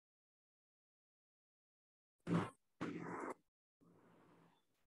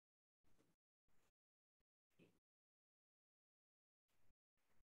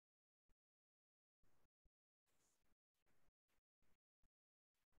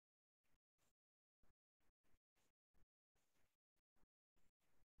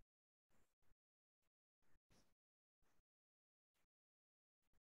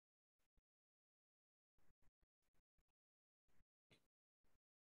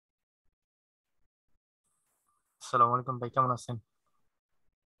আসসালামু আলাইকুম ভাই, কেমন আছেন?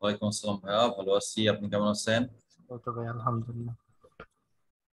 ওয়ালাইকুম আসসালাম ভাইয়া, ভালো আছি। আপনি কেমন আছেন? এই তো ভাই, আলহামদুলিল্লাহ।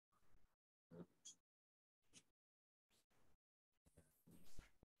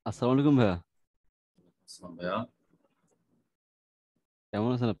 আসসালামু আলাইকুম ভাইয়া, আসসালাম ভাইয়া। কেমন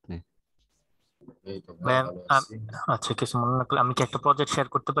আছেন আপনি? এই তো ভাই ভাইয়া ভালো আছি। আচ্ছা, কিছু মনে না করলে আমি কি একটা প্রজেক্ট শেয়ার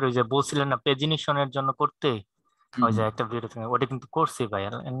করতে পারি? ওই যে বলছিলেন না পেজিনেশনের জন্য করতে, ওই যে একটা ভিডিও থেকে ওটা কিন্তু করছি ভাই।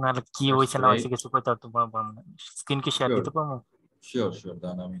 আর নাহলে কি হয়েছে না হয়েছে গ্রেট। কিছু কইতে তো পারবো না। স্ক্রিন কি শেয়ার শিওর দিতে পারবো? শিওর শিওর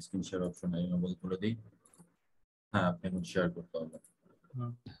দান, আমি স্ক্রিন শেয়ার অপশন এনেবল করে দিই। হ্যাঁ, আপনি এখন শেয়ার করতে হবে।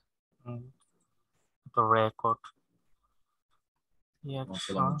 হুম, হুম, তো রেকর্ড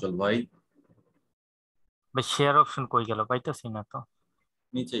আসসালাম রিয়াকশন। উজ্জ্বল ভাই। ভাই শেয়ার অপশন কই গেল? পাইতাছি না তো।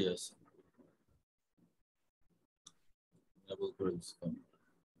 নিচেই আছে, এনেবল করে দিচ্ছি তো।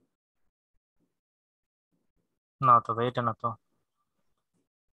 না তো ভাই, এটা না তো।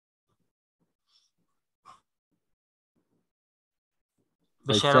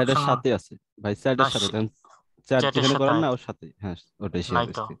 ভাই শেয়ার চ্যাটের অপশন সাথে আছে। ভাই না, চ্যাটের সাথে দেন, চ্যাট চ্যাটের যেখানে সাথে করেন না ওর সাথে, হ্যাঁ ওটাই শেয়ার নাই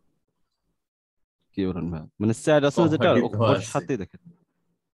তো। স্ক্রিন। কি বলেন ভাই, মানে চ্যাট আছে না যেটা অলরেডি তো ওর আছে। সাথেই দেখেন।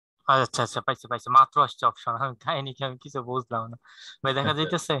 আচ্ছা আচ্ছা, পাইছি পাইছি, মাত্র আসছে অপশন। আমি কাহিনী কি আমি কিছু বুঝলাম না ভাই, দেখা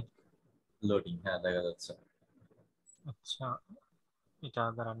যাইতেছে। লোডিং, হ্যাঁ দেখা যাচ্ছে। আচ্ছা, এটা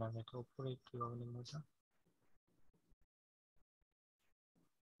দাঁড়ান, আমি এটা উপরে কিভাবে নিব এটা?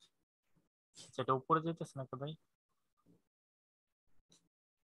 আচ্ছা, এটা উপরে যাইতেছে না তো ভাই।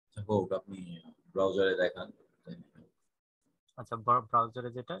 হোক, আপনি ব্রাউজারে দেখান। আচ্ছা, ব্রাউজারে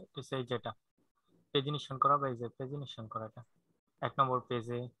যেটা এটা সেই যেটা পেজিনেশন করা, ভাই যে পেজিনেশন করাটা 1 নম্বর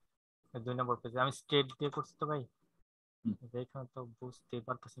পেজে, 2 নম্বর পেজে আমি স্টেট দিয়ে করছি তো ভাই। হুম, এখানে তো বুঝতেই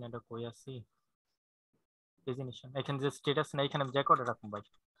পারতেছি না এটা কই আছি। পেজিনেশন এখানে যে স্টেট আছে না, এখানে যে কটা রাখুন ভাই।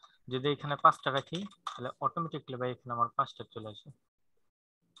 যদি এখানে 5টা রাখি তাহলে অটোমেটিকলি ভাই এখানে আমার 5টা চলে আসে।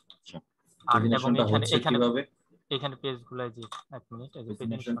 আচ্ছা। আর এবং প্রেজেন্টেশনটা এখানে হচ্ছে এখানে কিভাবে? এখানে পেজ গুলো, যে 1 মিনিট, এই যে পেজিনেশন,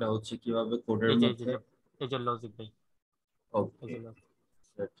 প্রেজেন্টেশনটা হচ্ছে কিভাবে কোডের এই যে এই যে মধ্যে? এই যে লজিক ভাই, এই ওকে, যে logic।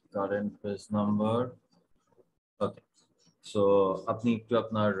 Set current page number. ওকে, সো আপনি একটু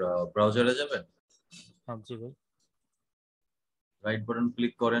আপনার ব্রাউজারে যাবেন, হ্যাঁ জি ভাই। রাইট বাটন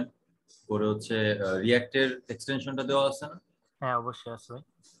ক্লিক করেন, করে হচ্ছে রিঅ্যাক্টের এক্সটেনশনটা দেওয়া আছে না? হ্যাঁ অবশ্যই আছে ভাই।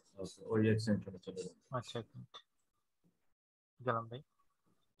 ওকে, ওই এক্সটেনশনে চলে যাবেন। আচ্ছা, 1 মিনিট, গেলাম ভাই।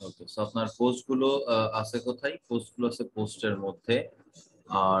 ওকে, সো আপনার পোস্টগুলো আছে কোথায়? পোস্টগুলো আছে পোস্টের মধ্যে।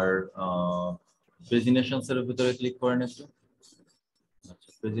 আর প্রেজেন্টেশনস এর ভিতরে ক্লিক করেন একটু। আচ্ছা,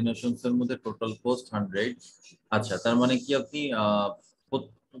 প্রেজেন্টেশনস এর মধ্যে টোটাল পোস্ট 100। আচ্ছা, তার মানে কি আপনি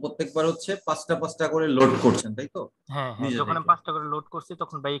প্রত্যেকবার হচ্ছে 5টা করে লোড করছেন, তাই তো? হ্যাঁ হ্যাঁ, নিজে যখন আমি থেকে 5টা করে লোড করছি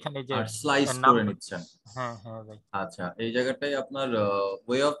তখন ভাই এখানে যে আর স্লাইস নাম। করে নিচ্ছেন। হ্যাঁ হ্যাঁ ভাই। আচ্ছা, এই জায়গাটায় আপনার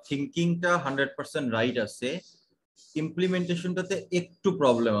ওয়ে অফ থিংকিংটা 100% রাইট আছে। ইমপ্লিমেন্টেশনটাতে একটু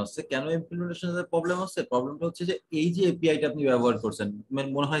প্রবলেম আছে। কেন ইমপ্লিমেন্টেশনে প্রবলেম আছে? প্রবলেমটা হচ্ছে যে এই যে এপিআইটা আপনি ব্যবহার করছেন,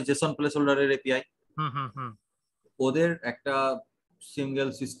 মনে হয় জেসন প্লেসহোল্ডারের এপিআই, হুম হুম হুম। ওদের একটা সিঙ্গেল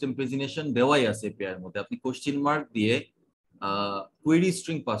সিস্টেম প্রেজেন্টেশন দেওয়াই আছে এপিআই এর মধ্যে। আপনি কোশ্চেন মার্ক দিয়ে কোয়েরি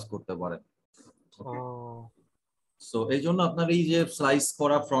স্ট্রিং পাস করতে পারেন। ওকে, ও সো এই জন্য আপনার এই যে স্লাইস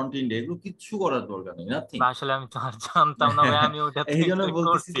করা ফ্রন্ট এন্ড এগুলো কিচ্ছু করার দরকার নেই, নাথিং। বা আসলে আমি তো আর জানতাম না ভাই, আমি ওটা এই জন্য থেকে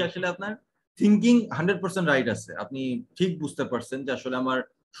বলতেছি করছি। যে আসলে আপনার থিঙ্কিং 100% রাইট আছে। আপনি ঠিক বুঝতে পারছেন যে আসলে আমার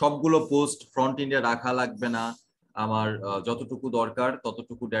সবগুলো পোস্ট ফ্রন্ট এন্ডে রাখা লাগবে না। আমার যতটুকু দরকার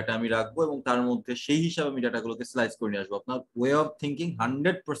ততটুকু ডেটা আমি রাখবো এবং তার মধ্যে সেই হিসাবে আমি ডাটাগুলোকে স্লাইস করে নিয়ে আসবো। আপনার way of thinking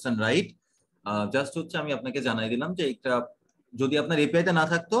 100% right. Just হচ্ছে আমি আপনাকে জানাই দিলাম যে এটা যদি আপনার এপিআইতে না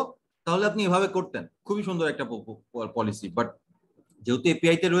থাকতো তাহলে আপনি এভাবে করতেন, খুবই সুন্দর একটা পলিসি। বাট যেহেতু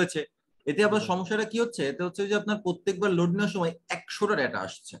এপিআই তে রয়েছে, এতে জি আপনার ভাই। সমস্যাটা কি হচ্ছে? এতে হচ্ছে যে আপনার প্রত্যেকবার লোড নেওয়ার সময় 100টা ডেটা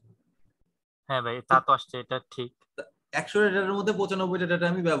আসছে। হ্যাঁ ভাই, তা তো আসছে, এটা ঠিক। 100টা ডেটার মধ্যে 95টা ডেটা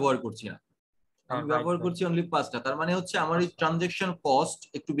আমি ব্যবহার করছি না, হ্যাঁ আমি রাইট ব্যবহার ভাই। করছি অনলি 5টা। তার মানে হচ্ছে আমার এই 5টা। ট্রানজেকশন কস্ট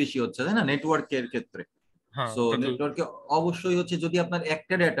একটু বেশি হচ্ছে, তাই না, নেটওয়ার্কের ক্ষেত্রে? হ্যাঁ সো এটা ঠিক। নেটওয়ার্কে অবশ্যই হচ্ছে যদি আপনার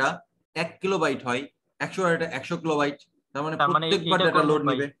একটা ডেটা 1 কিলোবাইট হয়, 100 ডেটা 100 কিলোবাইট, তার মানে তার মানে প্রত্যেকবার এটা ডেটা করবো লোড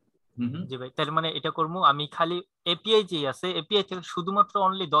ভাই। নিবে। হুম হুম। জি ভাই, তার মানে এটা করবো আমি খালি এপিআই যে আছে, এপিআই থেকে শুধুমাত্র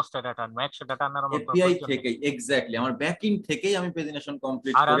অনলি 10টা ডাটা আনবো, 100 ডাটা আনার আমার কোনো এপিআই প্রয়োজন নেই। থেকেই এক্স্যাক্টলি আমার ব্যাকইন্ড থেকেই আমি প্রেজেন্টেশন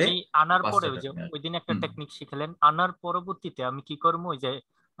কমপ্লিট আর করে আমি আনার পরে 5টা ওই যে ডেটা নিয়ে ওই আসবো। দিন একটা হুম। টেকনিক শিখালেন, আনার পরবর্তীতে আমি কি করবো, ওই যে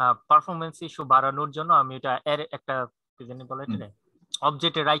পারফরমেন্স ইস্যু বাড়ানোর জন্য আমি এটা এর একটা কি জানি বলে হুম। এটা,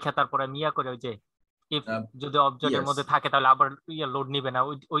 অবজেক্টে রাইখা তারপরে আমি ইয়া করে ওই যে ইফ যদি অবজেক্টের ইয়েস। মধ্যে থাকে তাহলে আবার ইয়া লোড নিবে না,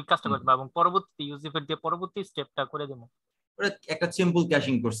 ওই ওই কাজটা হুম। করতে হবে এবং পরবর্তী ইউজ ইফেক্ট দিয়ে পরবর্তী স্টেপটা করে দেবো। ওটা একটা সিম্পল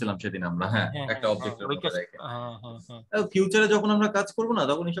ক্যাশিং করছিলাম সেদিন আমরা, হ্যাঁ, হ্যাঁ একটা হ্যাঁ হ্যাঁ, অবজেক্টের ওই মধ্যে কাজ। রেখে। হ্যাঁ হ্যাঁ হ্যাঁ। ফিউচারে যখন আমরা কাজ করব না,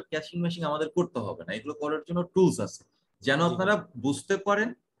 তখন এইসব ক্যাশিং মেশিং আমাদের করতে হবে না, এগুলো করার জন্য টুলস আছে। যেন জি ভাই। আপনারা বুঝতে পারেন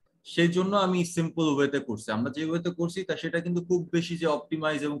সেই জন্য আমি সিম্পল ওয়েতে করছি। আমরা যে ওয়েতে করছি তা সেটা কিন্তু খুব বেশি যে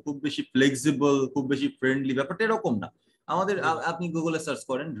অপটিমাইজ এবং খুব বেশি ফ্লেক্সিবল, খুব বেশি ফ্রেন্ডলি, ব্যাপারটা এরকম না। আমাদের আপনি গুগলে সার্চ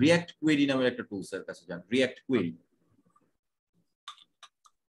করেন, রিয়াক্ট কোয়েরি নামের একটা টুলস এর কাছে যান, রিয়াক্ট কোয়েরি।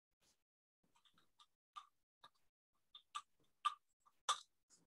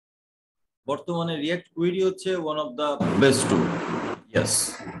 বর্তমানে রিয়াক্ট কোয়েরি হচ্ছে one of the best tool. Yes,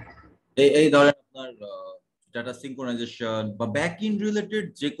 এই ধরেন আপনার ডাটা সিনক্রোনাইজেশন বা ব্যাক এন্ড রিলেটেড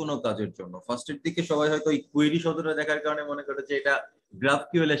যে কোনো কাজের জন্য ফার্স্টের দিকে সবাই হয়তো এই কোয়েরি শব্দটা দেখার কারণে মনে করে যে এটা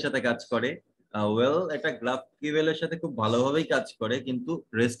গ্রাফকিউএল এর সাথে কাজ করে। ওয়েল, এটা গ্রাফকিউএল এর সাথে খুব ভালোভাবেই কাজ করে, কিন্তু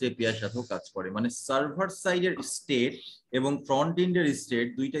রেস্ট এপিআই এর সাথেও কাজ করে। মানে সার্ভার সাইডের স্টেট এবং ফ্রন্ট এন্ডের স্টেট,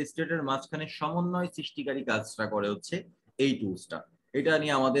 দুইটা স্টেটের মাঝখানে সমন্বয় সৃষ্টিকারী কাজটা করে হচ্ছে এই টুলসটা। এটা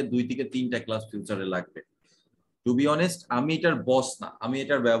নিয়ে আমাদের 2 থেকে 3টা ক্লাস ফিউচারে লাগবে। টু বি অনেস্ট, আমি এটার বস না, আমি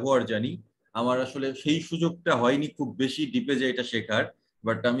এটার ব্যবহার জানি। আমার আসলে সেই সুযোগটা হয়নি খুব বেশি ডিপে যে এটা শেখার,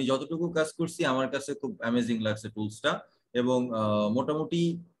 বাট আমি যতটুকু কাজ করছি আমার কাছে খুব অ্যামেজিং লাগছে টুলসটা। এবং মোটামুটি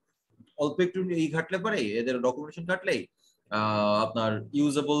অল্প একটু এই ঘাটলে পারে, এদের ডকুমেন্টেশন ঘাটলেই আপনার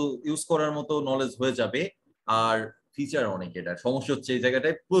ইউজ করার মতো নলেজ হয়ে যাবে। আর ফিচার অনেক, এটার সমস্যা হচ্ছে এই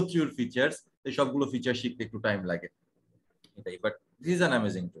জায়গাটায় প্রচুর ফিচার্স, এই সবগুলো ফিচার শিখতে একটু টাইম লাগে এটাই। But this is an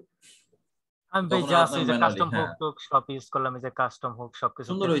amazing টুল। আমি ভাই তখন যা আছে আপনার যে ম্যানুয়ালি, কাস্টম হুক হ্যাঁ, টুক সব ইউজ করলাম, এই যে কাস্টম হুক সবকিছু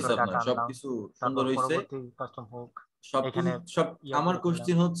সুন্দর প্রিন্ট হয়েছে করে ডাটা আপনার, আনলাম, সবকিছু সুন্দর তারপর হয়েছে পরবর্তী কাস্টম হুক সবকিছু এখানে সব। ইয়া আমার করে দিলাম।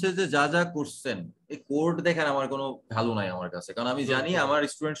 কোশ্চেন হচ্ছে যে যা যা করছেন এই কোড দেখেন আমার কোনো ভ্যালু নাই আমার কাছে, কারণ আমি জি জানি জি ভাই, আমার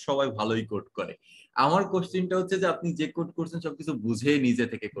স্টুডেন্ট সবাই ভালোই কোড করে। আমার কোশ্চেনটা হচ্ছে যে আপনি যে কোড করছেন সবকিছু বুঝে নিজে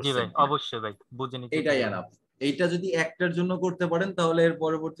থেকে জি করছেন ভাই কিনা, অবশ্যই ভাই বুঝে নিতে এইটাই থেকে। এনাফ। এইটা যদি একটার জন্য করতে পারেন তাহলে এর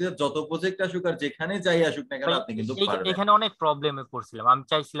পরবর্তীতে যত প্রজেক্ট আসুক আর যেখানে যাই আসুক না কেন ভাই আপনি কিন্তু পারবেন। এখানে অনেক প্রবলেমে পড়ছিলাম, আমি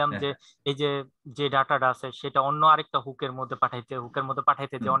চাইছিলাম হ্যাঁ, যে হ্যাঁ। এই যে যে ডাটাটা আছে সেটা অন্য আরেকটা হুকের মধ্যে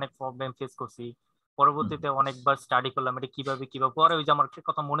পাঠাইতে যে হুম, অনেক প্রবলেম ফেস করছি। হুম, পরবর্তীতে অনেকবার স্টাডি করলাম এটা কিভাবে কিভাবে, পরে ওই যে আমার একটা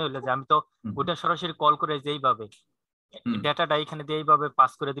কথা মনে হলো যে আমি তো হুম, ওটা সরাসরি কল করে যেইভাবে হুম, ডেটাটা এখানে দিয়ে এইভাবে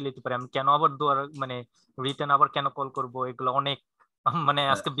পাস করে দিলে পারে, আমি কেন আবার মানে রিটার্ন আবার কেন কল করব, এগুলো অনেক মানে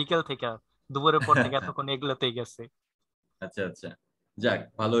আজকে বিকেল থেকে দুপুরের পর থেকে এতক্ষণ এগুলোতেই গেছে। আচ্ছা, আচ্ছা, যাক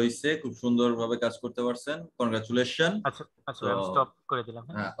ভালো হইছে, খুব সুন্দরভাবে কাজ করতে পারছেন, কনগ্রাচুলেশন। আচ্ছা আচ্ছা তো ভাই, আমি স্টপ করে দিলাম,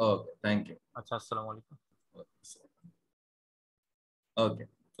 হ্যাঁ। হ্যাঁ, ওকে, থ্যাংক ইউ। আচ্ছা, আসসালামু আলাইকুম। ওকে,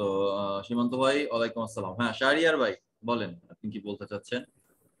 তো সীমান্ত ভাই, ওয়ালাইকুম আসসালাম। হ্যাঁ, শাহরিয়ার ভাই, বলেন আপনি কি বলতে চাচ্ছেন?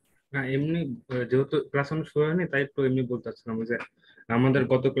 হ্যাঁ, এমনি যেহেতু ক্লাস অনেক শুরু হয়নি তাই একটু এমনি বলতে চাচ্ছিলাম যে আমাদের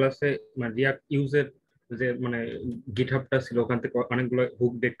গত ক্লাসে মানে রিয়াক্ট ইউজের যে মানে গিটহাবটা ছিল ওখান থেকে অনেকগুলো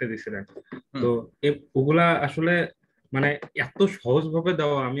হুক দেখতে দিছিলেন। হুম, তো ওগুলা আসলে মানে এত সহজ ভাবে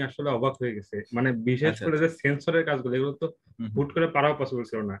দেওয়া, আমি আসলে অবাক হয়ে গেছি। মানে বিশেষ আচ্ছা, করে আচ্ছা, যে সেন্সরের কাজগুলো এগুলো তো হুম, হুম, হুট করে পারাও পসিবল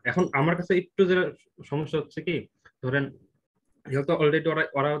ছিল না। এখন আমার কাছে একটু যে সমস্যা হচ্ছে কি, ধরেন যেহেতু অলরেডি ওরা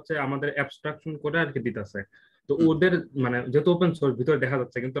ওরা হচ্ছে আমাদের অ্যাবস্ট্রাকশন করে আর কি দিতেছে, তো হুম। ওদের মানে যেহেতু ওপেন সোর্স ভিতরে দেখা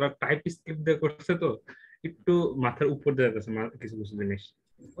যাচ্ছে, কিন্তু ওরা টাইপ স্ক্রিপ্ট দিয়ে করছে, তো একটু মাথার উপর দিয়ে যাচ্ছে কিছু কিছু জিনিস।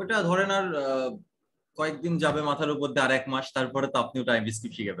 ওটা ধরেন আর কয়েকদিন যাবে মাথার উপর দিয়ে, আর 1 মাস, তারপরে তো আপনিও টাইম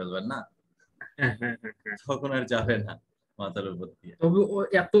স্ক্রিপ্ট শিখে ফেলবেন না, হ্যাঁ, হ্যাঁ, হ্যাঁ, হ্যাঁ। তখন আর যাবে না মাথার উপর দিয়ে। তবে ও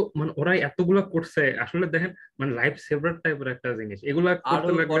এত মানে ওরা এতগুলা করছে আসলে, দেখেন মানে লাইফ সেভার টাইপের একটা জিনিস, এগুলা আরো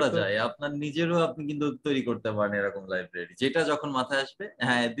করতে লাগলে করা তো। যায়, আপনার নিজেরও আপনি কিন্তু তৈরি করতে পারেন এরকম লাইব্রেরি, যেটা যখন মাথায় আসবে,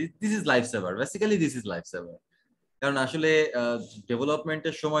 হ্যাঁ, this is life saver, basically this is life saver. কারণ আসলে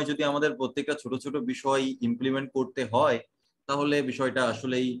ডেভেলপমেন্টের সময় যদি আমাদের প্রত্যেকটা ছোট ছোট বিষয় ইমপ্লিমেন্ট করতে হয়, তাহলে বিষয়টা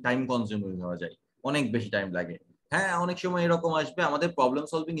আসলেই টাইম কনজিউমিং হয়ে যায়, অনেক বেশি টাইম লাগে। হ্যাঁ, অনেক সময় এরকম আসবে, আমাদের প্রবলেম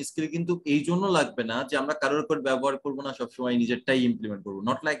সলভিং স্কিল কিন্তু এই জন্য লাগবে না যে আমরা কারোর কোড ব্যবহার করবো না, সবসময় নিজেরটাই ইমপ্লিমেন্ট করবো,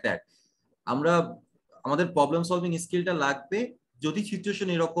 নট লাইক দ্যাট। আমরা আমাদের প্রবলেম সলভিং স্কিলটা লাগবে যদি সিচুয়েশন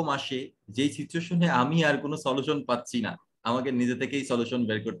এরকম আসে, যেই সিচুয়েশনে আমি আর কোনো সলিউশন পাচ্ছি না, আমাকে নিজে থেকেই সলিউশন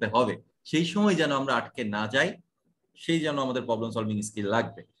বের করতে হবে, সেই সময় যেন আমরা আটকে না যাই, সেই যেন আমাদের প্রবলেম সলভিং স্কিল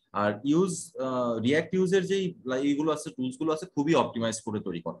লাগবে। আর রিয়াক্ট ইউজের যে এইগুলো আছে, টুলস গুলো আছে, খুবই অপটিমাইজ করে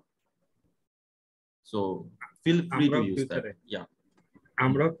তৈরি করা। সো ফিল ফ্রি টু আমরাও ইউজ দ্যাট। ফিউচারে ইয়া।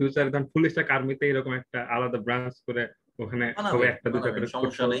 আমরাও ফিউচারে ধরেন ফুল স্ট্যাক আর্মিতে এরকম একটা আলাদা ব্রাঞ্চ করে ওখানে সবাই বানাবেন একটা দুটা বানাবেন, করে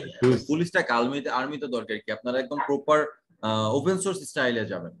সমস্যা নেই। টুলস। ফুল স্ট্যাক আর্মিতে দরকার কি, আপনারা একদম প্রপার ওপেন সোর্স স্টাইলে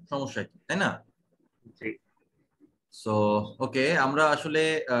যাবেন, সমস্যা কি, তাই না? জি। সো ওকে, আমরা আসলে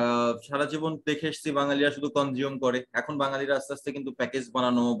সারা জীবন দেখে এসেছি বাঙালিরা শুধু কনজিউম করে, এখন বাঙালিরা আস্তে আস্তে কিন্তু প্যাকেজ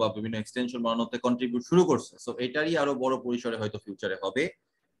বানানো বা বিভিন্ন এক্সটেনশন বানানোতে কন্ট্রিবিউট শুরু করছে। সো এটারই আরো বড় পরিসরে হয়তো ফিউচারে হবে,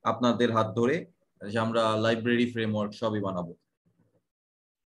 আপনাদের হাত ধরে, যে আমরা লাইব্রেরি ফ্রেমওয়ার্ক সবই বানাবো।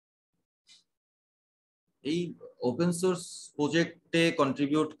 এই ওপেন সোর্স প্রজেক্টে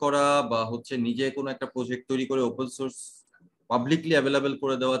কন্ট্রিবিউট করা বা হচ্ছে নিজে কোনো একটা প্রজেক্ট তৈরি করে ওপেন সোর্স পাবলিকলি অ্যাভেলেবেল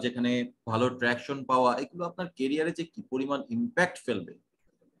করে দেওয়া, যেখানে ভালো ট্র্যাকশন পাওয়া, এগুলো আপনার কেরিয়ারে যে কি পরিমাণ ইম্প্যাক্ট ফেলবে,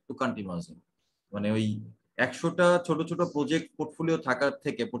 টু কান্ট ইমাজিন। মানে ওই 100টা ছোট ছোট প্রজেক্ট পোর্টফোলিওতে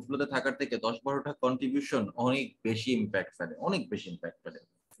থাকার থেকে 10-12টা কন্ট্রিবিউশন অনেক বেশি ইম্প্যাক্ট ফেলে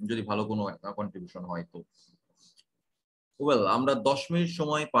যদি ভালো কোনো কন্ট্রিবিউশন হয় তো। ওয়েল, আমরা 10 মিনিট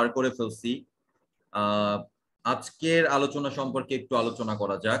সময় পার করে ফেলছি। আজকের আলোচনা সম্পর্কে একটু আলোচনা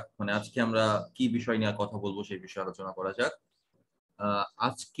করা যাক, মানে আজকে আমরা কি বিষয় নিয়ে কথা বলবো সেই বিষয়ে আলোচনা করা যাক।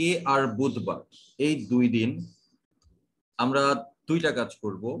 আজকে আর বুধবার এই 2 দিন আমরা 2টা কাজ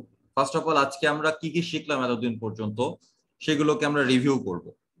করব। ফার্স্ট অফ অল, আজকে আমরা কি কি শিখলাম এতদিন পর্যন্ত সেগুলোকে আমরা রিভিউ করব।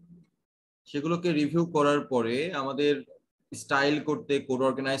 সেগুলোকে রিভিউ করার পরে আমাদের স্টাইল করতে, কোড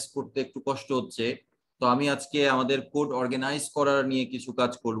অর্গানাইজ করতে একটু কষ্ট হচ্ছে, তো আমি আজকে আমাদের কোড অর্গানাইজ করার নিয়ে কিছু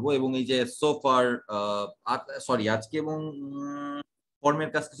কাজ করব। এবং এই যে সোফার আজকে এবং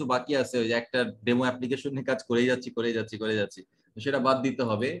ফর্মের কাজ কিছু বাকি আছে, ওই যে একটা ডেমো অ্যাপ্লিকেশন নিয়ে কাজ করেই যাচ্ছি, সেটা বাদ দিতে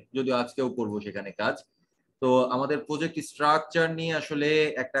হবে, যদিও আজকেও করব সেখানে কাজ। তো আমাদের প্রজেক্ট স্ট্রাকচার নিয়ে আসলে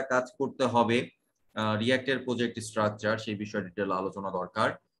একটা কাজ করতে হবে, রিঅ্যাক্টের প্রজেক্ট স্ট্রাকচার, সেই বিষয়ে ডিটেল আলোচনা দরকার।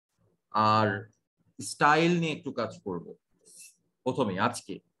 আর স্টাইল নিয়ে একটু কাজ করব। প্রথমে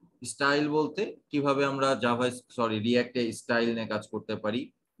আজকে স্টাইল বলতে কিভাবে আমরা রিঅ্যাক্টে স্টাইল নিয়ে কাজ করতে পারি,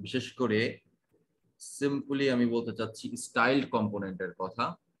 বিশেষ করে সিম্পলি আমি বলতে চাচ্ছি স্টাইল কম্পোনেন্টের কথা।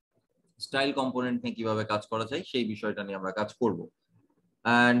 স্টাইল কম্পোনেন্ট নিয়ে কিভাবে কাজ করা যায় সেই বিষয়টা নিয়ে আমরা কাজ করব।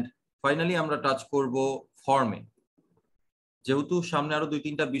 অ্যান্ড ফাইনালি আমরা টাচ করব ফর্মে। যেহেতু সামনে আরো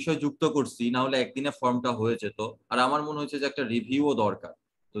 2-3টা বিষয় যুক্ত করছি, না হলে একদিনে ফর্মটা হয়ে যেত, আর আমার মনে হচ্ছে যে একটা রিভিউও দরকার,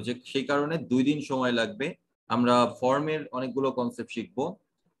 তো যে সেই কারণে 2 দিন সময় লাগবে। আমরা ফর্মের অনেকগুলো কনসেপ্ট শিখবো,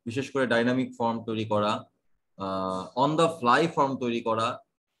 বিশেষ করে ডাইনামিক ফর্ম তৈরি করা, অন দ্য ফ্লাই ফর্ম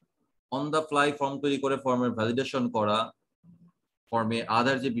তৈরি করে ফর্মের ভ্যালিডেশন করা, ফর্মে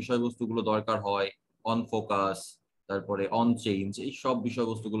আদার যে বিষয়বস্তুগুলো দরকার হয়, অন ফোকাস, তারপরে অন চেঞ্জ, এই সব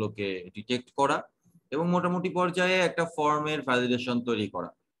বিষয়বস্তুগুলোকে ডিটেক্ট করা, এবং মোটামুটি পর্যায়ে একটা ফর্মের ভ্যালিডেশন তৈরি করা,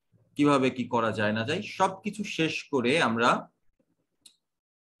 কিভাবে কি করা যায় না যায় সবকিছু শেষ করে আমরা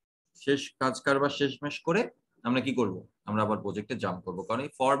শেষমেশ করে আমরা কি করব, আমরা আবার প্রজেক্টে জাম্প করব। কারণ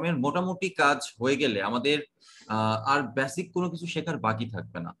এই ফর্মের মোটামুটি কাজ হয়ে গেলে আমাদের আর বেসিক কোনো কিছু শেখার বাকি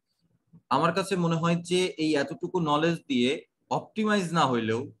থাকবে না। আমার কাছে মনে হয় যে এই এতটুকু নলেজ দিয়ে অপটিমাইজ না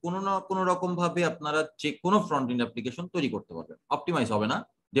হইলেও কোনো না কোনো রকম ভাবে আপনারা যে কোনো ফ্রন্ট এন্ড অ্যাপ্লিকেশন তৈরি করতে পারবেন। অপটিমাইজ হবে না,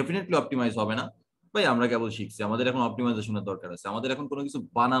 ডেফিনেটলি অপটিমাইজ হবে না ভাই, আমরা কেবল শিখছি, আমাদের এখন অপটিমাইজেশনের দরকার আছে, আমাদের এখন কোনো কিছু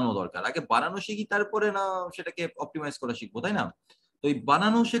বানানো দরকার, আগে বানানো শিখি তারপরে না সেটাকে অপটিমাইজ করা শিখবো, তাই না? তো এই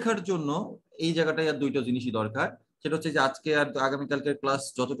বানানো শেখার জন্য এই জায়গাটায় আর 2টা জিনিসই দরকার, সেটা হচ্ছে যে আজকে আর আগামীকালকের ক্লাস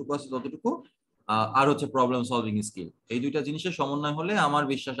যতটুকু আছে ততটুকু, আর হচ্ছে প্রবলেম সলভিং স্কিল। এই 2টা জিনিসের সমন্বয় হলে আমার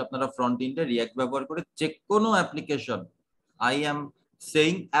বিশ্বাস আপনারা ফ্রন্ট এন্ডে রিঅ্যাক্ট ব্যবহার করে যে কোনো application, I am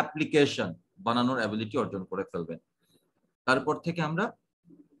saying application বানানোর অ্যাবিলিটি অর্জন করে ফেলবেন। তারপর থেকে আমরা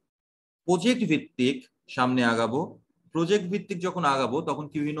প্রজেক্ট ভিত্তিক সামনে আগাবো। প্রজেক্ট ভিত্তিক যখন আগাবো তখন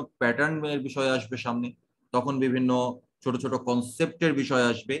বিভিন্ন প্যাটার্নের বিষয় আসবে সামনে, তখন বিভিন্ন ছোট ছোট কনসেপ্টের বিষয়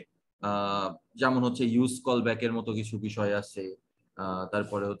আসবে, যেমন হচ্ছে ইউজ কল ব্যাকের মতো কিছু বিষয় আছে,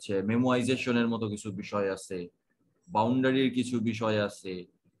 তারপরে হচ্ছে মেমোয়াইজেশনের মতো কিছু বিষয় আছে, বাউন্ডারির কিছু বিষয় আছে,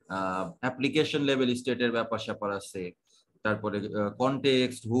 অ্যাপ্লিকেশন লেভেল স্টেটের ব্যাপার স্যাপার আছে, তারপরে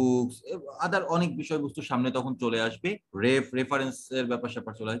কনটেক্সট, হুকস, আদার অনেক বিষয়বস্তু সামনে তখন চলে আসবে, রেফারেন্সের ব্যাপার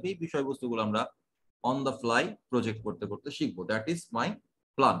স্যাপার চলে আসবে। এই বিষয়বস্তুগুলো আমরা অন দ্য ফ্লাই প্রজেক্ট করতে করতে শিখবো। That is my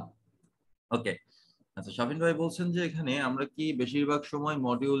plan. ওকে, আচ্ছা, শাফিন ভাই বলছেন যে এখানে আমরা কি বেশিরভাগ সময়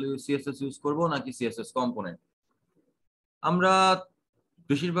মডিউল সিএসএস ইউজ করব নাকি সিএসএস কম্পোনেন্ট? আমরা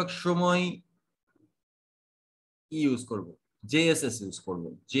বেশিরভাগ সময় কি ইউজ করব, জেএসএস ইউজ করব।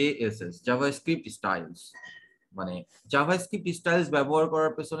 JSS, JavaScript styles. মানে জাভাস্ক্রিপ্ট স্টাইলস ব্যবহার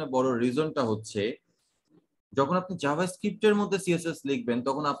করার পেছনে বড় রিজনটা হচ্ছে, যখন আপনি জাভাস্ক্রিপ্টের মধ্যে সিএসএস লিখবেন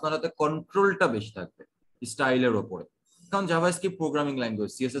তখন আপনার হাতে কন্ট্রোলটা বেশি থাকবে স্টাইলের ওপরে। কারণ JavaScript programming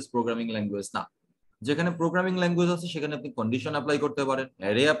language, CSS programming language না। যেখানে প্রোগ্রামিং ল্যাঙ্গুয়েজ আছে সেখানে আপনি কন্ডিশন অ্যাপ্লাই করতে পারেন,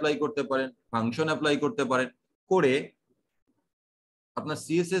 অ্যারে অ্যাপ্লাই করতে পারেন, ফাংশন অ্যাপ্লাই করতে পারেন, করে আপনার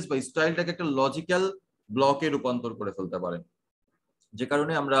সিএসএস বা স্টাইলটাকে একটা লজিক্যাল ব্লকে রূপান্তর করে ফেলতে পারেন। যে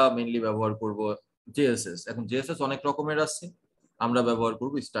কারণে আমরা মেইনলি ব্যবহার করব জেএসএস। এখন জেএসএস অনেক রকমের আছে, আমরা ব্যবহার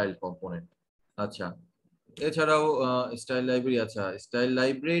করব স্টাইল কম্পোনেন্ট। আচ্ছা, এছাড়াও স্টাইল লাইব্রেরি, আচ্ছা স্টাইল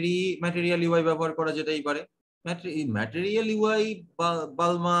লাইব্রেরি ম্যাটেরিয়াল ইউআই ব্যবহার করা যেতেই পারে। ম্যাটেরিয়াল ইউআই বা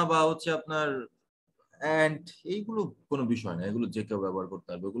বালমা বা হচ্ছে আপনার অ্যান্ড এইগুলো কোনো বিষয় না, এগুলো যে কেউ ব্যবহার করতে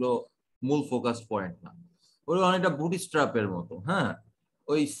পারবে, ওগুলো মূল ফোকাস পয়েন্ট না, ওগুলো অনেকটা বুটস্ট্র্যাপের মতো। হ্যাঁ,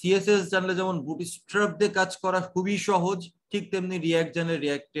 ওই সিএসএস জানলে যেমন বুটস্ট্র্যাপ দিয়ে কাজ করা খুবই সহজ, ঠিক তেমনি রিঅ্যাক্ট জানলে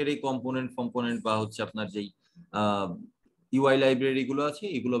রিঅ্যাক্টের এই কম্পোনেন্ট বা হচ্ছে আপনার যেই ইউআই লাইব্রেরি গুলো আছে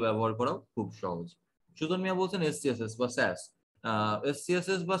এগুলো ব্যবহার করাও খুব সহজ। সুজন মিয়া বলছেন এসসিএসএস বা স্যাস।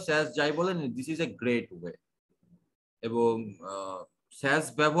 এসসিএসএস বা স্যাস যাই বলেন, this is a great way. এবং স্যাস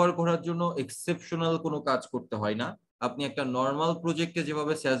ব্যবহার করার জন্য এক্সেপশনাল কোনো কাজ করতে হয় না। আপনি একটা নর্মাল প্রজেক্টে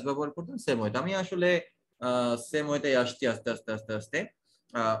যেভাবে স্যাস ব্যবহার করতেন সেম ওয়েতে। আমি আসলে সেম ওয়েতে আসছি আস্তে আস্তে আস্তে আস্তে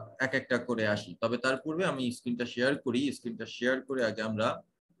এক একটা করে আসি। তবে তার পূর্বে আমি স্ক্রিনটা শেয়ার করি। স্ক্রিনটা শেয়ার করে আগে আমরা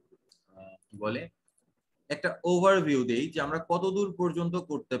কি বলে একটা ওভারভিউ দেই যে আমরা কতদূর পর্যন্ত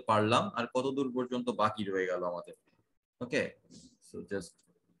করতে পারলাম আর কতদূর পর্যন্ত বাকি রয়ে গেল আমাদের। ওকে, so just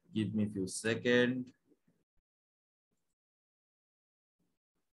give me few second.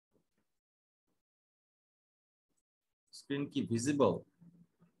 Screen কি visible?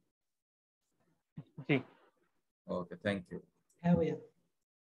 G. Okay, thank you. হ্যাঁ ভাইয়া।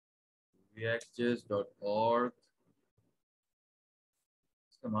 reactjs.org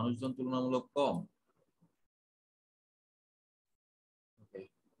মানুষজন তুলনামূলক কম। ওকে,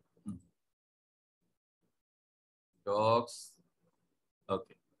 ডক্স,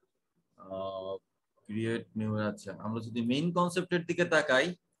 ওকে, ক্রিয়েট নিউ। আচ্ছা, আমরা যদি মেইন কনসেপ্টের দিকে তাকাই,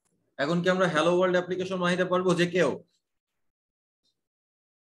 এখন কি আমরা হ্যালো ওয়ার্ল্ড অ্যাপ্লিকেশন বানাইতে পারবো যে কেউ?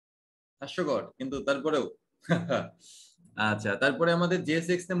 হাস্যকর, কিন্তু তারপরেও আচ্ছা, তারপরে আমাদের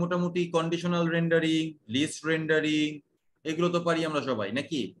জেএসএক্স এ মোটামুটি কন্ডিশনাল রেন্ডারিং, লিস্ট রেন্ডারিং এগুলো তো পারি আমরা সবাই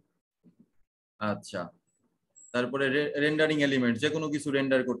নাকি? আচ্ছা, তারপরে রেন্ডারিং এলিমেন্ট, যে কোনো কিছু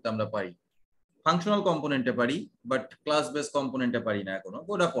রেন্ডার করতে আমরা পারি। ফাংশনাল কম্পোনেন্টে পারি, বাট ক্লাস বেস কম্পোনেন্টে পারি না এখনো।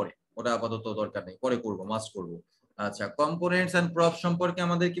 ওটা পরে, ওটা আপাতত দরকার নেই, পরে করব, মাস্ট করব। আচ্ছা, কম্পোনেন্টস এন্ড প্রপ সম্পর্কে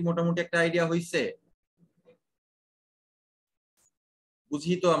আমাদের কি মোটামুটি একটা আইডিয়া হইছে?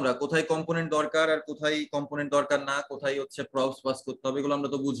 বুঝি তো আমরা কোথায় কম্পোনেন্ট দরকার আর কোথায় কম্পোনেন্ট দরকার না, কোথায় হচ্ছে প্রপস পাস করতে হবে, এগুলো আমরা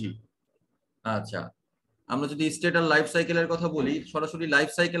তো বুঝি। আচ্ছা, আমরা যদি স্টেট আর লাইফ সাইকেলের কথা বলি, সরাসরি লাইফ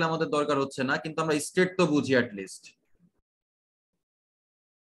সাইকেল আমাদের দরকার হচ্ছে না, কিন্তু আমরা স্টেট তো বুঝি অ্যাট লিস্ট।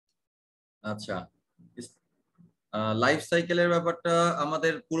 আচ্ছা, লাইফ সাইকেলের ব্যাপারটা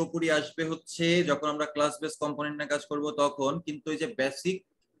আমাদের পুরোপুরি আসবে হচ্ছে যখন আমরা ক্লাস বেস কম্পোনেন্ট নিয়ে কাজ করব তখন। কিন্তু এই যে বেসিক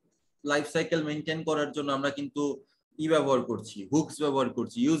লাইফ সাইকেল মেনটেন করার জন্য আমরা কিন্তু ব্যবহার করছি, হুকস ব্যবহার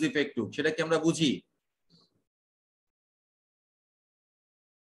করছি, ইউজ ইফেক্ট হুক, সেটা কি আমরা বুঝি?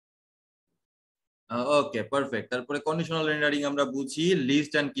 ওকে, পারফেক্ট। তারপরে কন্ডিশনাল রেন্ডারিং আমরা বুঝি,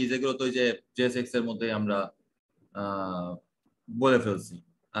 লিস্ট এন্ড কিজ এগুলো তো এই যে জেএসএক্স এর মধ্যে আমরা বলে ফেলছি।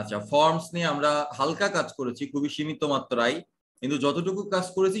 আচ্ছা, ফর্মস নিয়ে আমরা হালকা কাজ করেছি, খুবই সীমিত মাত্রায়, কিন্তু যতটুকু কাজ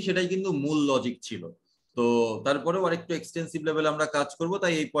করেছি সেটাই কিন্তু মূল লজিক ছিল। তো তারপরেও আরেকটু এক্সটেন্সিভ লেভেলে আমরা কাজ করব,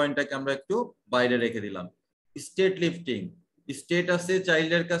 তাই এই পয়েন্টটাকে আমরা একটু বাইরে রেখে দিলাম। স্টেট লিফটিং, স্টেট আছে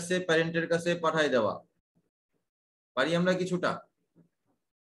চাইল্ডের কাছে, প্যারেন্টের কাছে পাঠায় দেওয়া পারি আমরা কিছুটা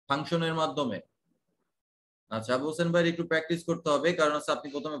ফাংশনের মাধ্যমে। আচ্ছা, আবু হোসেন ভাই একটু প্র্যাকটিস করতে হবে, কারণ আপনি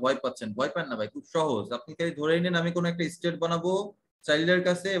প্রথমে ভয় পাচ্ছেন। ভয় পান না ভাই, খুব সহজ। আপনি খালি ধরেই নেন আমি কোন একটা স্টেট বানাবো চাইল্ডের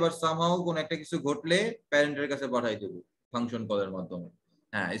কাছে, এবার সামহাউ কোন একটা কিছু ঘটলে প্যারেন্টের কাছে পাঠাই দেবো ফাংশন কলের মাধ্যমে।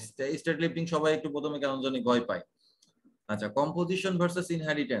 হ্যাঁ, স্টেট লিফটিং সবাই একটু প্রথমে কেমন জানি ভয় পায়। আচ্ছা, কম্পোজিশন ভার্সেস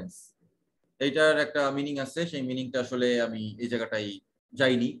ইনহেরিটেন্স, এইটার একটা মিনিং আছে, সেই মিনিংটা আসলে আমি এই জায়গাটাই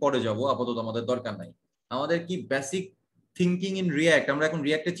যাইনি, পরে যাব, আপাতত আমাদের দরকার নাই। আমাদের কি বেসিক থিংকিং ইন রিঅ্যাক্ট, আমরা এখন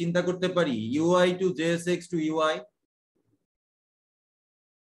রিঅ্যাক্টে চিন্তা করতে পারি UI two JSX two UI,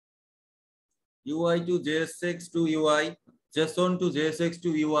 UI to JSX to UI, JSON to JSX to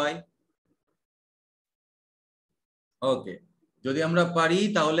UI। ওকে, যদি আমরা পারি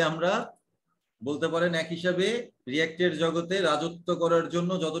তাহলে আমরা বলতে পারেন এক হিসাবে রিঅ্যাক্টের জগতে রাজত্ব করার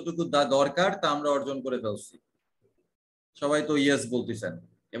জন্য যতটুকু দরকার তা আমরা অর্জন করে ফেলছি। সবাই তো ইয়েস বলতেছেন।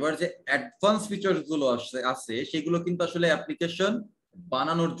 এবার যে অ্যাডভান্স ফিচার গুলো আছে সেগুলো কিন্তু আসলে অ্যাপ্লিকেশন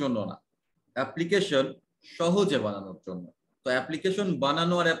বানানোর জন্য না, অ্যাপ্লিকেশন সহজে বানানোর জন্য। তো অ্যাপ্লিকেশন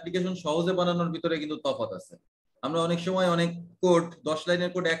বানানো আর অ্যাপ্লিকেশন সহজে বানানোর ভিতরে কিন্তু তফাৎ আছে। আমরা অনেক সময় অনেক কোড 10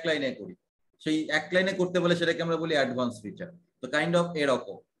 লাইনের কোড 1 লাইনে করি, সেই 1 লাইনে করতে বলে সেটাকে আমরা বলি অ্যাডভান্স ফিচার। তো কাইন্ড অফ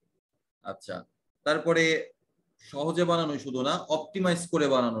এরকম। আচ্ছা, তারপরে সহজে বানানো শুধু না, অপটিমাইজ করে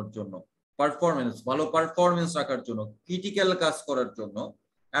বানানোর জন্য, পারফরমেন্স, ভালো পারফরমেন্স রাখার জন্য, ক্রিটিক্যাল কাজ করার জন্য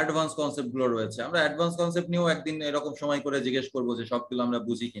অ্যাডভান্স কনসেপ্ট গুলো রয়েছে। আমরা অ্যাডভান্স কনসেপ্ট নিয়েও একদিন এরকম সময় করে জিজ্ঞেস করবো যে সবগুলো আমরা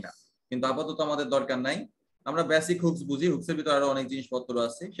বুঝি কিনা, কিন্তু আপাতত আমাদের দরকার নাই। আমরা বেসিক হুকস বুঝি, হুকসের ভিতরে আরো অনেক জিনিসপত্র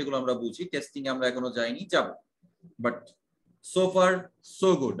আছে, সেগুলো আমরা বুঝি। টেস্টিং আমরা এখনো যাইনি, যাব, but so far so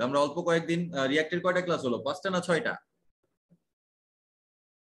good. আমরা অল্প কয়েকদিন রিঅ্যাক্টের কয়টা ক্লাস হলো, 5টা না 6টা?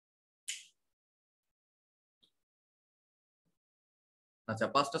 আচ্ছা,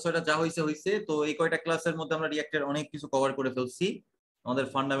 5টা 6টা যা হইছে হইছে। তো এই কয়টা ক্লাসের মধ্যে আমরা রিঅ্যাক্টের অনেক কিছু কভার করে ফেলছি, আমাদের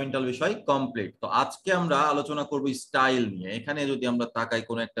ফান্ডামেন্টাল বিষয় কমপ্লিট। তো আজকে আমরা আলোচনা করব স্টাইল নিয়ে। এখানে যদি আমরা তাকাই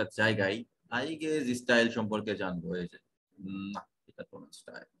কোন একটা জায়গায়, আই গেস স্টাইল সম্পর্কে জানবো। এই যে না, এটা কোন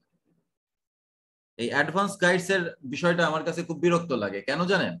স্টাইল, এই অ্যাডভান্স গাইডস এর বিষয়টা আমার কাছে খুব বিরক্ত লাগে। কেন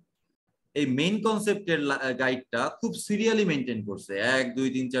জানেন? এই মেইন কনসেপ্টের গাইডটা খুব সিরিয়ালি মেনটেন করছে, 1 2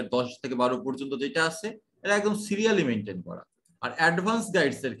 3 4 10 থেকে 12 পর্যন্ত যেটা আছে এটা একদম সিরিয়ালি মেনটেন করা। আর অ্যাডভান্স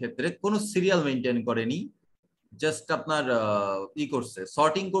গাইডস এর ক্ষেত্রে কোনো সিরিয়াল মেইনটেইন করেনি, জাস্ট আপনার ই করছে,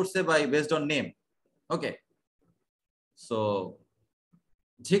 সর্টিং করছে by based on name. Okay, so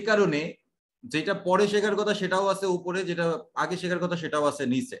যে কারণে যেটা পরে শেখার কথা সেটাও আছে উপরে, যেটা আগে শেখার কথা সেটাও আছে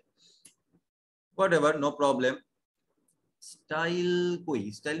নিচে। What ever, no problem. Style কই,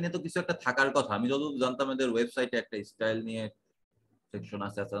 স্টাইল নিয়ে তো কিছু একটা থাকার কথা। আমি যতদূর জানতাম এদের ওয়েবসাইটে একটা স্টাইল নিয়ে সেকশন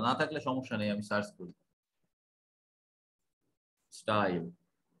আছে। আচ্ছা, না থাকলে সমস্যা নেই, আমি সার্চ করি স্টাইল।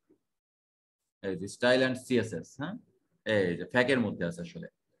 এই যে স্টাইল অ্যান্ড সিএসএস, হ্যাঁ, এই যে ফ্যাকের মধ্যে আছে। আসলে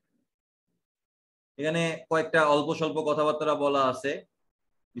এখানে কয়েকটা অল্প স্বল্প কথাবার্তা বলা আছে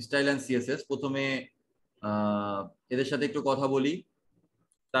স্টাইল অ্যান্ড সিএসএস। প্রথমে এদের সাথে একটু কথা বলি,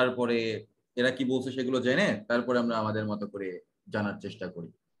 তারপরে এরা কি বলছে সেগুলো জেনে তারপরে আমরা আমাদের মতো করে জানার চেষ্টা করি।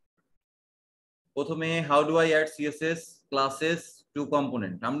 প্রথমে how do I add CSS classes two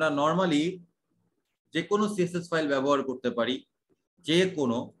component. আমরা নর্মালি যে কোনো সিএসএস ফাইল ব্যবহার করতে পারি, যে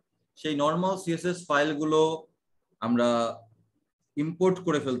কোনো সেই নর্মাল সিএসএস ফাইলগুলো আমরা ইম্পোর্ট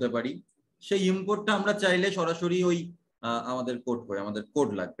করে ফেলতে পারি। সেই ইম্পোর্টটা আমরা চাইলে সরাসরি ওই আমাদের কোড করে, আমাদের কোড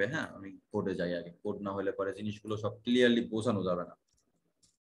লাগবে। হ্যাঁ, আমি কোডে যাই আগে, কোড না হলে পরে জিনিসগুলো সব ক্লিয়ারলি বোঝানো যাবে না।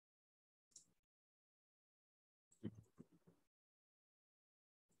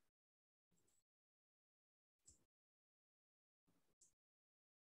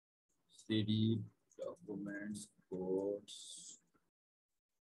 cd documents codes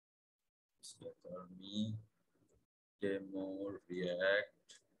me demo react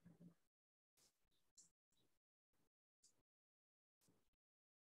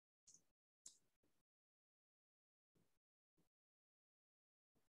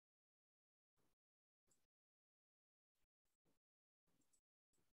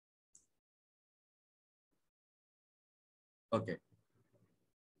ওকে।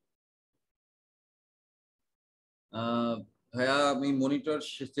 ভাইয়া আমি মনিটর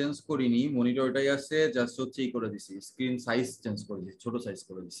চেঞ্জ করিনি, মনিটরটাই আছে, জাস্ট হচ্ছে করে দিছি, স্ক্রিন সাইজ চেঞ্জ করে দিছি, ছোট সাইজ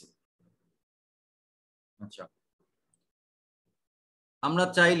করে দিছি। আচ্ছা, আমরা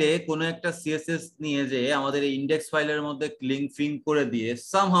চাইলে কোনো একটা সিএসএস নিয়ে যে আমাদের এই ইন্ডেক্স ফাইলের মধ্যে লিংক ফিং করে দিয়ে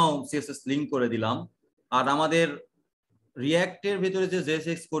সামহাউ সিএসএস লিংক করে দিলাম, আর আমাদের রিঅ্যাক্টের ভিতরে যে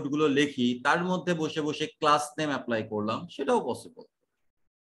জেএসএক্স কোডগুলো লিখি তার মধ্যে বসে বসে ক্লাস নেম অ্যাপ্লাই করলাম, সেটাও পসিবল।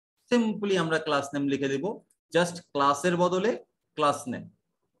 সিম্পলি আমরা ক্লাস নেম লিখে দিব, জাস্ট ক্লাসের বদলে ক্লাস নেম।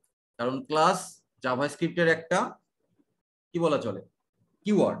 কারণ ক্লাস জাভাস্ক্রিপ্টের একটা কি বলা চলে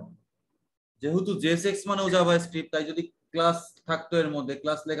কিওয়ার্ড, যেহেতু জেএসএক্স মানেও জাভাস্ক্রিপ্ট, তাই যদি ক্লাস থাকতো এর মধ্যে,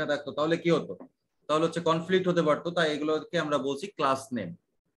 ক্লাস লেখা থাকতো, তাহলে কি হতো, তাহলে হচ্ছে কনফ্লিক্ট হতে পারতো। তাই এগুলোকে আমরা বলছি ক্লাস নেম।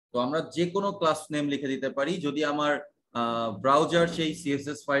 তো আমরা যে কোনো ক্লাস নেম লিখে দিতে পারি। যদি আমার ব্রাউজার সেই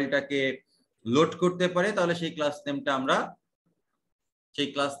সিএসএস ফাইলটাকে লোড করতে পারে, তাহলে সেই ক্লাস নেমটা আমরা, সেই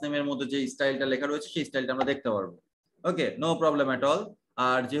ক্লাস নেমের মধ্যে যে স্টাইলটা লেখা রয়েছে সেই স্টাইলটা আমরা দেখতে পারবো। ওকে, নো প্রবলেম এট অল।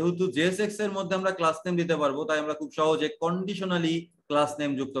 আর যেহেতু জেএসএক্স এর মধ্যে আমরা ক্লাস নেম দিতে পারবো, তাই আমরা খুব সহজে কন্ডিশনালি ক্লাস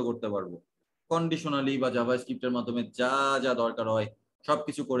নেম যুক্ত করতে পারবো। কন্ডিশনালি বা জাভাস্ক্রিপ্টের মাধ্যমে যা যা দরকার হয়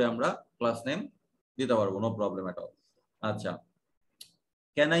সবকিছু করে আমরা ক্লাস নেম দিতে পারবো, নো প্রবলেম এট অল। আচ্ছা,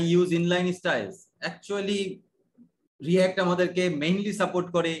 can I use inline styles? Actually react আমাদেরকে মেইনলি সাপোর্ট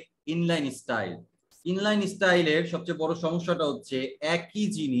করে ইনলাইন স্টাইল। ইনলাইন স্টাইলের সবচেয়ে বড় সমস্যাটা হচ্ছে একই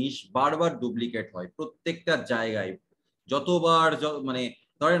জিনিস বারবার ডুপ্লিকেট হয় প্রত্যেকটা জায়গায়। যতবার মানে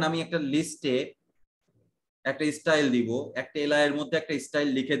ধরেন আমি একটা লিস্টে একটা স্টাইল দিব, একটা এলআই এর মধ্যে একটা স্টাইল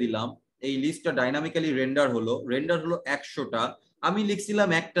লিখে দিলাম, এই লিস্টটা ডাইনামিক্যালি রেন্ডার হলো 100টা, আমি লিখছিলাম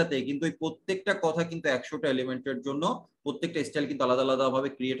একটাতে, কিন্তু ওই প্রত্যেকটা কথা কিন্তু 100টা এলিমেন্টের জন্য, প্রত্যেকটা স্টাইল কিন্তু আলাদা আলাদা ভাবে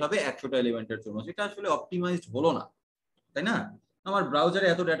ক্রিয়েট হবে 100টা এলিমেন্টের জন্য, যেটা আসলে অপটিমাইজড হলো না, তাই না? আমার ব্রাউজারে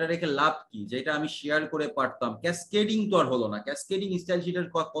এত ডেটা রেখে লাভ কি, যেটা আমি শেয়ার করে পারতাম। ক্যাসকেডিং তো আর হলো না। ক্যাসকেডিং স্টাইল শিটের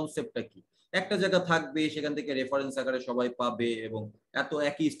কনসেপ্টটা কি? একটা জায়গা থাকবে, সেখান থেকে রেফারেন্স আকারে সবাই পাবে, এবং এত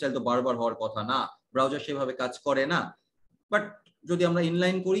একই স্টাইল তো বারবার হওয়ার কথা না, ব্রাউজার সেভাবে কাজ করে না। বাট যদি আমরা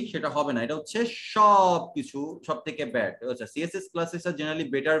ইনলাইন করি সেটা হবে না, এটা হচ্ছে সবকিছু সব থেকে ব্যাড। আচ্ছা, CSS classes are generally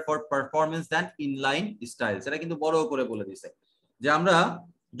better for performance than inline styles. এটা কিন্তু বড় করে বলে দিছে যে আমরা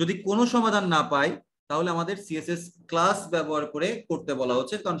যদি কোনো সমাধান না পাই, তাহলে আমাদের সিএসএস ক্লাস ব্যবহার করে করতে বলা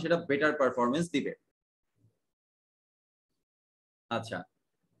হচ্ছে, কারণ সেটা বেটার পারফরমেন্স দিবে। আচ্ছা,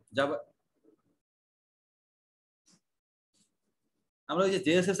 আমরা ওই যে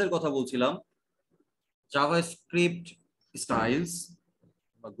জেএসএস এর কথা বলছিলাম, জাভাস্ক্রিপ্ট স্টাইলস,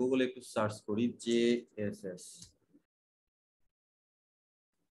 বা গুগলে একটু সার্চ করি জেএসএস।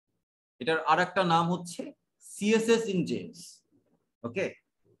 এটার আরেকটা নাম হচ্ছে সিএসএস ইন জেএস। ওকে,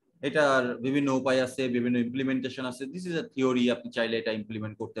 এটার বিভিন্ন উপায় আছে, বিভিন্ন ইমপ্লিমেন্টেশন আছে। দিস ইজ আ থিওরি, আপনি চাইলে এটা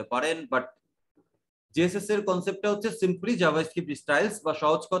ইমপ্লিমেন্ট করতে পারেন, বাট জেএসএস এর কনসেপ্টটা হচ্ছে সিম্পলি জাভাস্ক্রিপ্ট স্টাইলস, বা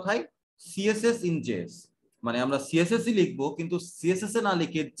সহজ কথায় সিএসএস ইন জেএস। মানে আমরা সিএসএস ই লিখবো, কিন্তু সিএসএস এ না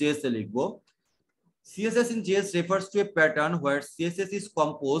লিখে জেএস এ লিখবো। CSS in JS refers to a pattern where CSS is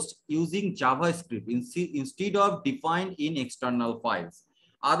composed using JavaScript instead of defined in external files.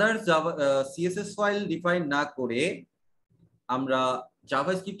 Other CSS file define না করে আমরা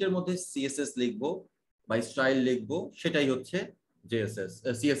JavaScript এর মধ্যে CSS লিখবো বা স্টাইল লিখবো, সেটাই হচ্ছে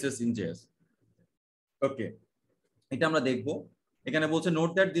CSS in JS। ওকে, এটা আমরা দেখবো। এখানে বলছে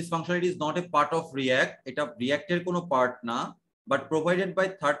note that this functionality is not a part of react, এটা রিঅ্যাক্ট এর কোনো পার্ট না, but provided by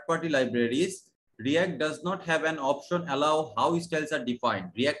third party libraries. React does not have an option allow how styles are defined.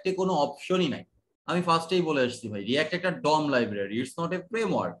 React এ কোনো অপশনই নাই। আমি ফার্স্টেই বলে আসছি ভাই, React একটা DOM library, it's not a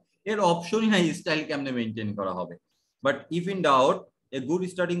framework. এর অপশনই নাই স্টাইল কেমনে মেইনটেইন করা হবে। But if in doubt, a good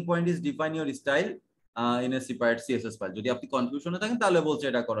starting point is define your style in a separate CSS file. যদি আপনি কনফিউশনে থাকেন তাহলে বলছে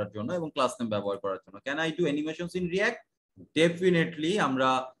এটা করার জন্য এবং ক্লাস নেম ব্যবহার করার জন্য। Can I do animations in React? Definitely আমরা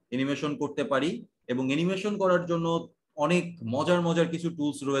অ্যানিমেশন করতে পারি, এবং অ্যানিমেশন করার জন্য অনেক মজার মজার কিছু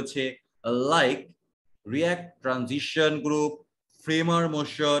টুলস রয়েছে, like React Transition Group, Framer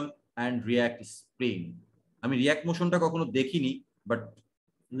Motion and React Spring. আমি React Motionটা কখনো দেখিনি, বাট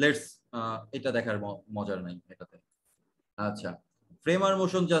লেটস এটা দেখার মজার নাই এটাতে। আচ্ছা, Framer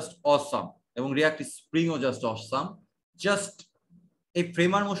Motion জাস্ট অসাম এবং React Spring ও জাস্ট অসাম। জাস্ট এই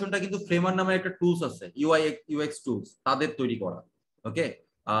Framer Motionটা কিন্তু Framer নামের একটা টুলস আছে, UI UX টুলস, তাদের তৈরি করা। ওকে,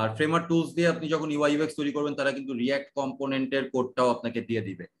 আর Framer টুলস দিয়ে আপনি যখন UI UX তৈরি করবেন, তারা কিন্তু React কম্পোনেন্টের কোডটাও আপনাকে দিয়ে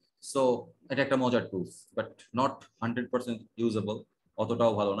দিবে। সো এটা একটা মজার টুলস, বাট নট 100% ইউজেবল,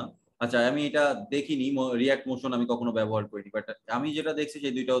 অতটাও ভালো না। আচ্ছা, আমি এটা দেখিনি, রিয়াক্ট মোশন আমি কখনো ব্যবহার করিনি, বাট আমি যেটা দেখছি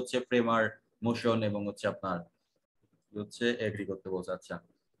সেই দুইটা হচ্ছে ফ্রেমার মোশন এবং হচ্ছে আপনার হচ্ছে এগ্রি করতে বলছে। আচ্ছা,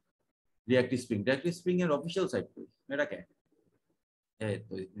 রিয়াক্ট স্প্রিং এর অফিসিয়াল সাইট কই এটাকে, এই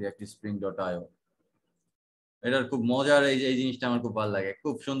তো reactspring.io। এটার খুব মজার এই জিনিসটা আমার খুব ভালো লাগে,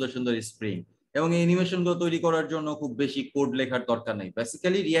 খুব সুন্দর সুন্দর স্প্রিং, এবং এই অ্যানিমেশন গুলো তৈরি করার জন্য খুব বেশি কোড লেখার দরকার নেই।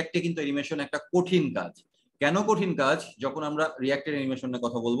 বেসিক্যালি রিঅ্যাক্টে কিন্তু অ্যানিমেশন একটা কঠিন কাজ। কেন কঠিন কাজ, যখন আমরা রিঅ্যাক্টের অ্যানিমেশনের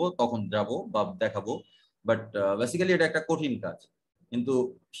কথা বলবো তখন যাবো বা দেখাবো, বাট বেসিক্যালি এটা একটা কঠিন কাজ, কিন্তু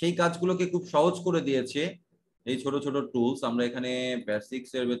সেই কাজগুলোকে খুব সহজ করে দিয়েছে এই ছোট ছোট টুলস। আমরা এখানে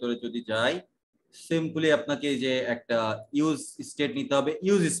বেসিক্স এর ভেতরে যদি যাই, সিম্পলি আপনাকে যে একটা ইউজ স্টেট নিতে হবে,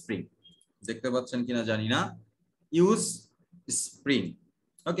 ইউজ স্প্রিং, দেখতে পাচ্ছেন কিনা জানি না, ইউজ স্প্রিং।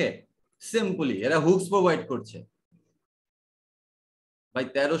 ওকে, সিম্পলি এরা হুকস প্রোভাইড করছে ভাই।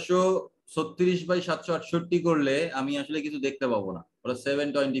 1336 বাই 768 করলে আমি আসলে কিছু দেখতে পাবো না, ওরা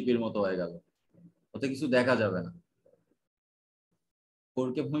 720p মতো হয়ে গেল, ওতে কিছু দেখা যাবে না।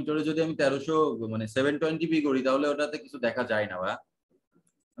 4K মনিটরে যদি আমি 720p করি, তাহলে ওটাতে কিছু দেখা যায় না ভাই।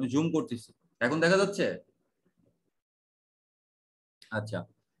 আমি জুম করতেছি, এখন দেখা যাচ্ছে? আচ্ছা,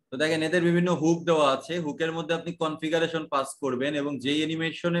 তো দেখেন এদের বিভিন্ন হুক দেওয়া আছে, হুকের মধ্যে আপনি কনফিগারেশন পাস করবেন এবং যেই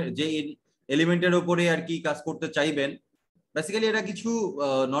অ্যানিমেশনের যে এলিমেন্টের উপরে আর কি কাজ করতে চাইবেন, বেসিক্যালি এটা কিছু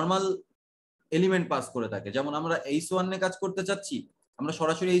নরমাল এলিমেন্ট পাস করে থাকে। যেমন আমরা h1 এ কাজ করতে চাচ্ছি, আমরা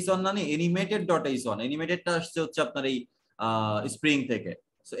সরাসরি h1 না নিয়ে animated.h1, অ্যানিমেটেডটা আসছে হচ্ছে আপনার এই স্প্রিং থেকে,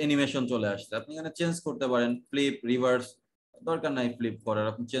 সো অ্যানিমেশন চলে আসছে। আপনি এখানে চেঞ্জ করতে পারেন, ফ্লিপ, রিভার্স, দরকার নাই ফ্লিপ করার,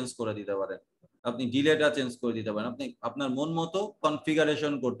 আপনি চেঞ্জ করে দিতে পারেন, আপনি ডিলেটা চেঞ্জ করে দিতে পারেন, আপনি আপনার মন মতো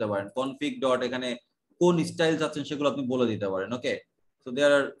কনফিগারেশন করতে পারেন। কনফিগ ডট এখানে কোন স্টাইল চাচ্ছেন সেগুলো আপনি বলে দিতে পারেন। ওকে, so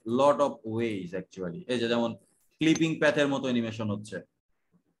there R lot of wedge actually. এই যে যেমন ক্লিপিং প্যাথের মতো অ্যানিমেশন হচ্ছে।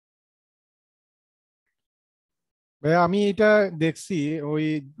 ভাই আমি এটা দেখছি, ওই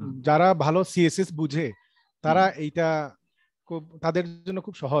যারা ভালো সিএসএস বুঝে তারা এইটা খুব, তাদের জন্য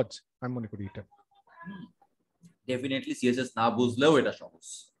খুব সহজ আমি মনে করি এটা। ডেফিনেটলি সিএসএস না বুঝলেও এটা সহজ,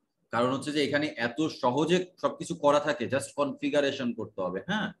 কারণ হচ্ছে যে এখানে এত সহজে সবকিছু করা থাকে, জাস্ট কনফিগারেশন করতে হবে।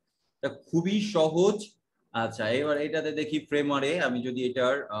 হ্যাঁ, এটা খুবই সহজ। আচ্ছা, এবার এটাতে দেখি ফ্রেমারে, আমি যদি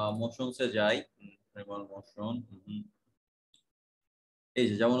এটার মোশনসে যাই, ফ্রেমার মোশন, এই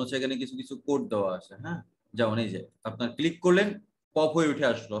যে যেমন হচ্ছে এখানে কিছু কিছু কোড দেওয়া আছে। হ্যাঁ, যেমন এই যে আপনার ক্লিক করলেন, পপ হয়ে উঠে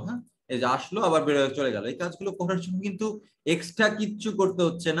আসলো। হ্যাঁ, এই যে আসলো আবার বের হয়ে চলে গেল। এই কাজগুলো করার জন্য কিন্তু এক্সট্রা কিচ্ছু করতে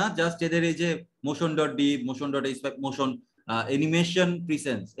হচ্ছে না, জাস্ট এদের এই যে motion.d, motion.h5, motion animation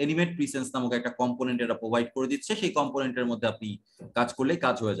presence, animate presence নামক একটা কম্পোনেন্ট এরা প্রোভাইড করে দিচ্ছে, সেই কম্পোনেন্টের মধ্যে আপনি কাজ করলে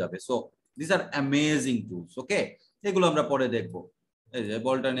কাজ হয়ে যাবে। So this are amazing tools. ওকে, এগুলো আমরা পরে দেখবো। এই যে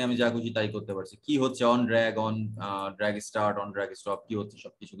বলটা নিয়ে আমি যা খুশি তাই করতে পারছি, কি হচ্ছে on drag start, on drag stop, কি হচ্ছে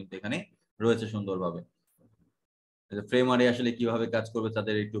সবকিছু কিন্তু এখানে রয়েছে সুন্দরভাবে। ফ্রেমারে আসলে কিভাবে কাজ করবে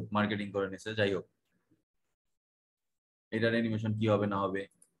তাদের একটু মার্কেটিং করে নিছে। যাই হোক, এটার অ্যানিমেশন কি হবে না হবে,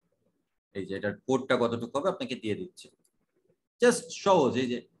 এই যে এটার কোডটা কতটুকু হবে আপনাকে দিয়ে দিচ্ছে, জাস্ট সহজ। এই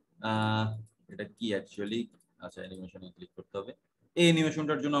যে এটা কি অ্যাকচুয়ালি, আচ্ছা অ্যানিমেশনে ক্লিক করতে হবে, এই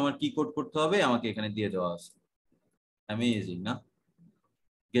অ্যানিমেশনটার জন্য আমার কি কোড করতে হবে আমাকে এখানে দিয়ে দেওয়া আছে। অ্যামেজিং না?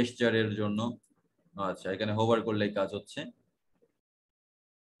 গেস্টারের জন্য আচ্ছা, এখানে হোভার করলেই কাজ হচ্ছে,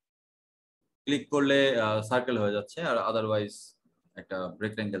 ক্লিক করলে সার্কেল হয়ে যাচ্ছে, আর আদারওয়াইজ একটা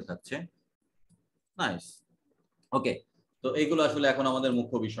রেক্টেঙ্গেল থাকছে। নাইস। ওকে, তো এইগুলো আসলে এখন আমাদের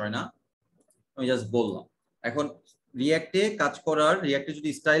মুখ্য বিষয় না, আমি জাস্ট বললাম। এখন রিঅ্যাক্টে কাজ করার, রিঅ্যাক্টে যদি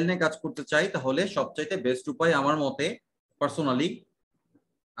স্টাইল নিয়ে কাজ করতে চাই, তাহলে সবচাইতে বেস্ট উপায় আমার মতে পার্সোনালি,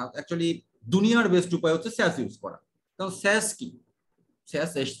 অ্যাকচুয়ালি দুনিয়ার বেস্ট উপায় হচ্ছে স্যাস ইউজ করা। কারণ স্যাস কি,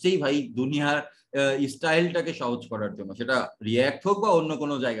 স্যাস এসছেই ভাই দুনিয়ার স্টাইলটাকে সহজ করার জন্য, সেটা রিঅ্যাক্ট হোক বা অন্য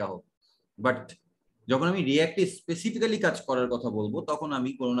কোনো জায়গা হোক। বাট যখন আমি রিঅ্যাক্টে স্পেসিফিক্যালি কাজ করার কথা বলবো, তখন আমি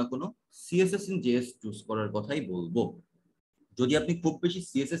কোনো না কোনো সিএসএস ইন জেএস চুজ করার কথাই বলবো। যদি আপনি খুব বেশি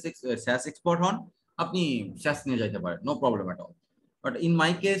সিএসএস স্যাস এক্সপার্ট হন, আপনি স্যাস নিয়ে যাইতে পারেন, no problem at all. But in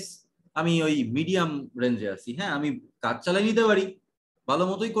my case আমি ওই মিডিয়াম রেঞ্জে আছি। হ্যাঁ, আমি কাজ চালাই নিতে পারি, ভালো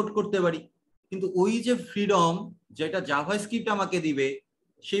মতোই কোড করতে পারি, কিন্তু ওই যে ফ্রিডম যেটা জাভাস্ক্রিপ্ট আমাকে দিবে,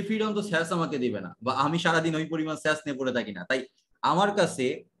 সেই ফ্রিডম তো স্যাস আমাকে দিবে না, বা আমি সারাদিন ওই পরিমাণ স্যাস নিয়ে পড়ে থাকি না। তাই আমার কাছে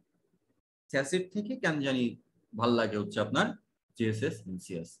স্যাসের থেকে কেন জানি ভাল লাগে হচ্ছে আপনার জিএসএস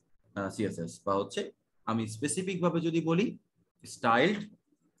সিএসএস, বা হচ্ছে আমি স্পেসিফিক ভাবে যদি বলি স্টাইলড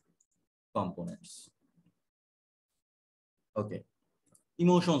কম্পোনেন্টস। ওকে,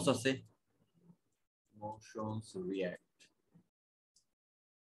 ইমোশনস আছে, ইমোশনস রিঅ্যাক্ট,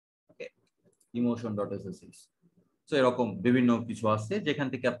 ওকে, ইমোশন.ssx। সো এরকম বিভিন্ন কিছু আছে যেখান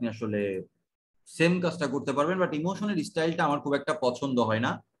থেকে আপনি আসলে সেম কাজটা করতে পারবেন। বাট ইমোশনের স্টাইলটা আমার খুব একটা পছন্দ হয়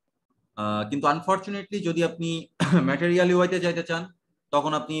না, কিন্তু আনফরচুনেটলি যদি আপনি ম্যাটেরিয়াল ইউআইতে যাইতে চান,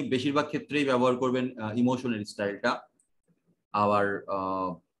 তখন আপনি বেশিরভাগ ক্ষেত্রেই ব্যবহার করবেন ইমোশনের স্টাইলটা। আবার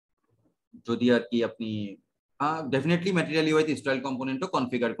যদি আর কি আপনি ডেফিনেটলি ম্যাটেরিয়াল ইউআইতে স্টাইল কম্পোনেন্টও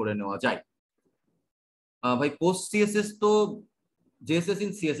কনফিগার করে নেওয়া যায়। ভাই পোস্ট সিএসএস তো জেএসএস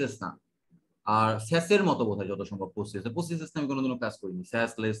ইন সিএসএস না, আর স্যাসের মতো বোধহয় যত সম্ভব পোস্ট সিএসএস। পোস্ট সিএসএস আমি কোনোদিনও কাজ করিনি,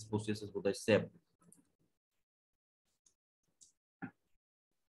 স্যাস লেস পোস্ট সিএসএস বোধহয় same.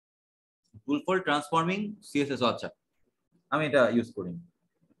 Tool for transforming CSS, আচ্ছা আমি এটা ইউজ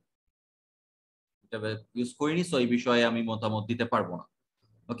করিনি, সো এই বিষয়ে আমি মতামত দিতে পারবো না।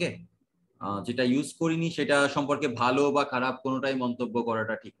 ওকে, যেটা ইউজ করিনি সেটা সম্পর্কে ভালো বা খারাপ কোনোটাই মন্তব্য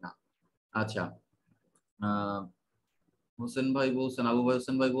করাটা ঠিক না। আচ্ছা, হোসেন ভাই বলছেন, আবু ভাই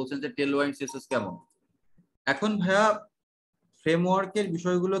হোসেন ভাই বলছেন যে টেলওয়াইন্ড সিএসএস কেমন। এখন ভাইয়া ফ্রেমওয়ার্কের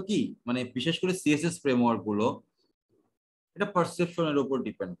বিষয়গুলো কি, মানে বিশেষ করে সিএসএস ফ্রেমওয়ার্ক গুলো, এটা পারসেপশনের উপর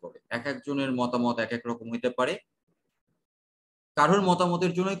ডিপেন্ড করে। এক একজনের মতামত এক এক রকম হইতে পারে, কারোর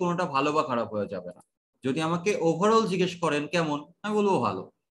মতামতের জন্যই কোনোটা ভালো বা খারাপ হয়ে যাবে না। যদি আমাকে ওভারঅল জিজ্ঞেস করেন কেমন, আমি বলবো ভালো।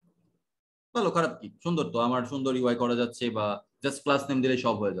 ভালো খারাপ কি, সুন্দর তো, আমার সুন্দর ইউআই করা যাচ্ছে, বা জাস্ট ক্লাস নেম দিলে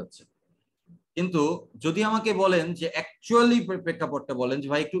সব হয়ে যাচ্ছে। কিন্তু যদি আমাকে বলেন যে অ্যাকচুয়ালি প্রেক্ষাপটটা বলেন, যে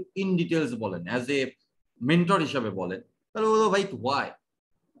ভাই একটু ইন ডিটেলস বলেন, অ্যাজ এ মেন্টর হিসাবে বলেন, তাহলে বলবো ভাই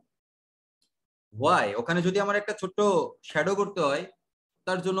ওয়াই ওখানে যদি আমার একটা ছোট্ট শ্যাডো করতে হয়,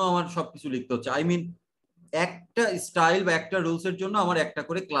 তার জন্য আমার সবকিছু লিখতে হচ্ছে। আই মিন একটা স্টাইল বা একটা রুলস এর জন্য আমার একটা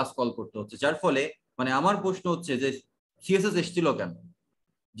করে ক্লাস কল করতে হচ্ছে, যার ফলে মানে আমার প্রশ্ন হচ্ছে যে সিএসএস এসেছিল কেন,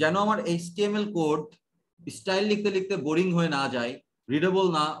 যেন আমার এইচটিএমএল কোড স্টাইল লিখতে লিখতে বোরিং হয়ে না যায়, রিডেবল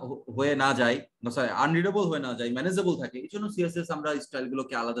না হয়ে না যায়, সরি আনরিডেবল হয়ে না যায়, ম্যানেজেবল থাকে। এই জন্য সিএসএস আমরা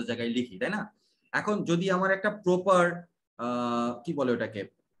স্টাইলগুলোকে আলাদা জায়গায় লিখি, তাই না? এখন যদি আমার একটা প্রপার কি বলে ওটাকে,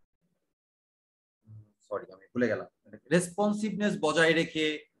 সরি আমি ভুলে গেলাম, রেসপন্সিভনেস বজায় রেখে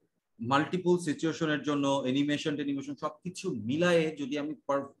মাল্টিপল সিচুয়েশনের জন্য অ্যানিমেশন টেনিমেশন সবকিছু মিলায়ে যদি আমি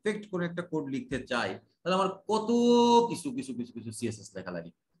পারফেক্ট করে একটা কোড লিখতে চাই, তাহলে আমার কত কিছু কিছু কিছু কিছু সিএসএস লেখা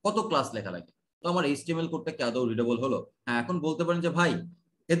লাগে, কত ক্লাস লেখা লাগে। তো আমার এইচটিএমএল কোডটা কি আদৌ রিডেবল হলো? হ্যাঁ, এখন বলতে পারেন যে ভাই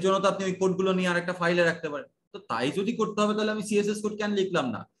এর জন্য তো আপনি ওই কোডগুলো নিয়ে আরেকটা ফাইলে রাখতে পারেন। তো তাই যদি করতে হবে, তাহলে আমি সিএসএস কোড কেন লিখলাম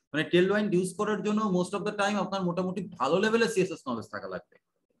না? মানে টেলওয়াইন্ড ইউজ করার জন্য মোস্ট অফ দ্য টাইম আপনার মোটামুটি ভালো লেভেলের সিএসএস নলেজ থাকা লাগবে।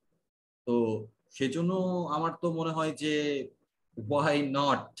 তো সেজন্য আমার তো মনে হয় যে ওয়াই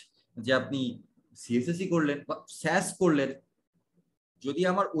নট, যে আপনি সিএসএসই করলেন বা স্যাস করলেন, যদি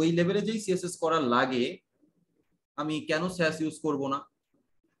আমার ওই লেভেলে যেই সিএসএস করা লাগে, আমি কেন স্যাস ইউজ করব না,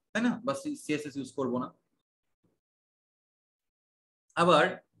 তাই না? বা সিএসএস ইউজ করব না। আবার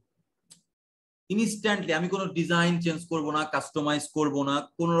ইনস্ট্যান্টলি আমি কোনো ডিজাইন চেঞ্জ করব না, কাস্টমাইজ করব না,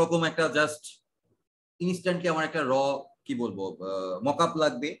 কোন রকম একটা জাস্ট ইনস্ট্যান্টলি আমার একটা কি বলবো মকআপ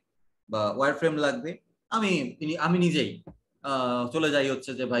লাগবে বা ওয়্যারফ্রেম লাগবে, আমি আমি নিজেই চলে যাই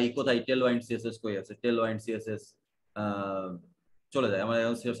হচ্ছে যে ভাই কোথায় টেলওয়াইন্ড সিএসএস কই আছে, টেলওয়াইন্ড সিএসএস চলে যায় আমার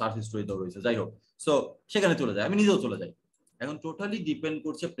সার্চ হিস্ট্রিতেও রয়েছে, যাই হোক, সো সেখানে চলে যায়, আমি নিজেও চলে যাই। এখন টোটালি ডিপেন্ড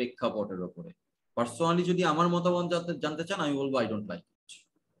করছে প্রেক্ষাপটের উপরে। পার্সোনালি যদি আমার মতামত জানতে চান, আমি বলবো আই ডোন্ট লাইক ইট।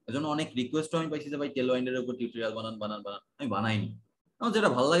 এজন্য অনেক রিকোয়েস্ট আমি পাইছি যে ভাই টেলওয়াইন্ডের উপর টিউটোরিয়াল বানান বানান বানান, আমি বানাইনি। আমার যেটা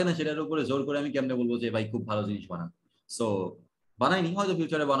ভালো লাগে না সেটার উপরে জোর করে আমি কেমনে বলবো যে ভাই খুব ভালো জিনিস বানান। সো বানাইনি, হয়তো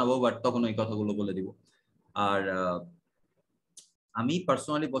ফিউচারে বানাবো, বাট তখন ওই কথাগুলো বলে দিব। আর আমি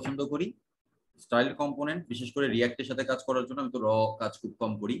পার্সোনালি পছন্দ করি স্টাইল কম্পোনেন্ট, বিশেষ করে রিয়াক্টের সাথে কাজ করার জন্য। আমি তো র কাজ খুব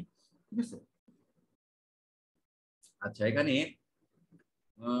কম করি, ঠিক আছে। আচ্ছা, এখানে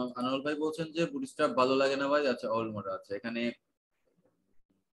আনোয়ার ভাই বলছেন যে বুটস্ট্র্যাপ ভালো লাগে না ভাই। আচ্ছা, অলমোড আছে এখানে।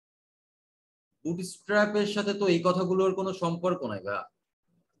 বুটস্ট্র্যাপের সাথে তো এই কথাগুলোর কোনো সম্পর্ক নাই ভাই।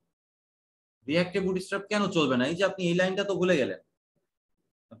 রিয়াক্টে বুটস্ট্র্যাপ কেন চলবে না? এই যে আপনি এই লাইনটা তো ভুলে গেলেন।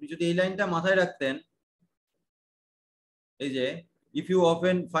 আপনি যদি এই লাইনটা মাথায় রাখতেন, এই যে if you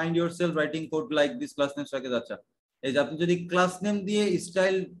often find yourself writing code like this class name স্ট্রাকেজ। আচ্ছা, এই যে আপনি যদি ক্লাস নেম দিয়ে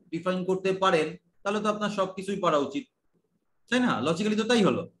স্টাইল ডিফাইন করতে পারেন, তাহলে তো আপনার সবকিছুই পারা উচিত, তাই না? লজিক্যালি তো তাই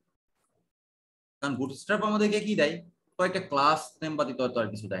হলো। কারণ বুটস্ট্র্যাপ আমাদেরকে কি দেয়? কয়েকটা ক্লাস নেম ব্যতীত তো আর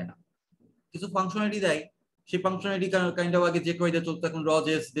কিছু দেয় না, কিছু ফাংশনালিটি দেয়। সেই ফাংশনালিটি কাইন্ড অফ আগে যে কয় দিয়ে চলতো, এখন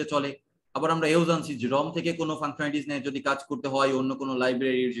রজেস দিয়ে চলে। আবার আমরা এও জানছি যে রম থেকে কোনো ফাংশনালিটিস নেই যদি কাজ করতে হয় অন্য কোনো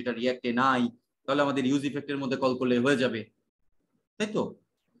লাইব্রেরির যেটা রিয়াক্টে নাই, তাহলে আমাদের ইউজ ইফেক্টের মধ্যে কল করলে হয়ে যাবে, তাই তো?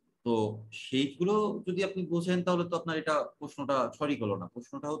 তো সেইগুলো যদি আপনি বোঝেন, তাহলে তো আপনার এটা প্রশ্নটা সঠিক হলো না।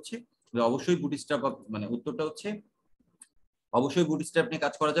 প্রশ্নটা হচ্ছে অবশ্যই বুটস্ট্র্যাপ, মানে উত্তরটা হচ্ছে অবশ্যই বুটস্ট্র্যাপ নিয়ে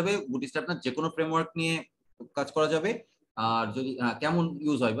কাজ করা যাবে। বুটস্ট্র্যাপ না, যে কোনো ফ্রেমওয়ার্ক নিয়ে কাজ করা যাবে। আর যদি কেমন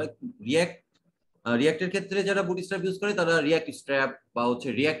ইউজ হয় বা রিয়াক্টের ক্ষেত্রে যারা বুটস্ট্র্যাপ ইউজ করে তারা রিয়াক্ট স্ট্র্যাপ বা হচ্ছে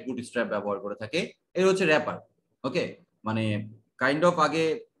রিয়াক্ট বুটস্ট্র্যাপ ব্যবহার করে থাকে। এর হচ্ছে র্যাপার। ওকে, মানে কাইন্ড অফ আগে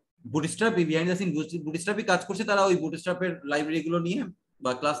বুটস্ট্র্যাপ বিহাইন্ড দ্য সিন বুটস্ট্র্যাপই কাজ করছে, তারা ওই বুটস্ট্র্যাপের লাইব্রেরি গুলো নিয়ে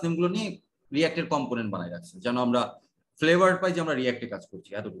বা ক্লাস নেম গুলো নিয়ে রিয়াক্টের কম্পোনেন্ট বানায় রাখছে, যেন আমরা ফ্লেভার পাই যে আমরা রিয়াক্টে কাজ করছি,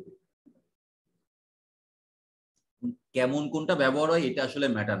 এতটুকু। কেমন কোনটা ব্যবহার হয় এটা আসলে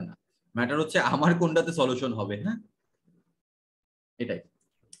ম্যাটার না, ম্যাটার হচ্ছে আমার কোনটাতে সলিউশন হবে। হ্যাঁ, এটাই।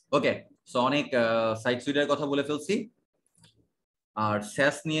 ওকে, সো অনেক সাইট সুইটের কথা বলে ফেলছি। আর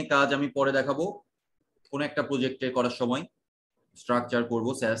স্যাস নিয়ে কাজ আমি পরে দেখাবো কোন একটা প্রজেক্টে করার সময়। স্ট্রাকচার করব,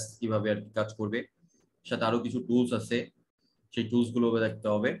 স্যাস কিভাবে আর কাজ করবে, সাথে আরো কিছু টুলস আছে, সেই টুলস গুলো দেখতে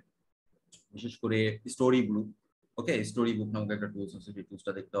হবে। বিশেষ করে স্টোরি বুক। ওকে, স্টোরি বুক নামক একটা টুলস আছে, সেই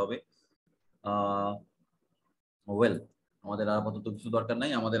টুলসটা দেখতে হবে। ওয়েল, আমাদের আপাতত কিছু দরকার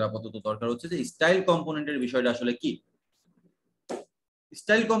নাই। আমাদের আপাতত দরকার হচ্ছে যে স্টাইল কম্পোনেন্টের বিষয়টা আসলে কি।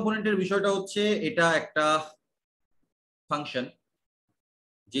 স্টাইল কম্পোনেন্টের বিষয়টা হচ্ছে এটা একটা ফাংশন,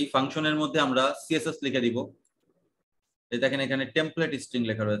 যেই ফাংশনের মধ্যে আমরা সিএসএস লিখে দিব। এই দেখেন এখানে টেমপ্লেট স্ট্রিং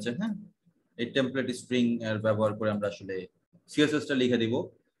লেখা রয়েছে। হ্যাঁ, এই টেমপ্লেট স্ট্রিং এর ব্যবহার করে আমরা আসলে সিএসএস টা লিখে দিব।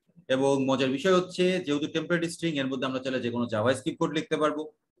 এবং মজার বিষয় হচ্ছে, যেহেতু টেমপ্লেট স্ট্রিং, এর মধ্যে আমরা চাইলে যে কোনো জাভাস্ক্রিপ্ট কোড লিখতে পারবো।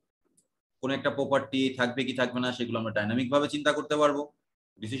 কোনো একটা প্রপার্টি থাকবে কি থাকবে না সেগুলো আমরা ডাইনামিক ভাবে চিন্তা করতে পারবো,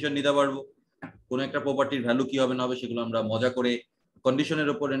 ডিসিশন নিতে পারবো। কোনো একটা প্রপার্টির ভ্যালু কি হবে না হবে সেগুলো আমরা মজা করে কন্ডিশনের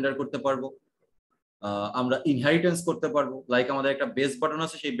উপর রেন্ডার করতে পারবো। আমরা ইনহেরিটেন্স করতে পারবো। লাইক আমাদের একটা বেস বাটন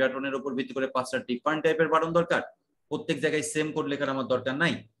আছে, সেই বাটনের উপর ভিত্তি করে 5টা ডিফারেন্ট টাইপের বাটন দরকার। প্রত্যেক জায়গায় সেম কোড লেখার আমার দরকার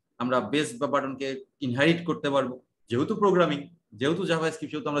নাই। আমরা বেস বা বাটনকে ইনহেরিট করতে পারবো। যেহেতু প্রোগ্রামিং, যেহেতু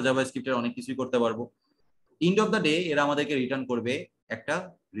জাভাস্ক্রিপ্ট, সেহেতু আমরা জাভাস্ক্রিপ্টের অনেক কিছুই করতে পারবো। এন্ড অফ দ্য ডে এরা আমাদেরকে রিটার্ন করবে একটা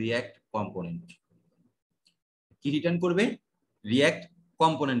রিয়াক্ট কম্পোনেন্ট। কি রিটার্ন করবে? রিয়াক্ট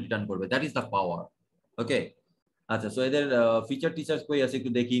কম্পোনেন্ট রিটার্ন করবে। That is the power. ওকে, আচ্ছা, সো এদের ফিচার টিচার্স কই আছে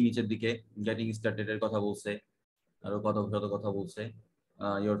একটু দেখি। নিচের দিকে গেটিং স্টার্টেড এর কথা বলছে, আরো কত কথা বলছে।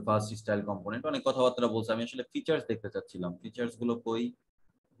 ইওর ফার্স্ট স্টাইল কম্পোনেন্ট, অনেক কথাবার্তা বলছে। আমি আসলে ফিচার্স দেখতে চাচ্ছিলাম, ফিচার্স গুলো কই?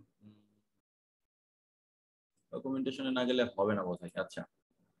 ডকুমেন্টেশনে না গেলে হবে না বোধহয়। আচ্ছা,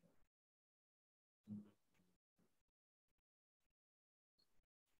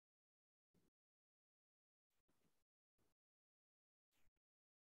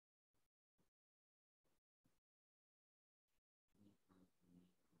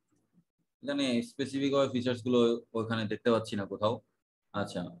 এখানে স্পেসিফিক ভাবে ফিচার্স গুলো ওখানে দেখতে পাচ্ছি না কোথাও।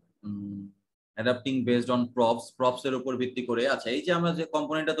 আচ্ছা, অ্যাডাপ্টিং বেসড অন প্রপস এর উপর ভিত্তি করে। আচ্ছা, এই যে আমরা যে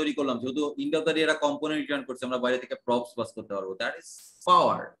কম্পোনেন্টটা তৈরি করলাম, যেহেতু এন্ড অফ দ্য ডে এরা কম্পোনেন্ট রিটার্ন করছে, আমরা বাইরে থেকে প্রপস পাস করতে পারবো। That is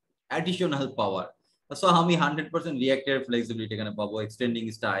power, additional power. So আমি 100% রিঅ্যাক্টের ফ্লেক্সিবিলিটি এখানে পাবো। এক্সটেন্ডিং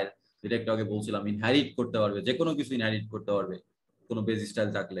স্টাইল, যেটা একটু আগে বলছিলাম, ইনহেরিট করতে পারবে, যে কোনো কিছু ইনহেরিট করতে পারবে কোনো বেস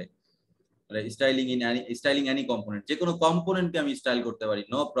স্টাইল থাকলে। স্টাইলিং এনি কম্পোনেন্ট, যে কোনো কম্পোনেন্টকে আমি স্টাইল করতে পারি,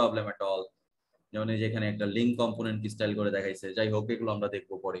 নো প্রবলেম এট অল। যেমন যেখানে একটা লিঙ্ক কম্পোনেন্ট স্টাইল করে দেখাইছে। যাই হোক, এগুলো আমরা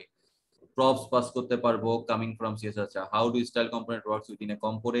দেখবো পরে। প্রপস পাস করতে পারবো কামিং ফ্রম সিএসএস। আচ্ছা, how do style component works within a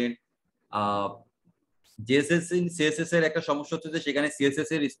component. CSS এর একটা সমস্যা হচ্ছে যে সেখানে সিএসএস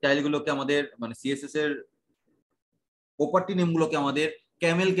এর স্টাইল গুলোকে আমাদের, মানে সিএসএস এর প্রপার্টি নেম গুলোকে আমাদের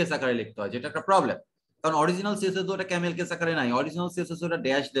ক্যামেল কেস আকারে লিখতে হয়, যেটা একটা প্রবলেম। কারণ অরিজিনাল সিএসএস ওটা ক্যামেল কেস আকারে নাই, অরিজিনাল সিএসএস ওটা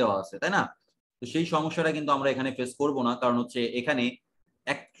ড্যাশ দেওয়া আছে, তাই না? তো সেই সমস্যাটা কিন্তু আমরা এখানে ফেস করব না, কারণ হচ্ছে এখানে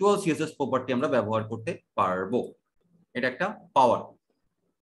অ্যাকচুয়াল সিএসএস প্রপার্টি আমরা ব্যবহার করতে পারবো। এটা একটা পাওয়ার।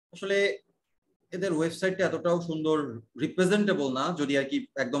 আসলে এদের ওয়েবসাইটটা এতটাও সুন্দর রিপ্রেজেন্টেবল না, যদি আর কি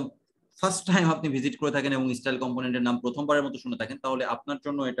একদম ফার্স্ট টাইম আপনি ভিজিট করে থাকেন এবং স্টাইল কম্পোনেন্টের নাম প্রথমবারের মতো শুনে থাকেন, তাহলে আপনার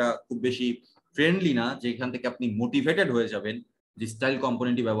জন্য এটা খুব বেশি ফ্রেন্ডলি না, যেখান থেকে আপনি মোটিভেটেড হয়ে যাবেন যে স্টাইল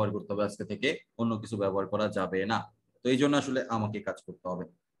কম্পোনেন্টই ব্যবহার করতে হবে আজকে থেকে, অন্য কিছু ব্যবহার করা যাবে না। তো এই জন্য আসলে আমাকে কাজ করতে হবে।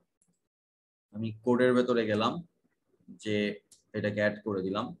 আমি কোডের ভেতরে গেলাম, যে এটাকে অ্যাড করে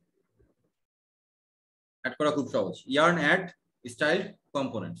দিলাম। অ্যাড করা খুব সহজ, ইয়ার্ন অ্যাড স্টাইল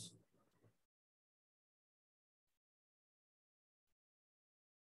কম্পোনেন্টস।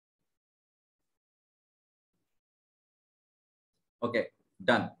 ওকে,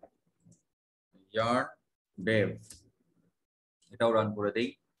 ডান। yarn dev, এটাও রান করে দেই।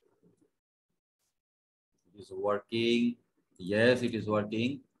 It is working. Yes, it is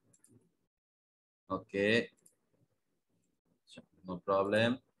working. Okay, no problem.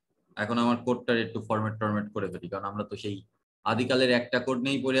 এখন আমার কোডটার একটু ফরম্যাট করে ফেলি, কারণ আমরা তো সেই আদিকালের একটা কোড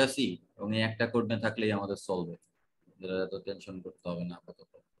নিয়েই পড়ে আসি, এবং এই একটা কোড নিয়ে থাকলেই আমাদের চলবে, যেটা এত টেনশন করতে হবে না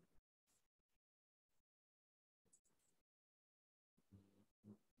আপাতত।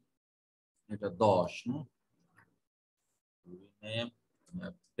 এটা 10 না, rename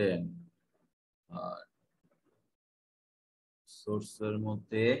 10, আর সোর্সের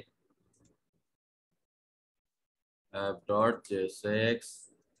মধ্যে app.jsx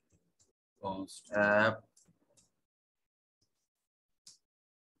const app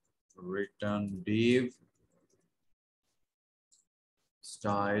return div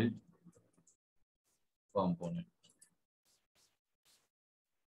styled component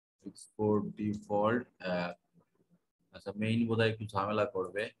export default app। আচ্ছা, মেইন বোধহয় একটু ঝামেলা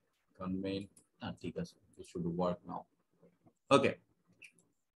করবে, কারণ মেইন ঠিক আছে, it should work now. ওকে,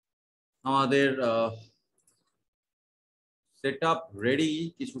 আমাদের সেটআপ রেডি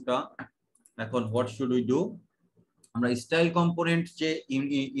কিছুটা। এখন হোয়াট শুড উই ডু? আমরা স্টাইল কম্পোনেন্ট যে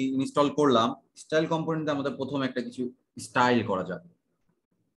ইনস্টল করলাম, স্টাইল কম্পোনেন্টে আমাদের প্রথম একটা কিছু স্টাইল করা যাক।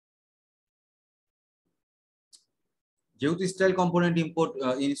 যেহেতু স্টাইল কম্পোনেন্ট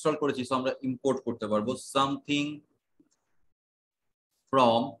ইনস্টল করেছি, সো আমরা ইম্পোর্ট করতে পারবো সামথিং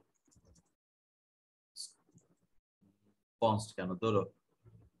ফ্রম কনস্ট। কেন ধরো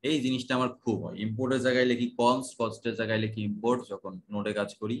এই জিনিসটা আমার খুব হয়, ইম্পোর্টের জায়গায় লিখি কনস্ট, কনস্টের জায়গায় লিখি ইম্পোর্ট যখন নোডে কাজ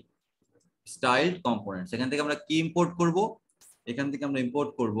করি। স্টাইলড কম্পোনেন্টস, এখান থেকে আমরা কি ইম্পোর্ট করব? এখান থেকে আমরা ইম্পোর্ট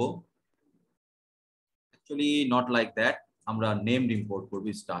করব অ্যাকচুয়ালি নট লাইক দ্যাট, আমরা নেমড ইম্পোর্ট করব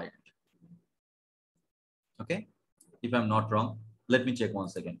styled. Okay, if I'm not wrong, let me check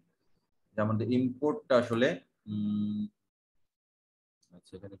once again. আমাদের ইম্পোর্টটা আসলে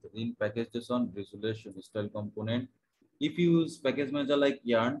আচ্ছা, এখানে তো in package.json resolution style component. If you use package manager like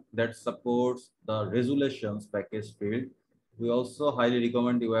yarn that supports the resolutions package field, we also highly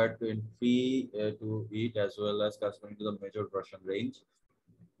recommend you add to entry to it as well as corresponding to the major version range.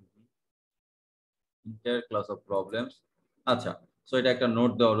 Entire class of problems. আচ্ছা, so এটা একটা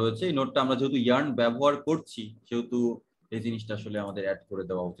note দেওয়া রয়েছে, এই নোটটা আমরা যেহেতু yarn ব্যবহার করছি সেহেতু এই জিনিসটা আসলে আমাদের অ্যাড করে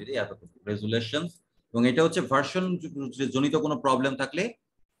দেওয়া উচিত, এতটুকু রেজুলেশনস। এবং এটা হচ্ছে ভার্সন জনিত কোনো প্রবলেম থাকলে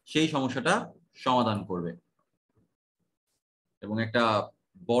সেই সমস্যাটা সমাধান করবে, এবং একটা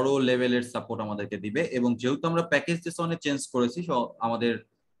বড় লেভেলের সাপোর্ট আমাদেরকে দিবে। এবং যেহেতু আমরা প্যাকেজ জেসনে চেঞ্জ করেছি, আমাদের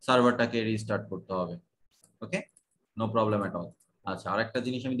সার্ভারটাকে রিস্টার্ট করতে হবে। ওকে, নো প্রবলেম এট অল। আচ্ছা, আরেকটা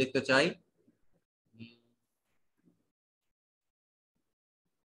জিনিস আমি দেখতে চাই,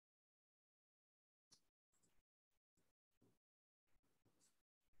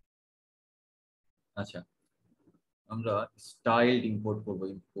 আচ্ছা আমরা স্টাইলড ইম্পোর্ট করব,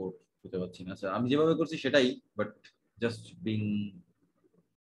 ইম্পোর্ট বুঝতে পারছি না। আচ্ছা, আমি যেভাবে করছি সেটাই, বাট জাস্ট বিং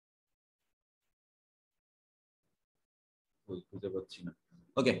বুঝতে পারছি না।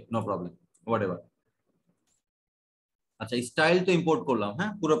 ওকে, নো প্রবলেম, হোয়াটএভার। আচ্ছা, স্টাইল তো ইম্পোর্ট করলাম,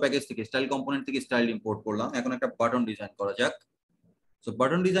 হ্যাঁ, পুরো প্যাকেজ থেকে স্টাইল কম্পোনেন্ট থেকে স্টাইল ইম্পোর্ট করলাম। এখন একটা বাটন ডিজাইন করা যাক। সো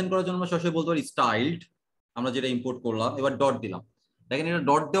বাটন ডিজাইন করার জন্য আমরা সরাসরি বলতে পারি স্টাইলড, আমরা যেটা ইম্পোর্ট করলাম, এবার ডট দিলাম। দেখেন, এটা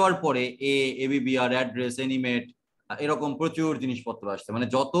ডট দেওয়ার পরে এবিবিআর, অ্যাড্রেস, এনিমেট, এরকম প্রচুর জিনিসপত্র আসছে, মানে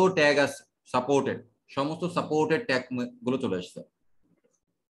যত ট্যাগ আছে সাপোর্টেড, সমস্ত সাপোর্টেড ট্যাগ গুলো চলে আসছে।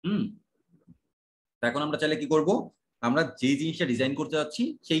 এখন আমরা চাইলে কি করব? আমরা যে জিনিসটা ডিজাইন করতে যাচ্ছি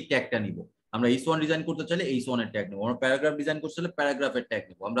সেই ট্যাগটা নিব। আমরা h1 ডিজাইন করতে চাইলে h1 এর ট্যাগ নেব, আমরা প্যারাগ্রাফ ডিজাইন করতে চাইলে প্যারাগ্রাফের ট্যাগ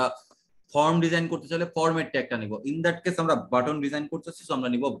নেব, আমরা ফর্ম ডিজাইন করতে চাইলে ফর্মের ট্যাগটা নিব। ইন দ্যাট কেস আমরা বাটন ডিজাইন করতে চাচ্ছি, সো আমরা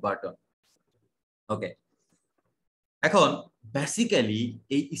নিব বাটন। ওকে, এখন বেসিক্যালি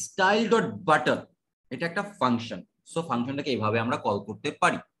এই স্টাইল ডট বাটন এটা একটা ফাংশন, সো ফাংশনটাকে এইভাবে আমরা কল করতে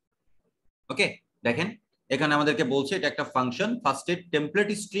পারি। ওকে, দেখেন এখানে আমাদেরকে বলছে এটা একটা ফাংশন, ফার্স্টে টেমপ্লেট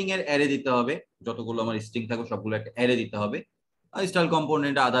স্ট্রিং এর অ্যারে দিতে হবে, যতগুলো আমার স্ট্রিং থাকবে সবগুলো একটা অ্যারে দিতে হবে। স্টাইল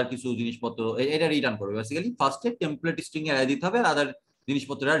কম্পোনেন্ট আদার কিছু জিনিসপত্র এটা রিটার্ন করবে। বেসিক্যালি ফার্স্টে টেমপ্লেট স্ট্রিং এর অ্যারে দিতে হবে, আর আদার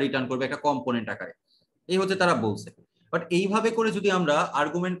জিনিসপত্রটা রিটার্ন করবে একটা কম্পোনেন্ট আকারে। এই হচ্ছে তারা বলছে। বাট এইভাবে করে যদি আমরা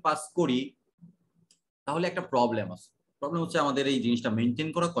আর্গুমেন্ট পাস করি তাহলে একটা প্রবলেম আছে। প্রবলেম হচ্ছে আমাদের এই জিনিসটা মেনটেন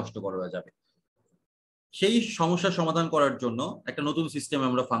করা কষ্টকর হয়ে যাবে। সেই সমস্যার সমাধান করার জন্য একটা নতুন সিস্টেমে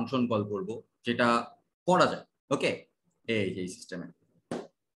আমরা ফাংশন কল করব, যেটা করা যায়। ওকে, এই যে সিস্টেমে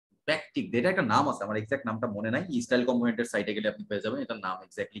ব্যাকটিক, এটা একটা নাম আছে, আমার এক্সাক্ট নামটা মনে নাই, স্টাইল কম্পোনেন্টের সাইটে গেলে আপনি পেয়ে যাবেন এটার নাম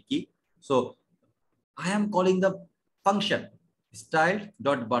এক্স্যাক্টলি কি। So I am calling the function style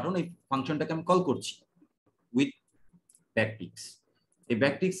dot button, এই ফাংশনটাকে আমি কল করছি উইথ ব্যাকটিক্স। এই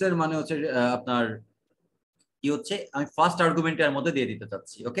ব্যাকটিক্স এর মানে হচ্ছে আপনার কি হচ্ছে, আমি ফার্স্ট আর্গুমেন্টের মধ্যে দিয়ে দিতে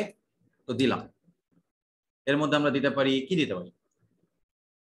চাচ্ছি। ওকে, তো দিলাম। এর মধ্যে আমরা দিতে পারি কি, দিতে পারি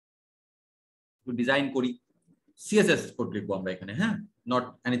ডিজাইন করি, সিএসএস কোড লিখবো আমরা এখানে, হ্যাঁ, নট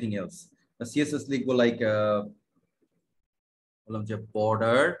এনিথিং এলস। সিএসএস লিখবো লাইক বললাম যে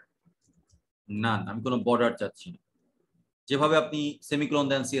বর্ডার, না আমি কোনো বর্ডার চাচ্ছি না, যেভাবে আপনি সেমিকোলন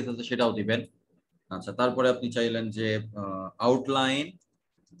দেন সিএসএস সেটাও দিবেন। আচ্ছা, তারপরে আপনি চাইলেন যে আউটলাইন,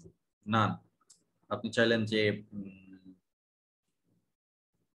 না আপনি চাইলেন যে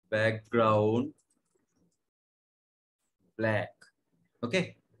ব্যাকগ্রাউন্ড ব্ল্যাক। ওকে,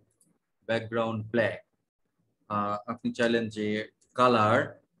 ব্যাকগ্রাউন্ড ব্ল্যাক। আপনি চাইলেন যে কালার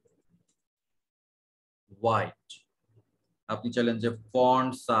হোয়াইট। আপনি চাইলেন যে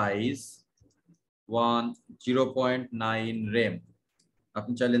ফন্ট সাইজ 0.9 রেম।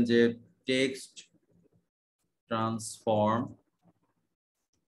 আপনি চাইলেন যে টেক্সট ট্রান্সফর্ম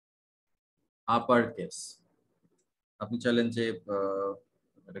আপার কেস। আপনি চাইলেন যে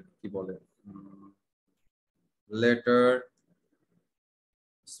কি বলে লেটার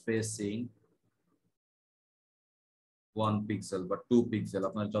স্পেসিং 1 পিক্সেল বা 2 পিক্সেল,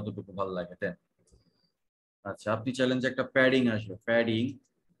 আপনার যতটুকু ভালো লাগে। আচ্ছা, আপনি চাইলেন যে একটা প্যাডিং আসবে, প্যাডিং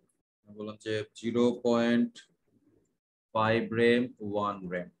বললাম যে 0.5 রেম 1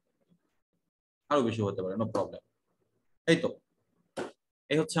 রেম, আরো বেশি হতে পারে, নো প্রবলেম। এই তো,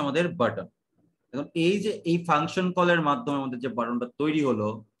 এই হচ্ছে আমাদের বাটন। এখন এই যে এই ফাংশন কলের মাধ্যমে আমাদের যে বাটনটা তৈরি হলো,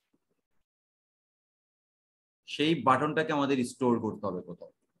 সেই বাটনটাকে আমাদের স্টোর করতে হবে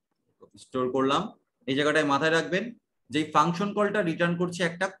কোথাও। স্টোর করলাম এই জায়গাটায়, মাথায় রাখবেন যে ফাংশন কলটা রিটার্ন করছে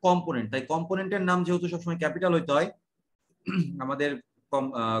একটা কম্পোনেন্ট, তাই কম্পোনেন্টের নাম যেহেতু সবসময় ক্যাপিটাল হইতে হয়, আমাদের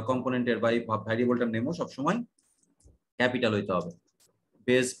কম্পোনেন্টের বা ভ্যারিয়েবলটার নেমও সবসময় ক্যাপিটাল হইতে হবে।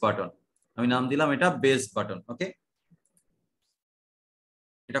 বেস বাটন, আমি নাম দিলাম এটা বেস বাটন। ওকে,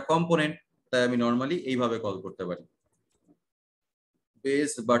 এটা কম্পোনেন্ট, তাই আমি নর্মালি এইভাবে কল করতে পারি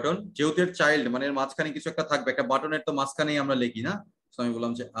বেস বাটন। যেহেতু এর চাইল্ড মানে এর মাঝখানে কিছু একটা থাকবে, একটা বাটনের তো মাঝখানেই আমরা লিখি না, তো আমি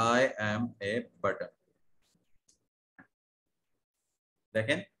বললাম যে আই অ্যাম এ বাটন।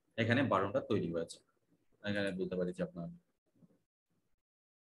 দেখেন এখানে বাটনটা তৈরি হয়েছে। এখানে বলতে পারি যে আপনার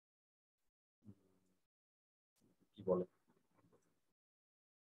কি বলে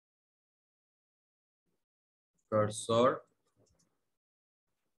কার্সর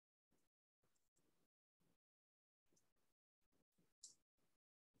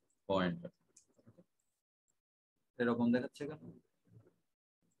পয়েন্টার, এরকম দেখাচ্ছে কেন,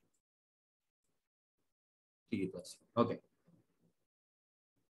 ঠিকই তো আছে। ওকে,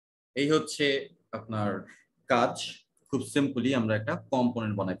 এই হচ্ছে আপনার কাজ। খুব সিম্পলি আমরা একটা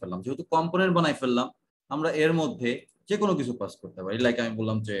কম্পোনেন্ট বানাই ফেললাম। যেহেতু কম্পোনেন্ট বানাই ফেললাম, আমরা এর মধ্যে যে কোনো কিছু পাস করতে পারি। লাইক আমি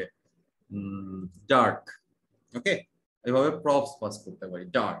বললাম যে ডার্ক। ওকে, এইভাবে প্রপস পাস করতে পারি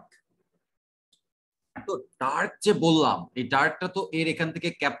ডার্ক। তো ডার্ক যে বললাম, এই ডার্কটা তো এর এখান থেকে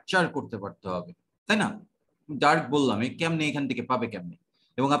ক্যাপচার করতে পারতে হবে, তাই না? ডার্ক বললাম, এই কেমনে এখান থেকে পাবে কেমনে?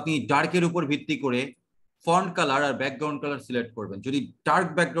 এবং আপনি ডার্কের উপর ভিত্তি করে ফন্ট কালার আর ব্যাকগ্রাউন্ড কালার সিলেক্ট করবেন। যদি ডার্ক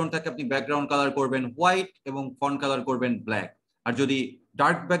ব্যাকগ্রাউন্ড থাকে আপনি ব্যাকগ্রাউন্ড কালার করবেন হোয়াইট এবং ফন্ট কালার করবেন ব্ল্যাক। আর যদি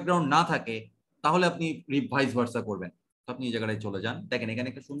ডার্ক ব্যাকগ্রাউন্ড না থাকে তাহলে আপনি ভাইস ভার্সা করবেন। আপনি এই জায়গাটায় চলে যান, দেখেন এখানে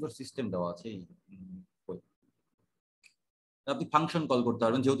একটা সুন্দর সিস্টেম দেওয়া আছে। আপনি ফাংশন কল করতে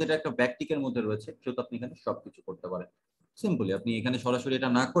পারবেন, যেহেতু এটা একটা ব্যাকটিকের মধ্যে রয়েছে সেহেতু আপনি এখানে সবকিছু করতে পারেন সিম্পলি। আপনি এখানে সরাসরি এটা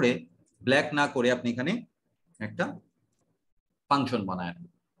না করে, ব্ল্যাক না করে আপনি এখানে একটা ফাংশন বানায়।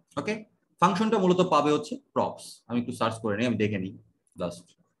 ওকে, ফাংশনটা মূলত পাবে হচ্ছে প্রপস। আমি একটু সার্চ করে নিই, আমি দেখে নিই জাস্ট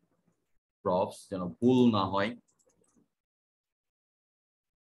প্রপস যেন ভুল না হয়।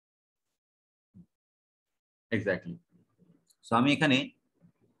 এক্স্যাক্টলি, সো আমি এখানে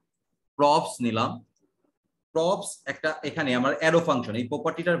প্রপস নিলাম। প্রপস একটা এখানে আমার অ্যারো ফাংশন, এই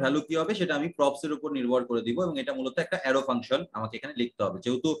প্রপার্টিটার ভ্যালু কি হবে সেটা আমি প্রপস এর উপর নির্ভর করে দিব, এবং এটা মূলত একটা অ্যারো ফাংশন আমাকে এখানে লিখতে হবে।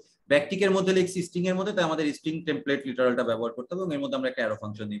 যেহেতু ব্যাকটিকের মধ্যে লিখছি স্ট্রিং এর মধ্যে, তাই আমাদের স্ট্রিং টেমপ্লেট লিটারালটা ব্যবহার করতে হবে, এবং এর মধ্যে আমরা একটা অ্যারো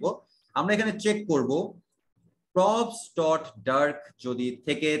ফাংশন দিব। আমরা এখানে চেক করব প্রপস ডট ডার্ক যদি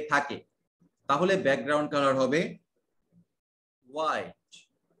থেকে থাকে তাহলে ব্যাকগ্রাউন্ড কালার হবে হোয়াইট।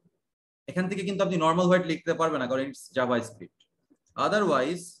 এখান থেকে কিন্তু আপনি নর্মাল হোয়াইট লিখতে পারবেন না, কারণ ইটস জাভাস্ক্রিপ্ট।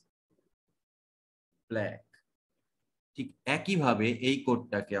 Otherwise black. ঠিক একইভাবে এই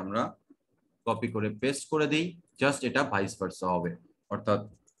কোডটাকে আমরা কপি করে পেস্ট করে দিই, জাস্ট এটা ভাইস ভার্সা হবে, অর্থাৎ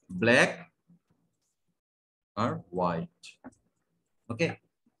ব্ল্যাক আর হোয়াইট। ওকে,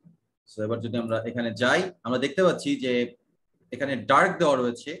 সো এবার যদি আমরা এখানে যাই, আমরা দেখতে পাচ্ছি যে এখানে ডার্ক দেওয়া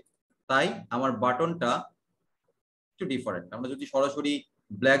রয়েছে, তাই আমার বাটনটা একটু ডিফারেন্ট। আমরা যদি সরাসরি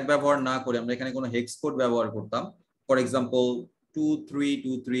ব্ল্যাক ব্যবহার না করে আমরা এখানে কোনো হেক্স কোড ব্যবহার করতাম, ফর এক্সাম্পল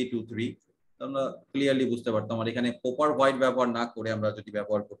 232323, আমরা ক্লিয়ারলি বুঝতে পারতাম। আর এখানে প্রপার হোয়াইট ব্যবহার না করে আমরা যদি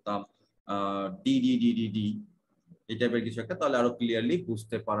ব্যবহার করতাম ডিডিডিডিডি এই টাইপের কিছু একটা, তাহলে আরো ক্লিয়ারলি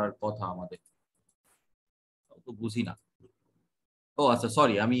বুঝতে পারার কথা আমাদের। তো বুঝি না। ও আচ্ছা,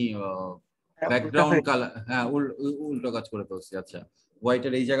 সরি, আমি ব্যাকগ্রাউন্ড কালার, হ্যাঁ উল্টো কাজ করে ফেলছি। আচ্ছা,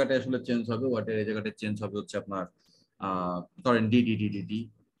 হোয়াইটের এই জায়গাটা আসলে চেঞ্জ হবে, হোয়াইটের এই জায়গাটা চেঞ্জ হবে হচ্ছে আপনার ধরেন ডিডিডিডিডি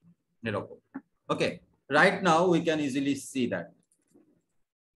এরকম। ওকে, right now we can easily see that,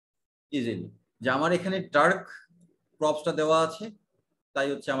 easily যে আমার এখানে ডার্ক প্রপসটা দেওয়া আছে, তাই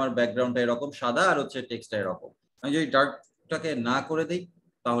হচ্ছে আমার ব্যাকগ্রাউন্ডটা এরকম সাদা আর হচ্ছে টেক্সটটা এরকম। আমি যদি ডার্কটাকে না করে দেই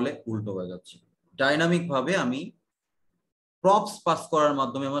তাহলে উল্টো হয়ে যাচ্ছে। ডাইনামিক ভাবে আমি প্রপস পাস করার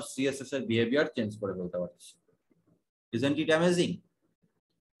মাধ্যমে আমার সিএসএস এর বিহেভিয়ার চেঞ্জ করে ফেলতে পারছি। Isn't it amazing?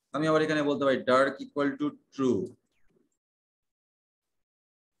 আমি আবার এখানে বলতে পারি ডার্ক ইকুয়াল টু ট্রু,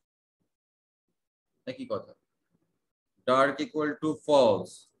 একই কথা। ডার্ক ইকুয়াল টু ফলস,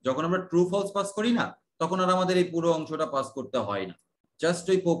 যখন আমরা ট্রু ফলস পাস করি না, তখন আর আমাদের এই পুরো অংশটা পাস করতে হয় না, জাস্ট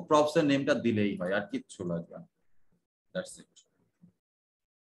ওই প্রপস এর নেমটা দিলেই হয়, আর কিচ্ছু লাগবে না। That's it.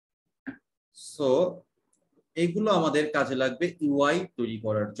 সো এইগুলো আমাদের কাজে লাগবে ইউআই তৈরি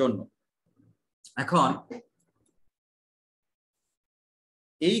করার জন্য। এখন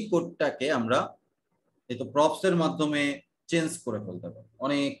এই কোডটাকে আমরা এই তো প্রপস এর মাধ্যমে চেঞ্জ করে ফেলতে পারি,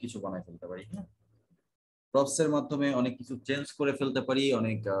 অনেক কিছু বানাই ফেলতে পারি। হ্যাঁ, প্রপস এর মাধ্যমে অনেক কিছু চেঞ্জ করে ফেলতে পারি,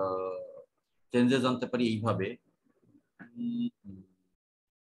 অনেক চেঞ্জেস আনতে পারি এইভাবে।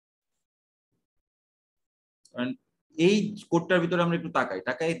 এই কোডটার ভিতরে আমরা একটু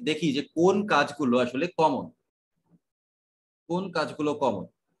তাকাই দেখি যে কোন কাজগুলো আসলে কমন, কোন কাজগুলো কমন।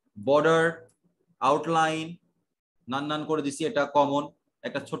 বর্ডার, আউটলাইন, নান করে দিছি, এটা কমন।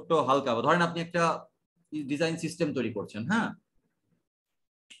 একটা ছোট্ট হালকা, ধরেন আপনি একটা ডিজাইন সিস্টেম তৈরি করছেন, হ্যাঁ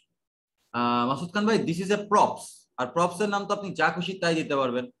মাসুদ খান ভাই, this is a props, R props এর নাম তো আপনি যা খুশি তাই দিতে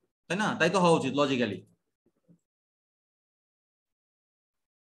পারবেন, তাই না? তাই তো হওয়া উচিত logically.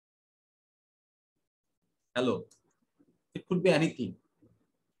 Hello, it could be anything.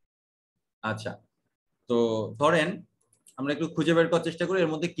 আচ্ছা, তো ধরেন আমরা একটু খুঁজে বের করার চেষ্টা করি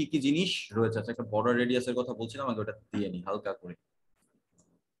এর মধ্যে কি কি জিনিস রয়েছে। আচ্ছা, একটা বর্ডার রেডিয়াসের কথা বলছিলাম, আগে ওটা দিয়ে নিই হালকা করে।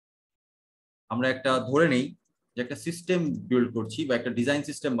 আমরা একটা ধরে নেই যে একটা সিস্টেম বিল্ড করছি বা একটা ডিজাইন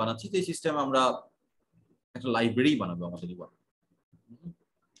সিস্টেম বানাচ্ছি, তো এই সিস্টেম আমরা একটা লাইব্রেরি বানাবো আমাদের এবার।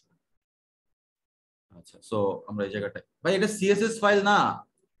 আচ্ছা, সো আমরা এই জায়গাটায়, ভাই এটা সিএসএস ফাইল না,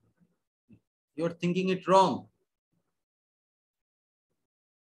 ইউ আর থিংকিং ইট রং।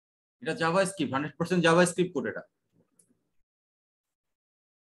 এটা জাভাস্ক্রিপ্ট, 100% জাভাস্ক্রিপ্ট কোড এটা।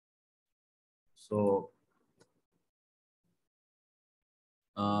 সো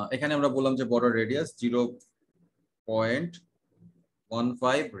এখানে আমরা বললাম যে বর্ডার রেডিয়াস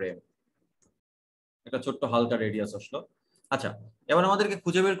 0.15 রেম, একটা ছোট্ট হালকা রেডিয়াস আসলো। আচ্ছা, এবার আমাদেরকে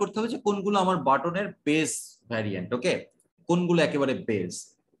খুঁজে বের করতে হবে যে কোনগুলো আমার বাটনের বেস ভ্যারিয়েন্ট। ওকে, কোনগুলো একেবারে বেস।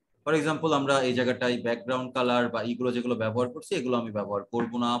 ফর এক্সাম্পল আমরা এই জায়গাটায় ব্যাকগ্রাউন্ড কালার বা এইগুলো যেগুলো ব্যবহার করছি এগুলো আমি ব্যবহার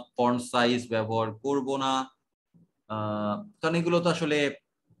করব না, ফন্ট সাইজ ব্যবহার করব না, কারণ এগুলো তো আসলে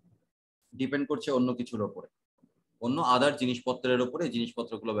ডিপেন্ড করছে অন্য কিছুর উপরে, অন্য আদার জিনিসপত্রের উপরে এই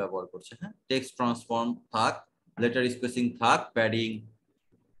জিনিসপত্রগুলো ব্যবহার করছে। হ্যাঁ, টেক্সট ট্রান্সফর্ম থাক, লেটার স্পেসিং থাক, প্যাডিং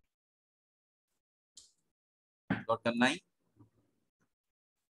দরকার নাই।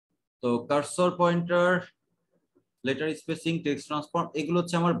 তো cursor pointer, letter spacing, text transform এগুলো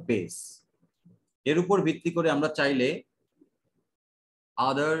হচ্ছে আমার বেস। এর উপর ভিত্তি করে আমরা চাইলে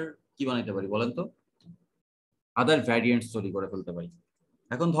আদার কি বানাইতে পারি বলেন তো, আদার ভ্যারিয়েন্টস তৈরি করে ফেলতে পারি।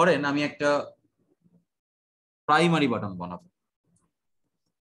 এখন ধরেন আমি একটা প্রাইমারি বাটন বানাবো,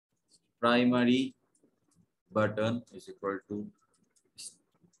 primary button is equal to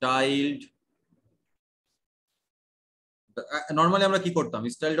styled. Normally আমরা কি করতাম,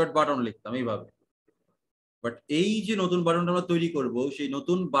 স্টাইল ডট বাটন লিখতাম এইভাবে, বাট এই যে নতুন বাটনটা আমরা তৈরি করব সেই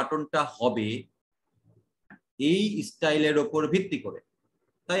নতুন বাটনটা হবে এই স্টাইলের উপর ভিত্তি করে।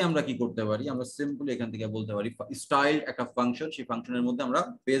 তাই আমরা কি করতে পারি, আমরা সিম্পলি এখান থেকে বলতে পারি স্টাইল একটা ফাংশন, সেই ফাংশনের মধ্যে আমরা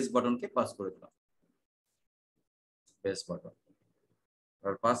বেস বাটনকে পাস করে দিলাম, বেস বাটন।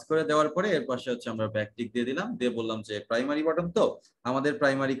 আর পাস করে দেওয়ার পরে এর পাশে হচ্ছে আমরা ব্যাকটিক দিয়ে দিলাম, দিয়ে বললাম যে প্রাইমারি বাটন তো আমাদের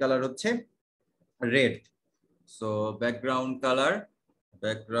প্রাইমারি কালার হচ্ছে red. So background colour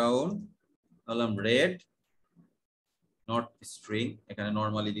red, not string, এখানে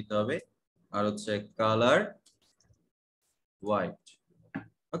নরমালি দিতে হবে, আর হচ্ছে কালার হোয়াইট।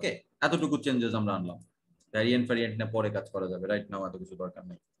 ওকে, এতটুকু চেঞ্জেস আমরা আনলাম। ভ্যারিয়েন্ট না পরে কাজ করা যাবে, রাইট নাও এত কিছু দরকার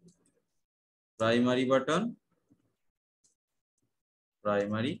নেই। প্রাইমারি বাটন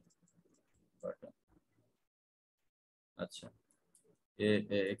আচ্ছা,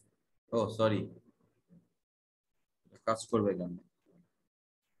 ও সরি, কাজ করবে কেন,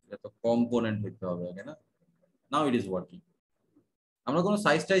 এটা তো কম্পোনেন্ট হইতে হবে আগে না। নাও ইট ইজ ওয়ার্কিং। আমরা কোনো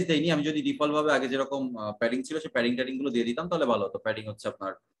সাইজ টাইজ দেইনি, আমি যদি ডিফল্ট ভাবে আগে যেরকম প্যাডিং ছিল সেই প্যাডিং গুলো দিয়ে দিতাম তাহলে ভালো হতো। প্যাডিং হচ্ছে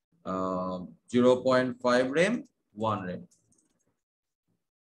আপনার 0.5 রেম 1 রেম।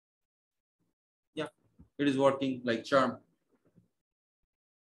 Yeah, it is working like charm.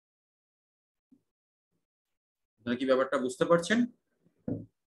 আপনারা কি ব্যাপারটা বুঝতে পারছেন?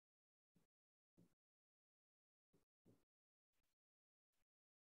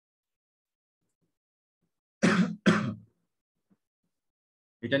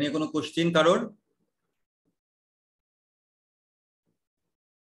 এটা নিয়ে কোনো কোশ্চেন কারোর?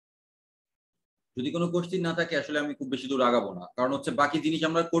 যদি কোনো কোশ্চেন না থাকে আসলে আমি খুব বেশি দূর আগাবো না, কারণ হচ্ছে বাকি জিনিস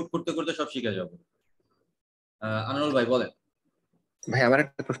আমরা কোড করতে করতে সব শিখে যাব। আনোয়ার ভাই বলেন। ভাই আমার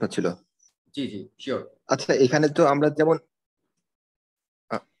একটা প্রশ্ন ছিল। জি জি শিওর। আচ্ছা, এখানে তো আমরা যেমন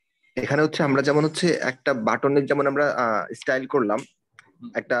এখানে হচ্ছে আমরা যেমন হচ্ছে একটা বাটনের যেমন আমরা স্টাইল করলাম,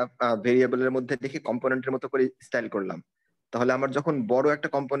 একটা ভেরিয়েবলের মধ্যে দেখে কম্পোনেন্টের মতো করে স্টাইল করলাম, তাহলে আমার যখন বড় একটা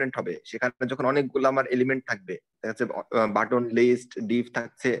কম্পোনেন্ট হবে সেখানে যখন অনেকগুলো আমার এলিমেন্ট থাকবে, দেখা যাচ্ছে বাটন লিস্ট ডিভ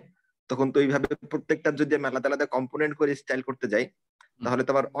থাকছে, তখন তো এইভাবে প্রত্যেকটা যদি আমি আলাদা আলাদা কম্পোনেন্ট করে স্টাইল করতে যাই তাহলে তো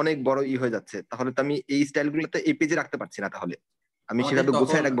আবার অনেক বড় হয়ে যাচ্ছে। তাহলে তো আমি এই স্টাইল গুলোতে এই পেজে রাখতে পারছি না, তাহলে আমি সেভাবে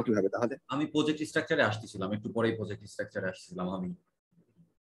গুছায় রাখবো কিভাবে? তাহলে আমি প্রজেক্ট স্ট্রাকচারে আসতেছিলাম, একটু পরেই প্রজেক্ট স্ট্রাকচারে আসছিলাম আমি।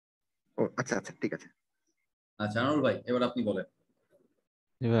 ও আচ্ছা আচ্ছা, ঠিক আছে। আচ্ছা আনোয়ার ভাই এবার আপনি বলেন।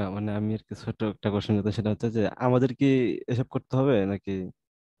 এবার মানে আমি আর কি ছোট একটা কোশ্চেন করতে, সেটা হচ্ছে যে আমাদের কি এসব করতে হবে নাকি?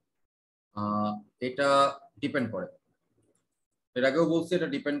 এটা ডিপেন্ড করে, এর আগেও বলছি এটা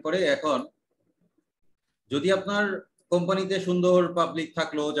ডিপেন্ড করে। এখন যদি আপনার কোম্পানিতে সুন্দর পাবলিক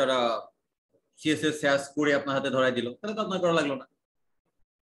থাকলো যারা সিএসএস স্যাস করে আপনার হাতে ধরাই দিল, তাহলে তো আপনার করা লাগলো না।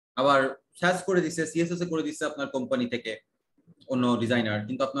 আবার স্যাস করে দিচ্ছে, সিএসএস এ করে দিচ্ছে আপনার কোম্পানি থেকে অন্য ডিজাইনার,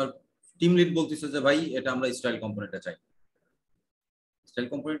 কিন্তু আপনার টিম লিড বলতেছে যে ভাই এটা আমরা স্টাইল কম্পোনেন্টে চাই। স্টাইল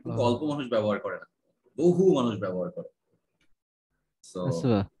কম্পোনেন্ট কিন্তু অল্প মানুষ ব্যবহার করে না, বহু মানুষ ব্যবহার করে। আচ্ছা,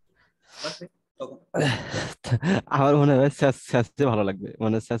 তখন আমার মনে হয় স্যাসে ভালো লাগবে,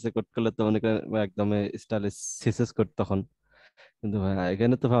 মানে স্যাসে কোড করলে তো অনেক একদম স্টাইলিশ সিএসএস কোড তখন। কিন্তু ভাই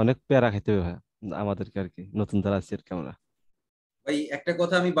এখানে তো ভাই অনেক প্যারা খাইতে হবে ভাই আমাদেরকে আর কি, নতুন যারা আছি আর কি আমরা। ভাই একটা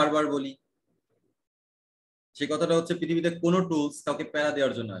কথা আমি বারবার বলি, সেই কথাটা হচ্ছে পৃথিবীতে কোনো টুলস কাউকে প্যারা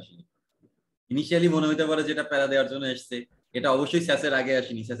দেওয়ার জন্য আসেনি। ইনিশিয়ালি মনে হতে পারে যেটা প্যারা দেওয়ার জন্য এসছে, এটা অবশ্যই স্যাসের আগে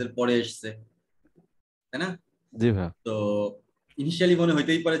আসেনি, স্যাসের পরে এসছে, তাই না? জি ভাই। তো ইনিশিয়ালি মনে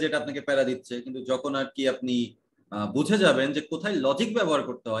হইতেই পারে যেটা আপনাকে প্যারা দিচ্ছে, কিন্তু যখন আর কি আপনি বুঝে যাবেন যে কোথায় লজিক ব্যবহার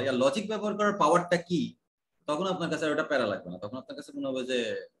করতে হয় আর লজিক ব্যবহার করার পাওয়ারটা কি, তখন আপনার কাছে আর ওটা প্যারা লাগবে না, তখন আপনার কাছে মনে হবে যে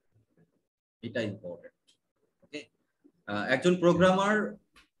এটা ইম্পর্টেন্ট। ওকে, একজন প্রোগ্রামার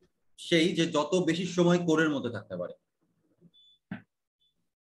সেই যে যত বেশি সময় কোডের মধ্যে থাকতে পারে।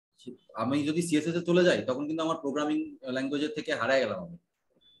 আমি যদি সিএসএস এ চলে যাই তখন কিন্তু আমার প্রোগ্রামিং ল্যাঙ্গুয়েজের থেকে হারায় গেলাম আমি।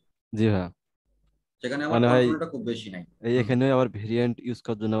 জি ভাই, সেখানে আমার মানে ভাই কন্ট্রোলটা খুব বেশি নাই। এই এখানে আবার ভেরিয়েন্ট ইউজ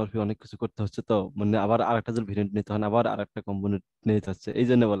করার জন্য আবার অনেক কিছু করতে হচ্ছে, তো মানে আবার আরেকটা যদি ভেরিয়েন্ট নিতে হয় আবার আরেকটা কম্পোনেন্ট নিতে হচ্ছে, এই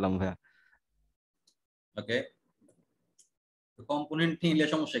জন্য বললাম ভাইয়া। ওকে, কম্পোনেন্ট নিলে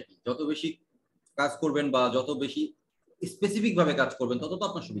সমস্যা কি? যত বেশি কাজ করবেন বা যত বেশি স্পেসিফিক ভাবে কাজ করবেন তত তো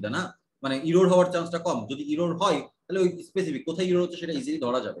আপনার সুবিধা না, মানে ইরোর হওয়ার চান্সটা কম। যদি ইরোর হয় তাহলে ওই স্পেসিফিক কোথায় ইরোর হচ্ছে সেটা ইজিলি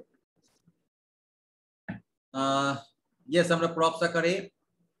ধরা যাবে। ইয়েস, আমরা প্রপস আকারে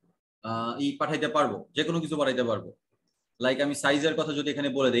পাঠাইতে পারবো, যে কোনো কিছু পাঠাইতে পারবো। লাইক আমি সাইজের কথা যদি এখানে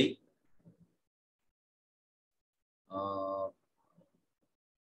বলে দেই,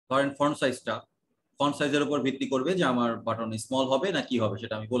 ধরেন ফন্ট সাইজের উপর ভিত্তি করবে যে আমার বাটন স্মল হবে না কি হবে,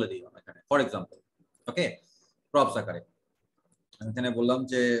 সেটা আমি বলে দিই এখানে ফর এক্সাম্পল। ওকে, প্রপস আকারে আমি এখানে বললাম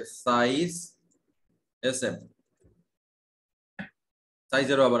যে সাইজ এসএম,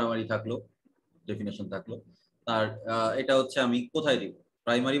 সাইজেরও আবার আমারই থাকলো ডেফিনেশন থাকলো। তার এটা হচ্ছে আমি কোথায় দিব,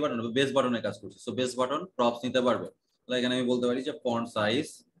 প্রাইমারি বাটন বেস বাটনে কাজ করছি, সো বেস বাটন প্রপস নিতে পারবে। তাহলে এখানে আমি বলতে পারি যে ফন্ট সাইজ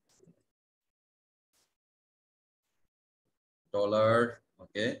ডলার,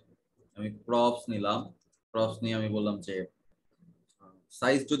 ওকে আমি প্রপস নিলাম, প্রপস নিয়ে আমি বললাম যে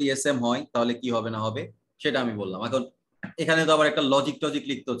সাইজ যদি এসএম হয় তাহলে কি হবে না হবে সেটা আমি বললাম। এখন এখানে তো আবার একটা লজিক টজিক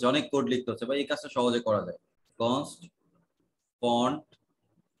লিখতে হচ্ছে, অনেক কোড লিখতে হচ্ছে, বা এই কাজটা সহজে করা যায়। Const font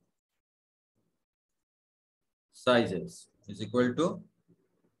sizes is equal to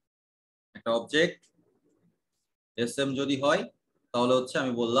একটা অবজেক্ট sm যদি হয় তাহলে হচ্ছে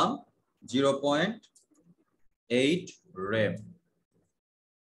আমি বললাম 0.8 rem।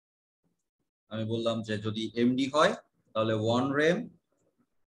 আমি বললাম যে যদি md হয় তাহলে 1 rem,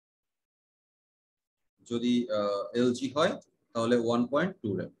 যদি lg হয় তাহলে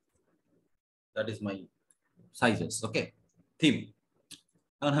 1.2 rem। that is my sizes। Okay, theme.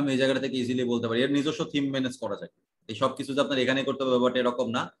 কারণ আমি এই জায়গাটা থেকে ইজিলি বলতে পারি এর নিজস্ব থিম ম্যানেজ করা যায়। এই সব কিছু যে আপনার এখানে করতে হবে বাট এরকম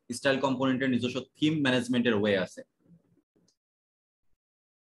না, স্টাইল কম্পোনেন্টের নিজস্ব থিম ম্যানেজমেন্টের ওয়ে আছে।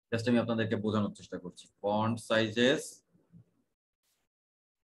 জাস্ট আমি আপনাদেরকে বোঝানোর চেষ্টা করছি। Font sizes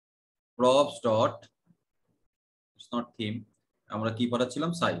props dot it's not theme, আমরা কি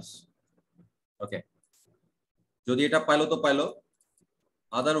পড়াচ্ছিলাম? সাইজ। ওকে, যদি এটা পাইলো তো পাইলো,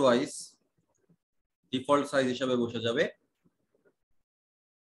 আদারওয়াইজ ডিফল্ট সাইজ হিসাবে বসে যাবে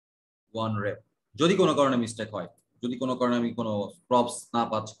 1 rep। যদি কোনো কারণে মিস্টেক হয়, যদি কোনো কারণে আমি কোনো প্রপস না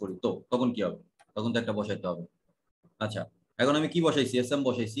পাঁচ করি তো তখন কি হবে? তখন তো একটা বসাইতে হবে। আচ্ছা, এখন আমি কি বসাইছি? এসএম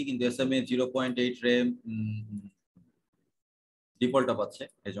বসাইছি, কিন্তু এসএম এ 0.8 রেম ডিফল্টটা পাচ্ছে,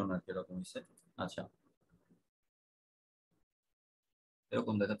 এই জন্য আর কি এরকম হয়েছে। আচ্ছা,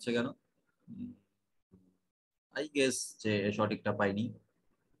 এরকম দেখাচ্ছে কেন? আই গেস যে সঠিকটা পাইনি।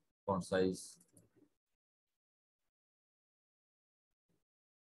 ফন্ট সাইজ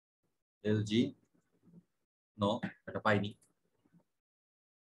এলজি নো, এটা পাইনি।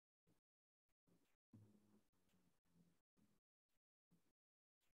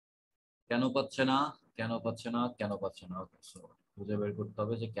 কেন পাচ্ছে না? কেন পাচ্ছে না? কেন পাচ্ছে না? খুঁজে বের করতে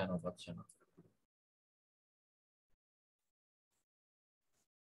হবে যে কেন পাচ্ছে না।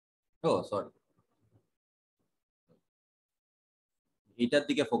 ও সরি, এইটার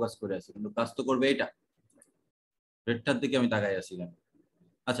দিকে ফোকাস করে আছি, কিন্তু কাজ তো করবে এইটা, রেডটার দিকে আমি তাকাই আছি কেন?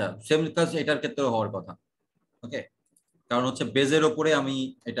 আচ্ছা, সেম কাজ এটার ক্ষেত্রে হওয়ার কথা। ওকে, কারণ হচ্ছে বেজের উপরে আমি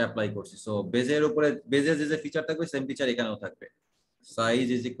এটা অ্যাপ্লাই করছি, সো বেজের উপরে বেজে যে ফিচার থাকবে সেম ফিচার এখানেও থাকবে। Size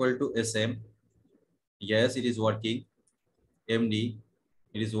is equal to sm, yes it is working, md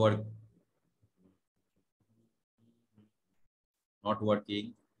it is not working,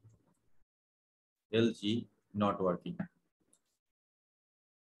 lg not working.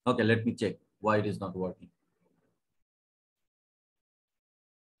 Okay, let me check why it is not working.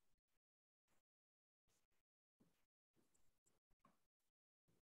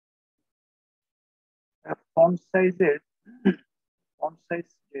 Font size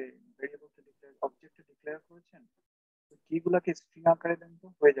যে ভেরিয়েবলটা declare অবজেক্টে declare করেছেন, তো কিগুলোকে string আকারে দেন তো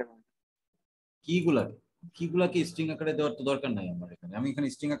হয়ে যাবে। কিগুলাকে string আকারে দেওয়ার তো দরকার নাই আমার এখানে। আমি এখানে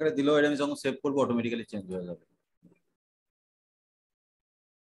স্ট্রিং আকারে দিলেও এটা আমি যখন সেভ করবো অটোমেটিক্যালি চেঞ্জ হয়ে যাবে।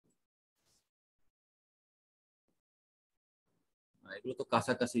 এগুলো তো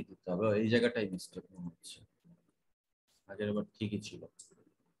কাছাকাছি দিতে হবে, এই জায়গাটাই মিস্টেক মনে হচ্ছে। আগের বার ঠিকই ছিল।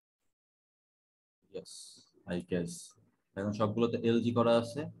 ইয়েস, আই গেস এখন সবগুলোতে এলজি করা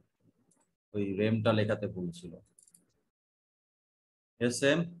আছে, ওই রেমটা লেখাতে ভুল ছিল।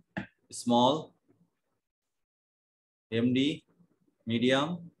 SM small, MD medium,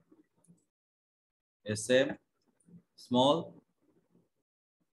 SM small,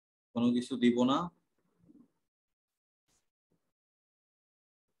 কোনো কিছু দিব না,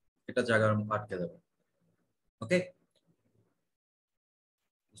 এটা জায়গা আটকে যাবে। ওকে,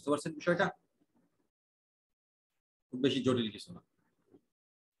 বুঝতে পারছেন বিষয়টা? খুব বেশি জটিল কিছু না।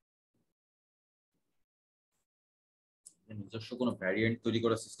 নিজস্ব কোনো ভ্যারিয়েন্ট তৈরি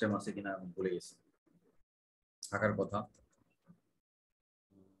করার সিস্টেম আছে কিনা আমি বলে গেছি, থাকার কথা।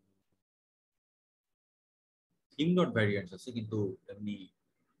 থিম ডট ভ্যারিয়েন্টস আছে, কিন্তু এমনি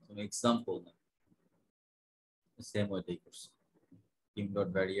কোনো এক্সাম্পল না। সেম ওয়েতেই করছি, theme dot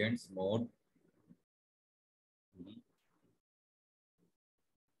variants mode,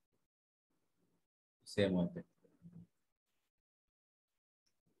 same ওয়েতে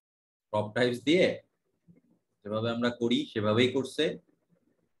প্রপ টাইপস দিয়ে যেভাবে আমরা করি সেভাবেই করছে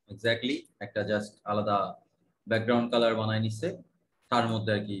এক্স্যাক্টলি। একটা জাস্ট আলাদা ব্যাকগ্রাউন্ড কালার বানায় নিচ্ছে, তার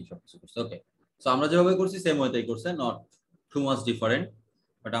মধ্যে আর কি সবকিছু করছে। ওকে, সো আমরা যেভাবে করছি সেম ওয়েতেই করছে, not too much different.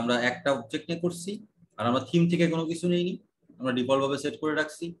 But আমরা একটা অবজেক্ট নিয়ে করছি, আর আমরা থিম থেকে কোনো কিছু নেইনি, আমরা ডিফল্ট ভাবে সেট করে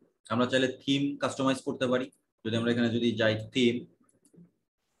রাখছি। আমরা চাইলে থিম কাস্টমাইজ করতে পারি। যদি আমরা এখানে যদি যাই থিম,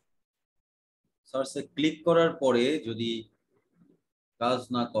 সার্চে ক্লিক করার পরে যদি কাজ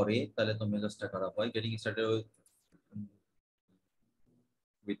না করে তাহলে তো মেজাজটা খারাপ হয়। গেটিং স্টার্টেড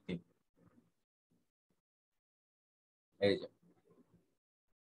উইথ থিম, এই যে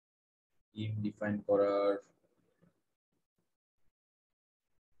থিম ডিফাইন করার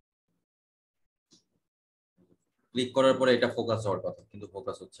ক্লিক করার পরে এটা ফোকাস হওয়ার কথা, কিন্তু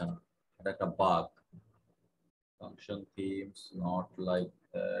ফোকাস হচ্ছে না, এটা একটা bug. function themes, not like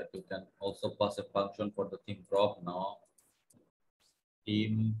that. You can also pass a function for the theme prop. Now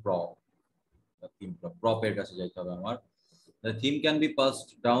theme prop, the theme prop এর কাছে যাইতে হবে আমার। The theme can be passed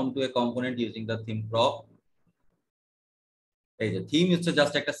down to a component using the theme prop. এই যে theme হচ্ছে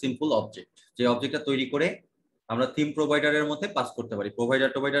just একটা simple object, যে অবজেক্টটা তৈরি করে আমরা থিম প্রোভাইডারের মধ্যে পাস করতে পারি।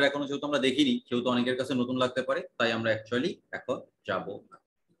 প্রোভাইডার এখনো যেহেতু আমরা দেখিনি, সেহেতু অনেকের কাছে নতুন লাগতে পারে, তাই আমরা অ্যাকচুয়ালি এখন যাব না।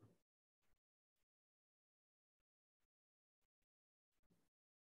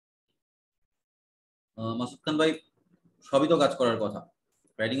 মাসুদ খান ভাই, সবই তো কাজ করার কথা,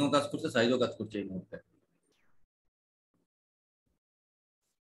 রাইডিংও কাজ করছে, সাইজও কাজ করছে এই মুহূর্তে।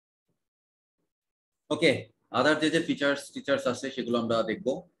 ওকে, আদার যে যে ফিচার্স আছে সেগুলো আমরা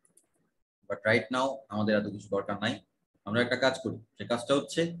দেখবো, বাট রাইট নাও আমাদের এত কিছু দরকার নাই। আমরা একটা কাজ করি, সে কাজটা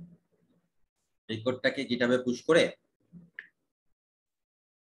হচ্ছে এই কোডটাকে গিটহাবে পুশ করে।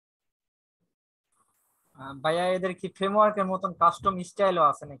 ভাইয়া এদের কি ফ্রেমওয়ার্কের মতন কাস্টম স্টাইলও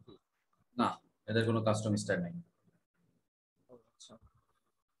আছে নাকি? না, এদের কোনো কাস্টম স্টাইল নাই। আচ্ছা,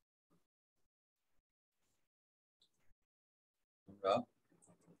 আমরা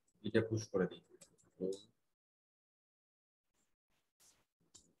গিটে পুশ করে দিই।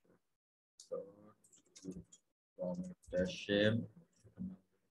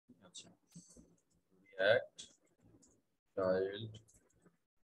 আচ্ছা, React child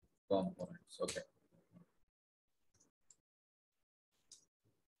components. Okay.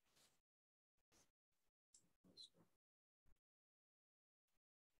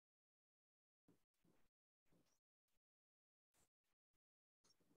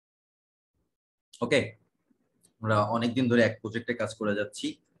 ওকে, আমরা অনেকদিন ধরে এক প্রজেক্টে কাজ করে যাচ্ছি,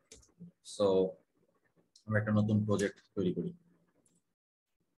 সো আমরা একটা নতুন প্রজেক্ট তৈরি করি।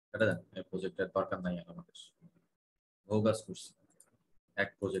 এটা দেন, এই প্রজেক্টের দরকার নাই আমাদের, বহু কাজ করছি এক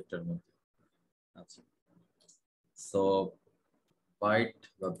প্রজেক্টের মধ্যে। আচ্ছা, সো বাইট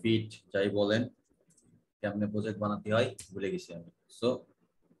বা বিট যাই বলেন, কেমনে প্রজেক্ট বানাতে হয় ভুলে গেছি আমি। So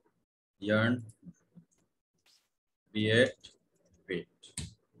yarn create bit।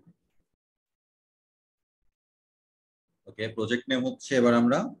 ওকে, প্রজেক্ট নেম হচ্ছে এবার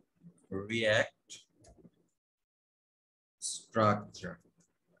আমরা রিঅ্যাক্ট স্ট্রাকচার।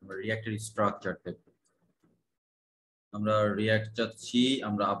 আমরা রিঅ্যাক্টের স্ট্রাকচার দেখব। আমরা রিঅ্যাক্ট চাচ্ছি,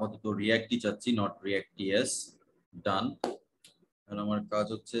 আমরা আপাতত রিঅ্যাক্টই চাচ্ছি, নট রিঅ্যাক্ট টিএস। ডান। এখন আমার কাজ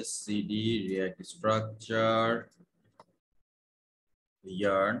হচ্ছে CD react structure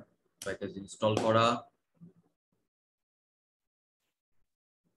yarn package install করা।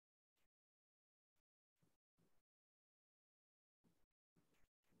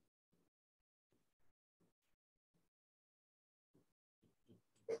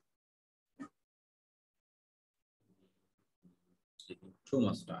 Taking too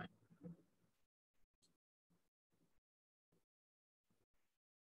much time.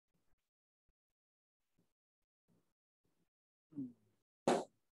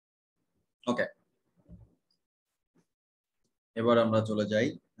 ওকে, এবার আমরা চলে যাই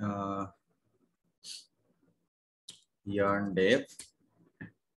yarn dev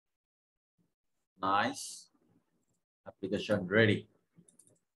nice application ready।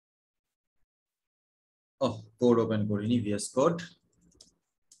 oh, code open করিনি, VS কোড।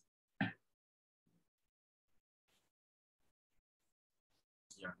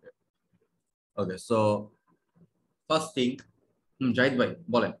 ওকে, সো ফার্স্ট থিং, জাহিদ ভাই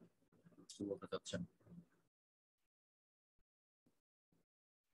বলেন কি বলতে চাচ্ছেন।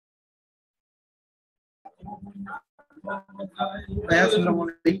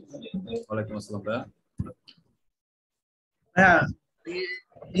 ওয়ালাইকুম আসসালাম ভাইয়া। হ্যাঁ,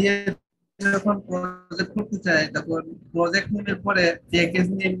 যখন প্রজেক্ট করতে চাই তখন প্রজেক্ট নেমের পরে প্যাকেজ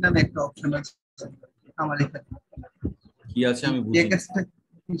নেম নামে একটা অপশন আছে আমার এখানে। কি আছে আমি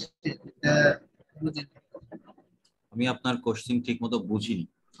বুঝি, আমি আপনার কোশ্চেন ঠিকমতো বুঝিনি,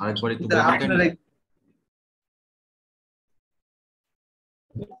 আরেকবার একটু বলবেন?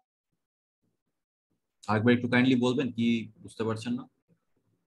 আরেকবার একটু কাইন্ডলি বলবেন, কি বুঝতে পারছেন না?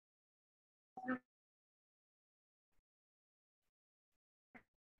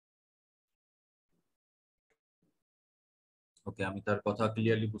 ওকে, আমি তার কথা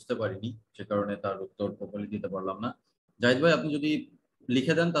ক্লিয়ারলি বুঝতে পারিনি, সে কারণে তার উত্তর প্রপারলি দিতে পারলাম না। জাহিদ ভাই, আপনি যদি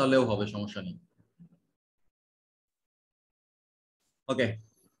লিখে দেন তাহলেও হবে, সমস্যা নেই। ওকে,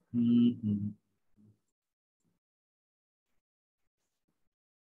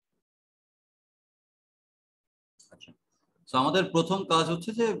 আচ্ছা, সো আমাদের প্রথম কাজ হচ্ছে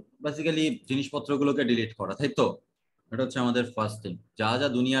যে বেসিক্যালি জিনিসপত্রগুলোকে ডিলিট করা, তাই তো? এটা হচ্ছে আমাদের ফার্স্ট থিং, যা যা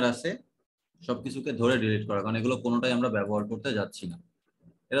দুনিয়ার আছে সবকিছুকে ধরে ডিলিট করা, কারণ এগুলো কোনোটাই আমরা ব্যবহার করতে যাচ্ছি না।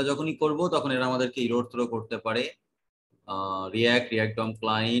 এরা যখনই করব তখন এরা আমাদেরকে ইরর থ্রো করতে পারে। React dum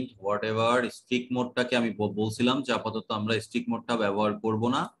client what ever. Streak মোডটাকে আমি বলছিলাম যে আপাতত আমরা স্ট্রিক মোডটা ব্যবহার করব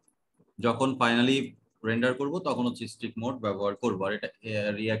না, যখন ফাইনালি রেন্ডার করব তখন হচ্ছে স্ট্রিক মোড ব্যবহার করব। আর এটা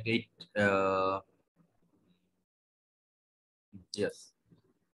রিয়াক্ট 8 ইয়েস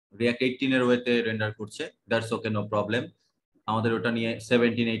রিয়াক্ট 18 এর ওয়েতে রেন্ডার করছে, দ্যাটস ওকে, নো প্রবলেম। আমাদের ওটা নিয়ে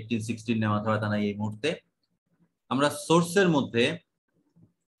 17 18 16 নেওয়া মাথা ব্যথা নাই এই মুহূর্তে। আমরা সোর্সের মধ্যে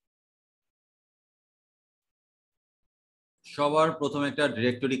সবার প্রথমে একটা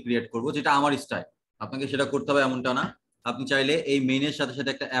ডিরেক্টরি ক্রিয়েট করব, যেটা আমার স্টাইল। আপনাকে সেটা করতে হবে এমনটা না, আপনি চাইলে এই মেইনের সাথে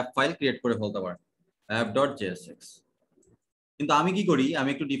সাথে একটা অ্যাপ ফাইল ক্রিয়েট করে ফেলতে পারেন, app.jsx। কিন্তু আমি কি করি, আমি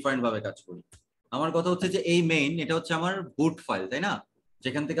একটু ডিফারেন্ট ভাবে কাজ করি। আমার কথা হচ্ছে যে এই মেইন এটা হচ্ছে আমার বুট ফাইল, তাই না,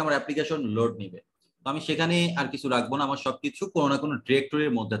 যেখান থেকে আমার অ্যাপ্লিকেশন লোড নিবে। তো আমি সেখানে আর কিছু রাখবো না, আমার সবকিছু কোনো না কোনো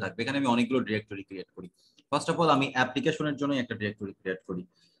ডিরেক্টরির মধ্যে থাকবে। এখানে আমি অনেকগুলো ডিরেক্টরি ক্রিয়েট করি। ফার্স্ট অফ অল আমি অ্যাপ্লিকেশনের জন্য একটা ডিরেক্টরি ক্রিয়েট করি।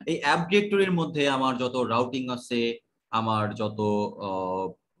 এই অ্যাপ ডিরেক্টরির মধ্যে আমার যত রাউটিং আছে, আমার যত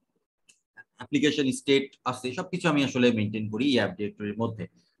অ্যাপ্লিকেশন স্টেট আছে, সবকিছু আমি আসলে মেইনটেইন করি এই অ্যাপ ডিরেক্টরির মধ্যে।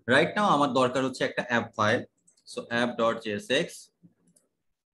 রাইট নাও আমার দরকার হচ্ছে একটা app file. So app.jsx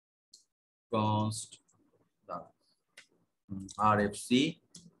const rfc,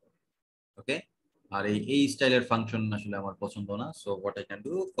 ওকে। আর এই স্টাইলের ফাংশন আসলে আমার পছন্দ না, so what I can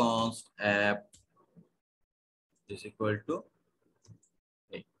do, const app is equal to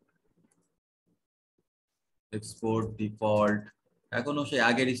export default। এখনো সেই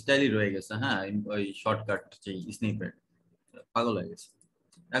আগের স্টাইলই রয়ে গেছে, হ্যাঁ, ওই শর্টকাট যে স্নিপেট, পাগল হয়ে গেছে।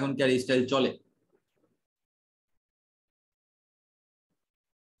 এখন কি আর স্টাইল চলে?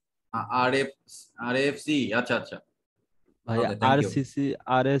 আরএফসি, আচ্ছা আচ্ছা, ভাই ওকে, থ্যাংক ইউ।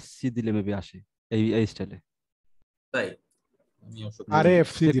 আরএসসি দিলে মেবি আসে এই স্টাইলে। তাই আমি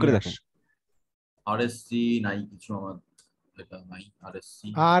আরএফসি চেক করে দিলে দেখেন। আরএসসি নাই কিছু, আমার এটা নাই আরএসসি।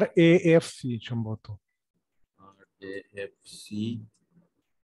 আরএএফসি সম্ভবত। আরএএফসি,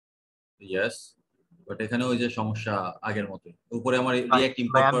 ইয়েস, বাট এখানে ওই যে সমস্যা আগের মতো, উপরে আমার রিঅ্যাক্ট ভাই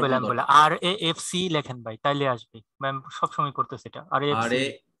ইম্পোর্ট আমি করার কোনো বললাম দরকার। RAFC লেখেন ভাই, তাইলে আসবে। ম্যাম সবসময় করতেছে এটা RAFC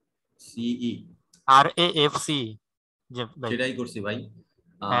আরএসিই, RAFC যে ভাই। সেটাই করছি ভাই।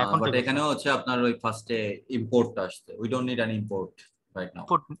 হ্যাঁ এখন বাট ঠিক আছে। এখানেও হচ্ছে আপনার ওই ফার্স্টে ইম্পোর্টটা আসছে, we don't need an import right now.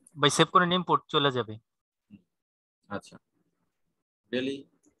 Import ভাই সেভ করে নিন, ইম্পোর্ট চলে যাবে। আচ্ছা, রিয়েলি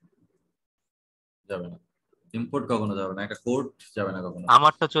যাবে না, ইম্পোর্ট কখনো যাবে না, একটা কোড যাবে না কখনো।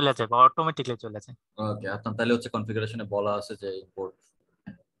 আমারটা চলে যাবে, অটোমেটিকলি চলে যায়। ওকে, আপনার তাহলে হচ্ছে কনফিগারেশনে বলা আছে যে ইম্পোর্ট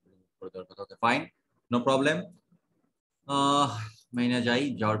করে দেওয়ার কথা। Okay fine, no problem. মেইনে যাই,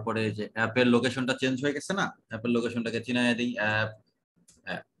 যাওয়ার পরে যে অ্যাপের লোকেশনটা চেঞ্জ হয়ে গেছে না, অ্যাপের লোকেশনটাকে চিনাইয়ে দিই, app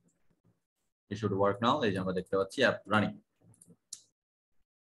app it should work নাও। এই যে আমরা দেখতে পাচ্ছি অ্যাপ রানিং।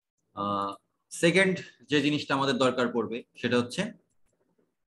 সেকেন্ড যে জিনিসটা আমাদের দরকার পড়বে সেটা হচ্ছে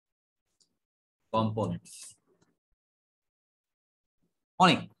কম্পোনেন্টস।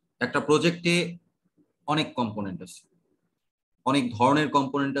 অনেক, একটা প্রজেক্টে অনেক কম্পোনেন্ট আছে, অনেক ধরনের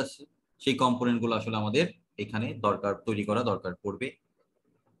কম্পোনেন্ট আছে। সেই কম্পোনেন্ট গুলো আসলে আমাদের এখানে তৈরি করা দরকার পড়বে।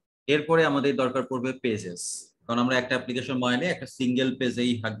 এরপরে আমাদের দরকার পড়বে পেজেস, কারণ আমরা একটা অ্যাপ্লিকেশন বানাইলে একটা সিঙ্গেল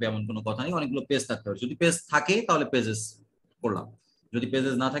পেজেই থাকবে এমন কোনো কথা নেই, অনেকগুলো পেজ থাকতে হবে। যদি পেজ থাকে তাহলে পেজেস করলাম, যদি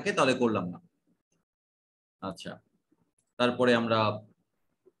পেজেস না থাকে তাহলে করলাম না। আচ্ছা, তারপরে আমরা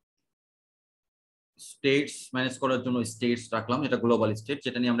স্টেটস ম্যানেজ করার জন্য স্টেটস রাখলাম, যেটা গ্লোবাল স্টেট,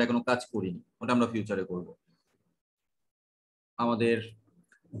 যেটা নিয়ে আমরা এখনো কাজ করিনি, ওটা আমরা ফিউচারে করব। আমাদের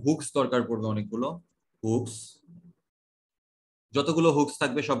হুকস দরকার পড়বে অনেকগুলো, হুকস, যতগুলো হুকস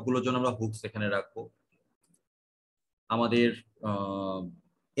থাকবে সবগুলোর জন্য আমরা হুকস এখানে রাখবো। আমাদের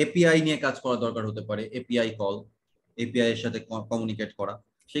এপিআই নিয়ে কাজ করা দরকার হতে পারে, এপিআই কল, এপিআই এর সাথে কমিউনিকেট করা,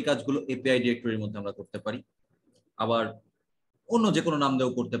 সেই কাজগুলো এপিআই ডিরেক্টরির মধ্যে আমরা করতে পারি। আবার অন্য যে কোনো নাম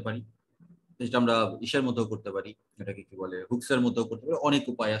দিয়েও করতে পারি, যেটা আমরা ইসের মধ্যেও করতে পারি, এটাকে কি বলে, হুকসের মধ্যেও করতে পারি, অনেক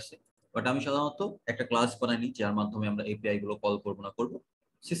উপায় আছে। বাট আমি সাধারণত একটা ক্লাস বানাইনি যার মাধ্যমে আমরা এপিআই গুলো কল করবো না, করবো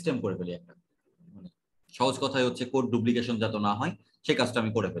সিস্টেম করে ফেলি একটা, মানে সহজ কথাই হচ্ছে কোড ডুপ্লিকেশন যাতে না হয় সেই কাজটা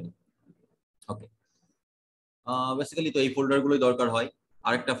আমি করে ফেলি। ওকে, বেসিক্যালি তো এই ফোল্ডার গুলোই দরকার হয়।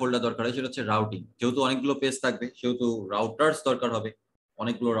 আরেকটা ফোল্ডার দরকার হয়, সেটা হচ্ছে রাউটিং। যেহেতু অনেকগুলো পেজ থাকবে সেহেতু রাউটার্স দরকার হবে,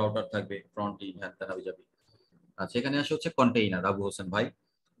 অনেকগুলো রাউটার থাকবে, ফ্রন্ট ইন হ্যান ত্যান হাবি যাবে। আচ্ছা, এখানে আসে হচ্ছে কন্টেইনার। আবু হোসেন ভাই,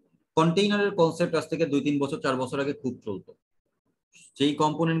 কন্টেইনারের কনসেপ্ট আজ থেকে 2-3 বছর 4 বছর আগে খুব চলতো। যেই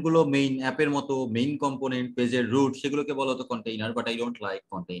কম্পোনেন্ট গুলো মেইন অ্যাপের মতো মেইন কম্পোনেন্ট, পেজের রুট, সেগুলোকে বলা হতো container, but I don't like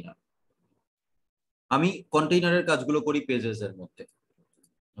container. আমি কন্টেইনারের কাজগুলো করি পেজেস এর মধ্যে।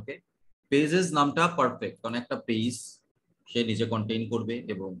 ওকে, পেজেস নামটা পারফেক্ট, কারণ একটা পেজ সে নিজে কন্টেইন করবে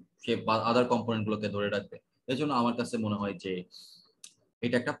এবং সে আদার কম্পোনেন্ট গুলোকে ধরে রাখবে। এই জন্য আমার কাছে মনে হয় যে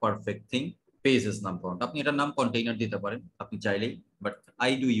এটা একটা পারফেক্ট থিং, পেজেস নামকরণটা। আপনি এটার নাম কন্টেইনার দিতে পারেন আপনি চাইলেই, but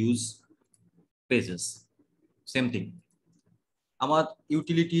I do use pages. Same thing, আমার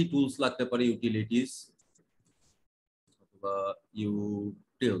ইউটিলিটি টুলস লাগতে পারে, ইউটিলিটিস বা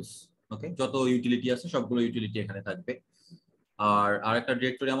ইউটিলস। ওকে, যত ইউটিলিটি আছে সবগুলো ইউটিলিটি এখানে থাকবে। আর আরেকটা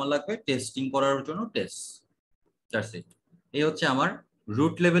ডিরেক্টরি আমার লাগবে টেস্টিং করার জন্য, টেস্ট। That's it. এই হচ্ছে আমার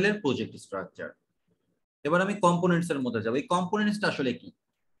রুট লেভেলের প্রজেক্ট স্ট্রাকচার। এবার আমি কম্পোনেন্টস এর মধ্যে যাব। এই কম্পোনেন্টসটা আসলে কি?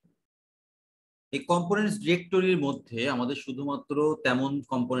 এই কম্পোনেন্টস ডিরেক্টরির মধ্যে আমাদের শুধুমাত্র তেমন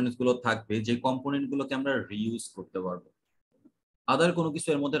কম্পোনেন্টস গুলো থাকবে যে কম্পোনেন্ট গুলোকে আমরা রিইউজ করতে পারবো। আদার কোনো কিছু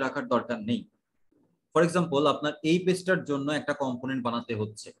এর মধ্যে রাখার দরকার নেই। ফর এক্সাম্পল, আপনার এই পেজটার জন্য একটা কম্পোনেন্ট বানাতে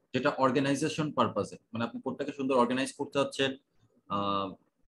হচ্ছে যেটা অর্গানাইজেশন পারপাসে, মানে আপনি কোডটাকে সুন্দর অর্গানাইজ করতে চাচ্ছেন,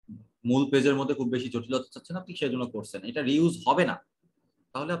 মূল পেজের মধ্যে খুব বেশি জটিলতা চাচ্ছেন, আপনি সেই জন্য করছেন, এটা রিইউজ হবে না,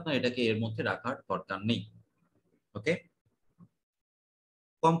 তাহলে আপনার এটাকে এর মধ্যে রাখার দরকার নেই। ওকে,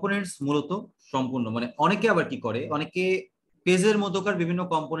 কম্পোনেন্টস মূলত সম্পূর্ণ, মানে অনেকে আবার কি করে, অনেকে পেজের মধ্যকার বিভিন্ন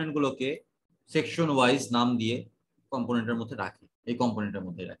কম্পোনেন্ট গুলোকে সেকশন ওয়াইজ নাম দিয়ে কম্পোনেন্টের মধ্যে রাখে, এই কম্পোনেন্টের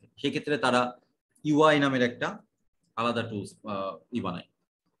মধ্যে রাখে। সেক্ষেত্রে তারা ইউআই নামের একটা আলাদা টুলস বানায়,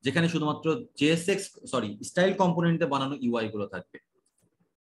 যেখানে শুধুমাত্র জেএসএক্স স্টাইল কম্পোনেন্টে বানানো ইউআই গুলো থাকবে।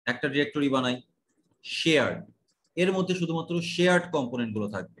 একটা ডিরেক্টরি বানাই শেয়ার্ড, এর মধ্যে শুধুমাত্র শেয়ার্ড কম্পোনেন্ট গুলো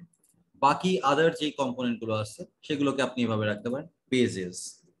থাকবে। বাকি আদার যে কম্পোনেন্ট গুলো আছে সেগুলোকে আপনি এভাবে রাখতে পারেন পেজেস।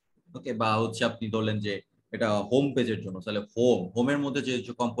 ওকে, বা হচ্ছে আপনি ধরলেন যে এটা হোম পেজের জন্য, তাহলে হোমের মধ্যে যে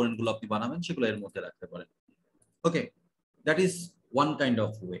কম্পোনেন্ট গুলো আপনি বানাবেন সেগুলো এর মধ্যে রাখতে পারেন। ওকে, that is one kind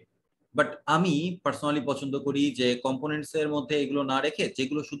of way. But আমি পার্সোনালি পছন্দ করি যে কম্পোনেন্টস এর মধ্যে এগুলো না রেখে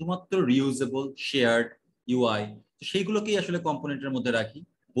যেগুলো শুধুমাত্র রিউজেবল শেয়ার্ড ইউআই, সেগুলোকেই আসলে কম্পোনেন্টের মধ্যে রাখি।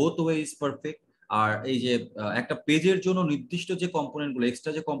 Both way is perfect. আর এই যে একটা পেজের জন্য নির্দিষ্ট যে কম্পোনেন্ট গুলো,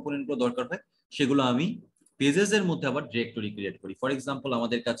 এক্সট্রা যে কম্পোনেন্ট গুলো দরকার হয়, সেগুলো আমি পেজেস এর মধ্যে আবার ডিরেক্টরি ক্রিয়েট করি। ফর এক্সাম্পল,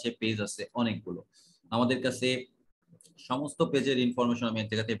 আমাদের কাছে পেজ আছে অনেকগুলো, আমাদের কাছে সমস্ত পেজের ইনফরমেশন আমি এক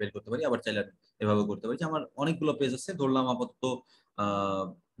জায়গা থেকে বের করতে পারি, আবার চাইলে এভাবে করতে পারি যে আমার অনেকগুলো পেজ আছে, ধরলাম আপাতত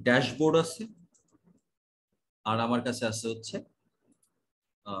ড্যাশবোর্ড আছে, আর আমার কাছে আছে হচ্ছে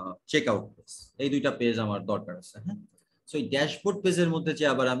চেক আউট পেজ। এই দুইটা পেজ আমার দরকার আছে। হ্যাঁ, সো এই ড্যাশবোর্ড পেজের মধ্যে যে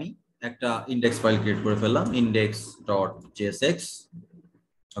আবার আমি একটা ইন্ডেক্স ফাইল ক্রিয়েট করে ফেললাম, index.jsx।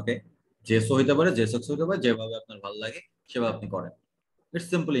 ওকে, জেসও হইতে পারে, জেসএক্স হইতে পারে, যেভাবে আপনার ভালো লাগে সেভাবে আপনি করেন। It's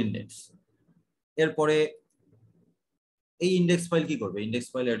simple index. এরপরে এই ইন্ডেক্স ফাইল কি করবে? ইন্ডেক্স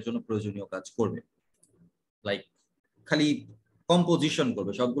ফাইল এর জন্য প্রয়োজনীয় কাজ করবে, লাইক খালি কম্পোজিশন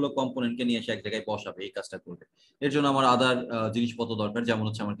করবে, সবগুলো কম্পোনেন্টকে নিয়ে এসে এক জায়গায় বসাবে, এই কাজটা করবে। এর জন্য আমার আদার জিনিসপত্র দরকার, যেমন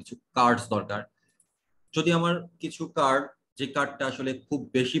হচ্ছে আমার কিছু কার্ডস দরকার। যদি আমার কিছু কার্ড, যে কার্ডটা আসলে খুব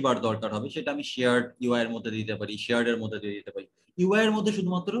বেশি বার দরকার হবে, সেটা আমি শেয়ার্ড ইউআই এর মধ্যে দিতে পারি, শেয়ার্ড এর মধ্যে দিয়ে দিতে পারি। ইউআই এর মধ্যে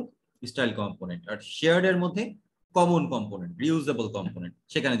শুধুমাত্র স্টাইল কম্পোনেন্ট, আর শেয়ার্ড এর মধ্যে কমন কম্পোনেন্ট, রিউজেবল কম্পোনেন্ট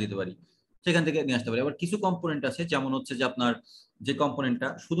সেখানে দিতে পারি, সেখান থেকে নিয়ে আসতে পারি। আবার কিছু কম্পোনেন্ট আছে, যেমন হচ্ছে যে আপনার যে কম্পোনেন্টটা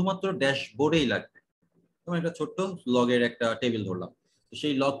শুধুমাত্র ড্যাশবোর্ডেই লাগবে, যেমন একটা ছোট্ট লগের একটা টেবিল ধরলাম, তো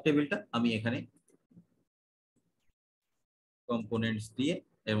সেই লগ টেবিলটা আমি এখানে কম্পোনেন্টস দিয়ে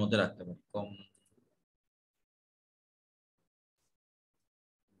এর মধ্যে রাখতে পারি,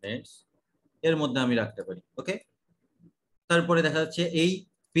 এর মধ্যে আমি রাখতে পারি। ওকে, তারপরে দেখা যাচ্ছে এই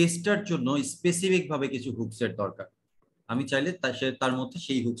পেজটার জন্য স্পেসিফিক ভাবে কিছু হুকসের দরকার, আমি চাইলে তার মধ্যে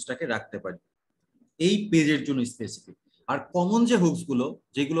সেই হুকসটাকে রাখতে পারি এই পেজের জন্য স্পেসিফিক। আর কমন যে হুকস গুলো,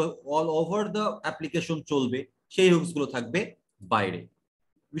 যেগুলো অল ওভার দ্য অ্যাপ্লিকেশন চলবে, সেই হুকস গুলো থাকবে বাইরে।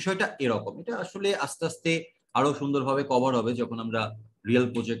 বিষয়টা এরকম। এটা আসলে আস্তে আস্তে আরো সুন্দরভাবে কভার হবে যখন আমরা রিয়েল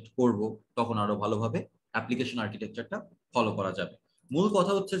প্রজেক্ট করব, তখন আরো ভালোভাবে অ্যাপ্লিকেশন আর্কিটেকচারটা ফলো করা যাবে। মূল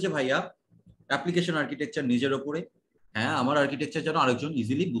কথা হচ্ছে যে ভাইয়া, অ্যাপ্লিকেশন আর্কিটেকচার নিজের ওপরে, হ্যাঁ আমার আর্কিটেকচার যেন আরেকজন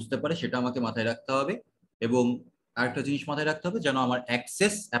ইজিলি বুঝতে পারে সেটা আমাকে মাথায় রাখতে হবে। এবং আরেকটা জিনিস মাথায় রাখতে হবে, যেন আমার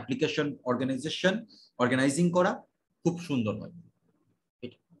অ্যাক্সেস অ্যাপ্লিকেশন অর্গানাইজিং করা খুব সুন্দর হয়।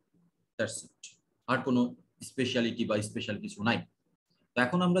 আর কোনো স্পেশালিটি বা স্পেশাল কিছু নাই। তো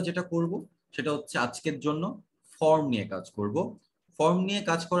এখন আমরা যেটা করব সেটা হচ্ছে আজকের জন্য ফর্ম নিয়ে কাজ করব। ফর্ম নিয়ে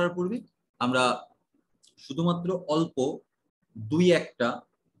কাজ করার পূর্বে আমরা শুধুমাত্র অল্প দুই একটা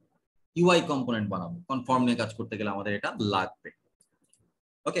ইউআই কম্পোনেন্ট বানাবো, কারণ ফর্ম নিয়ে কাজ করতে গেলে আমাদের এটা লাগবে।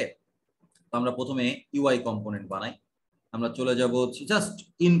 ওকে, তো আমরা প্রথমে ইউআই কম্পোনেন্ট বানাই। আমরা চলে যাব জাস্ট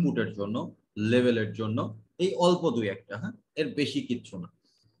ইনপুটের জন্য, লেভেলের জন্য, এই অল্প দুই একটা, হ্যাঁ এর বেশি কিচ্ছু না।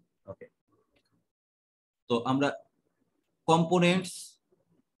 ওকে, তো আমরা কম্পোনেন্টস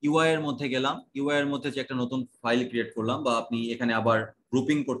ইউআই এর মধ্যে গেলাম, ইউআই এর মধ্যে যে একটা নতুন ফাইল ক্রিয়েট করলাম, বা আপনি এখানে আবার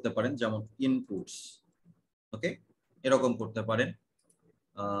গ্রুপিং করতে পারেন, যেমন ইনপুটস। ওকে, এরকম করতে পারেন,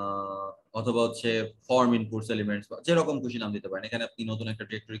 অথবা হচ্ছে ফর্ম ইনপুটস এলিমেন্টস, বা যেরকম খুশি নাম দিতে পারেন। এখানে আপনি নতুন একটা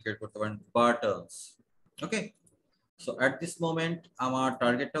ডিরেক্টরি ক্রিয়েট করতে পারেন, buttons. Okay, so at this moment আমার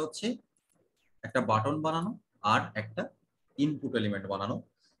টার্গেটটা হচ্ছে একটা বাটন বানানো আর একটা ইনপুট এলিমেন্ট বানানো।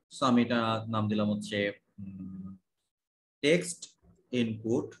 সো আমি এটা নাম দিলাম হচ্ছে text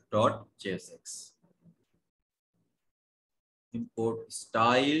input dot JSX, import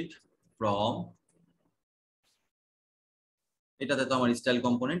styled from, এটাতে তো আমার স্টাইল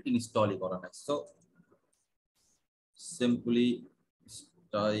কম্পোনেন্ট ইনস্টলই করা নাই। সো সিম্পলি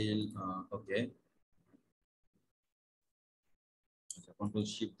স্টাইল, ওকে, আচ্ছা কন্ট্রোল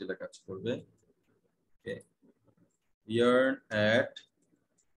শিফট দিলে কাজ করবে। ওকে, ইয়ার্ন অ্যাড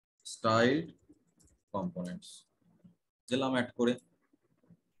স্টাইলড কম্পোনেন্টস দিলাম, অ্যাড করে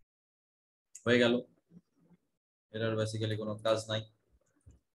হয়ে গেল। এটার বেসিক্যালি কোনো কাজ নাই।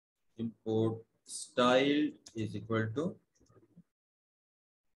 Import styled is equal to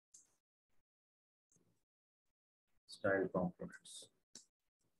style components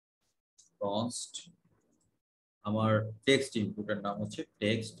const, আমার টেক্সট ইনপুটের নাম হচ্ছে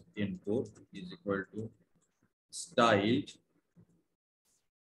text input is equal to styled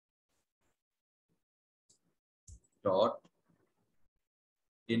dot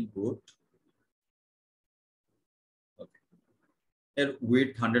input, এর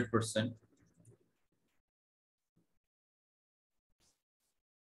উইডথ 100%,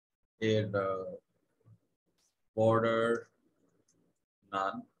 এর বর্ডার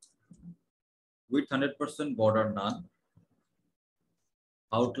নান, উইডথ 100%, বর্ডার নান,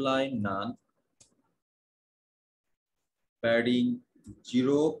 আউটলাইন নান, প্যাডিং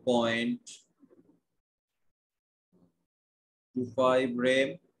 0.25 রেম,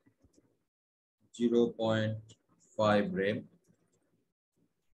 0.5 রেম।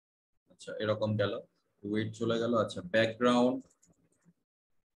 আচ্ছা এরকম গেল, উইডথ চলে গেল। আচ্ছা background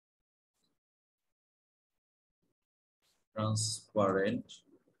transparent,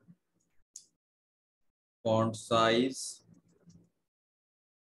 font size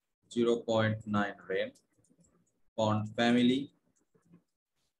 0.9 rem, font family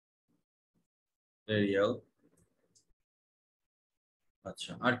Arial।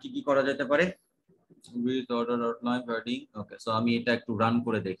 আচ্ছা আর কি কি করা যেতে পারে? with order outline padding। Okay, so আমি এটা একটু রান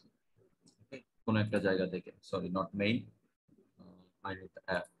করে দেখি কোন একটা জায়গা থেকে, sorry not main, I need the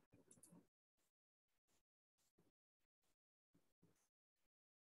app।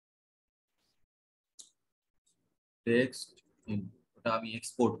 Text ওটা আমি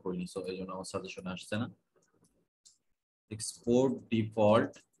এক্সপোর্ট করিনি, সো এই জন্য আমার সাজেশন আসছে না। এক্সপোর্ট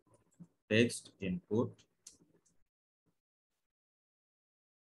ডিফল্ট টেক্সট ইনপুট,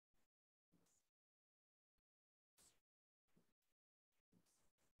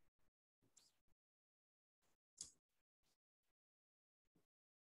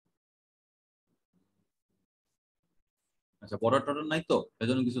 আচ্ছা বর্ডার টর্ডার নাই তো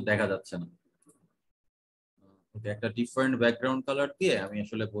এজন্য কিছু দেখা যাচ্ছে না। একটা ডিফারেন্ট ব্যাকগ্রাউন্ড কালার দিয়ে আমি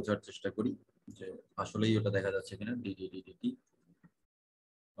আসলে বোঝার চেষ্টা করি যে আসলেই ওটা দেখা যাচ্ছে কিনা। ডিডিডিডি,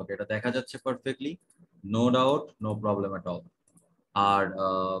 ওকে এটা দেখা যাচ্ছে perfectly, no doubt, no problem at all. R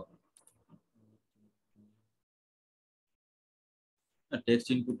text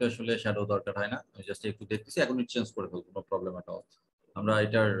ইনপুটে আসলে শ্যাডো দরকার হয় না, আমি জাস্ট একটু দেখতেছি, এখন চেঞ্জ করে ফেলবো, নো প্রবলেম এট অল। আমরা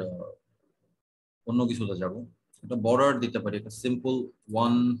এটার অন্য কিছুতে যাব, এটা বর্ডার দিতে পারি, একটা সিম্পল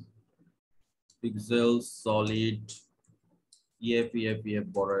 1 পিক্সেল সলিড ইএফ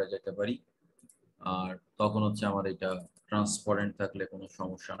বর্ডারে যেতে পারি। আর তখন হচ্ছে আমার এটা ট্রান্সপারেন্ট থাকলে কোনো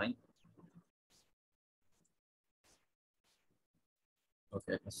সমস্যা নাই।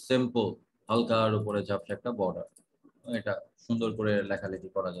 ওকে, সিম্পল হালকার উপরে ঝাপসা একটা বর্ডার, এটা সুন্দর করে লেখালেখি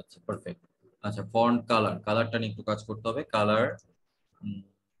করা যাচ্ছে, পারফেক্ট। আচ্ছা ফন্ট কালার, কালারটা নিয়ে একটু কাজ করতে হবে। কালার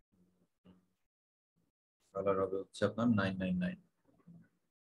কালার হবে হচ্ছে আপনার 999,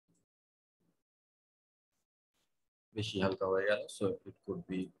 বেশি হালকা হয়ে গেল, সো ইট কুড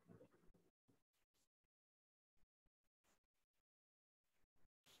বি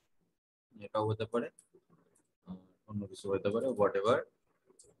এটাও হতে পারে, অন্য কিছু হতে পারে, হোয়াট এভার,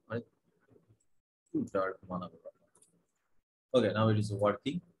 ডার্ক বানাবো। ওকে, নাও ইট ইজ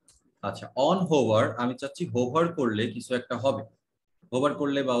ওয়ার্কিং। আচ্ছা অন হোভার, আমি চাচ্ছি হোভার করলে কিছু একটা হবে, হোভার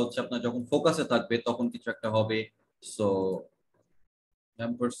করলে বা হচ্ছে আপনার যখন ফোকাসে থাকবে তখন কিছু একটা হবে। সো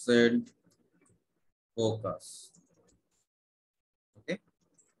ampersand ফোকাস, ওকে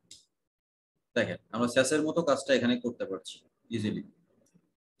দেখেন আমরা স্যাসের মতো কাজটা এখানে করতে পারছি easily.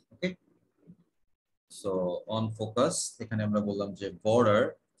 Okay, so on focus এখানে আমরা বললাম যে বর্ডার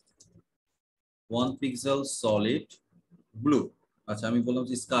 1 পিক্সেল সলিড ব্লু। আচ্ছা আমি বললাম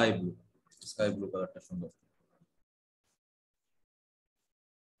যে স্কাই ব্লু কালারটা সুন্দর,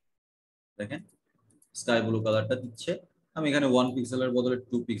 দেখেন স্কাই ব্লু কালারটা দিচ্ছে। আমি এখানে 1 পিক্সেলের বদলে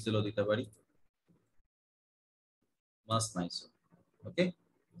 2 পিক্সেলও দিতে পারি, মাস্ট নাইস। ওকে,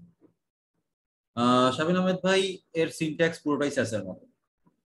 শাবিন আহমেদ ভাই, এর সিনট্যাক্স পুরোটাই স্যাসের মতো,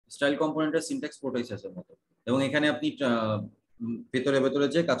 স্টাইল কম্পোনেন্টের সিনট্যাক্স পুরোটাই স্যাসের মতো, এবং এখানে আপনি ভেতরে ভেতরে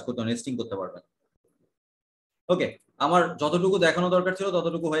যে কাজ করতে নেস্টিং করতে পারবেন। ওকে, আমার যতটুকু দেখানো দরকার ছিল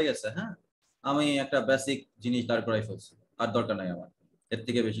ততটুকু হয়ে গেছে। হ্যাঁ, আমি একটা বেসিক জিনিস দাঁড় করাই ফেলছি, আর দরকার নাই আমার, এর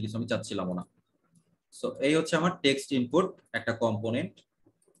থেকে বেশি কিছু আমি চাচ্ছিলাম না। সো এই হচ্ছে আমার টেক্সট ইনপুট, একটা কম্পোনেন্ট।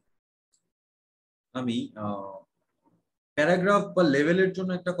 আমি প্যারাগ্রাফ বা লেভেলের জন্য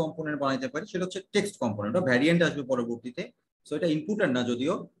একটা কম্পোনেন্ট বানাইতে পারি, সেটা হচ্ছে টেক্সট কম্পোনেন্ট, ভ্যারিয়েন্ট আসবে পরবর্তীতে। সো এটা ইনপুটের না,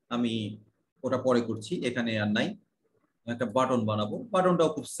 যদিও আমি ওটা পরে করছি, এখানে আর নাই। একটা বাটন বানাবো, বাটনটাও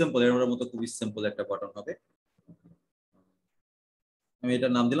খুব সিম্পল, এর মতো খুবই সিম্পল একটা বাটন হবে। আমি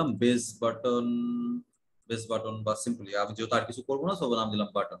এটার নাম দিলাম বেস বাটন, বেস বাটন, বা সিম্পলি আমি যেহেতু আর কিছু করবো না, সব নাম দিলাম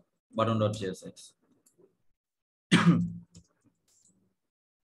button, button dot JSX.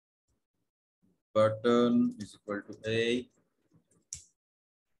 button is equal to a,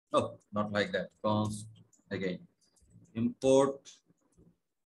 oh, not like that, const again, import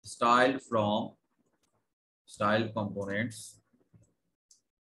style from style components,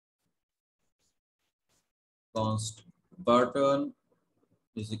 const button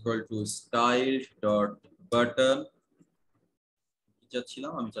is equal to style dot button.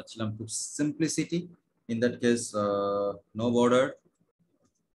 আমি চাচ্ছিলাম খুব simplicity, in that case no border,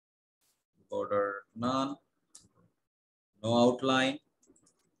 border none, no outline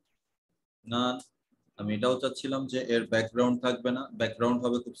none. আমি এটাও চাচ্ছিলাম যে এর background থাকবে না, ব্যাকগ্রাউন্ড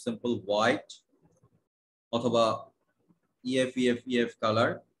হবে খুব সিম্পল হোয়াইট অথবা ইএফ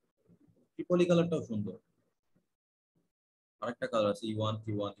কালার। ট্রিপলি কালারটাও সুন্দর, আরেকটা কালার আছে E1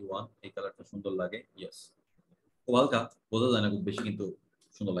 এই কালারটা সুন্দর লাগে। ইয়েস, খুব হালকা, বোঝা যায় না খুব বেশি, কিন্তু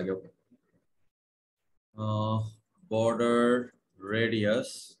সুন্দর লাগে। ওকে, border radius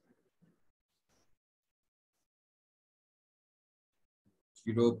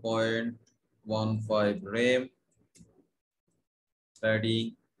 0.15 rem, padding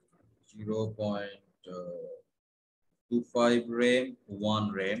 0.25 rem, 1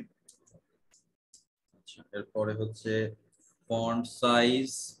 rem। আচ্ছা, এরপরে হচ্ছে font size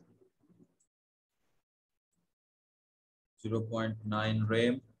 0.9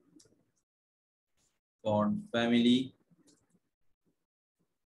 rem, font family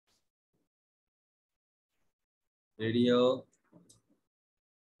Arial,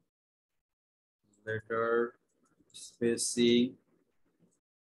 letter spacing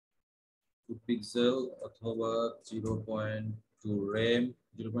 2 pixel অথবা 0.2 rem,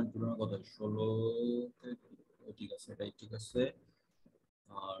 0.2 rem কত 16, ঠিক আছে, এটাই ঠিক আছে।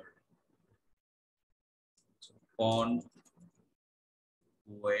 আর font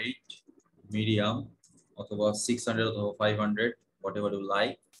weight medium অথবা 600 অথবা 500, whatever you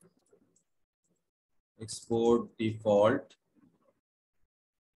like। export default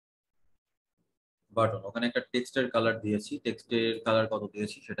button, ওখানে একটা টেক্সটের কালার দিয়েছি, টেক্সটের কালার কত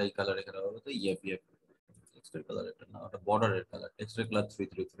দিয়েছি সেটাই কালার এখানে হবে। তো ইএফ টেক্সটের কালার, এটা না, ওটা বর্ডারের কালার, টেক্সটের কালার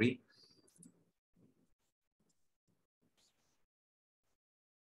 333।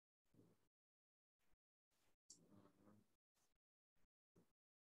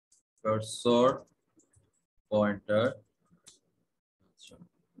 কার্সর পয়েন্টার, আচ্ছা,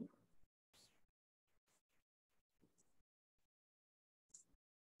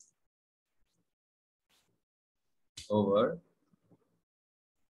 over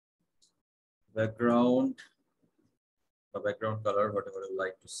background or background color, whatever you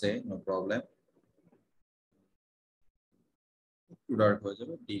like to say, no problem। একটু ডার্ক হয়ে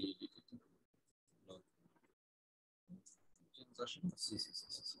যাবে,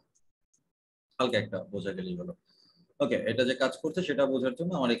 হালকা একটা বোঝা গেলেই হলো। ওকে, এটা যে কাজ করছে সেটা বোঝার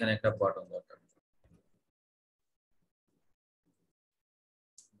জন্য আমার এখানে একটা বাটন দরকার,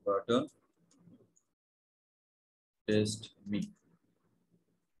 বাটন টেস্ট মি।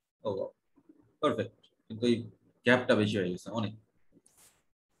 ও পারফেক্ট, কিন্তু এই গ্যাপটা বেশি হয়ে গেছে অনেক।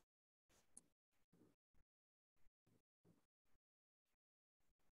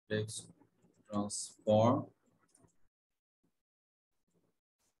 Text transform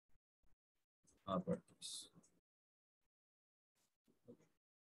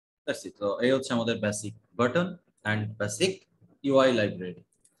that's it. তো এই হচ্ছে আমাদের basic button and basic UI library.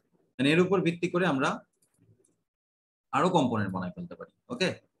 এর উপর ভিত্তি করে আমরা আরো কম্পোনেন্ট বানাই ফেলতে পারি। ওকে,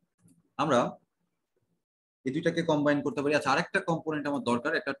 আমরা এই দুইটাকে কম্বাইন করতে পারি। আচ্ছা, আরেকটা কম্পোনেন্ট আমার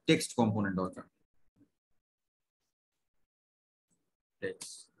দরকার, একটা টেক্সট কম্পোনেন্ট দরকার।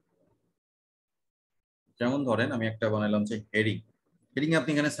 টেক্সট, যেমন ধরেন আমি একটা বানাইলাম যে হেডিং, হেডিং আপনি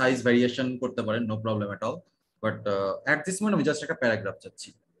এখানে সাইজ ভেরিয়েশন করতে পারেন, no problem at all, but at this moment আমি জাস্ট একটা প্যারাগ্রাফ চাচ্ছি।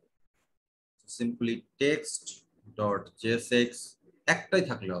 সিম্পলি টেক্সট ডট জেএসএক্স একটাই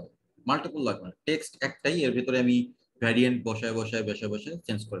থাকলে হবে, মাল্টিপল লাগবে না, টেক্সট একটাই, এর ভিতরে আমি ভ্যারিয়েন্ট বসায়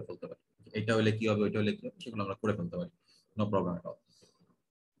চেঞ্জ করে ফেলতে পারি। এটা হলে কি হবে, ওইটা হলে কি হবে, সেগুলো আমরা করে ফেলতে পারি, নো প্রবলেম এট অল।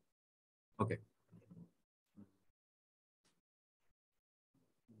 ওকে,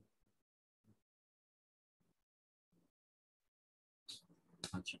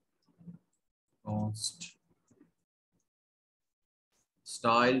 আচ্ছা, const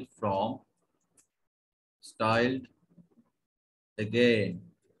styled from styled again,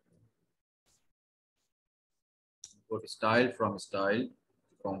 put styled from style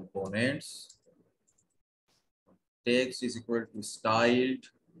components, text is equal to styled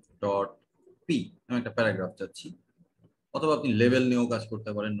dot p, আমি একটা প্যারাগ্রাফ চাচ্ছি, অথবা আপনি লেভেল নিয়েও কাজ করতে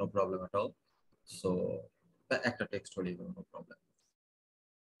পারেন, no problem at all. So একটা টেক্সট হলেই no problem.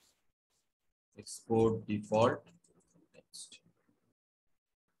 export default text,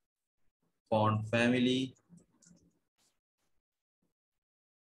 font family,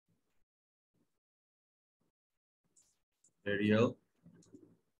 Arial,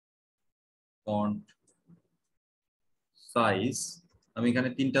 font size, আমি এখানে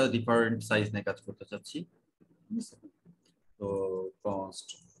তিনটা ডিফারেন্ট সাইজ নিয়ে কাজ করতে চাচ্ছি। তো const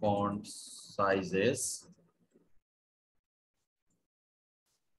font sizes,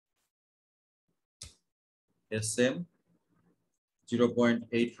 SM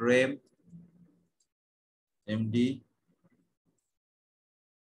 0.8 rem, MD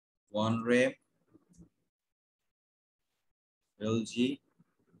 1 rem, LG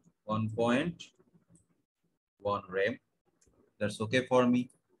 1.1 rem. That's okay for me.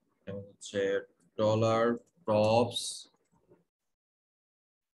 এবং হচ্ছে dollar props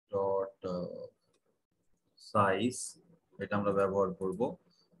dot size, এটা আমরা ব্যবহার করব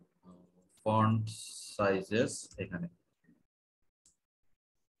font sizes এখানে,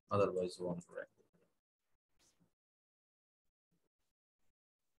 otherwise 1 rem.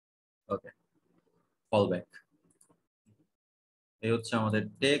 Okay, fallback. এই হচ্ছে আমাদের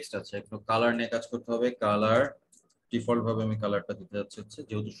টেক্সট। আছে একটু কালার নিয়ে কাজ করতে হবে। কালার ডিফল্ট ভাবে আমি কালারটা দিতে যাচ্ছি হচ্ছে,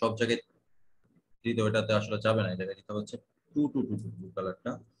 যেহেতু সব জায়গায় দিতে ওইটাতে আসলে যাবে না, এই জায়গায় দিতে হচ্ছে 222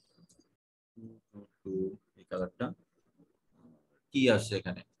 কালারটা, 222 এই কালারটা। কি আসছে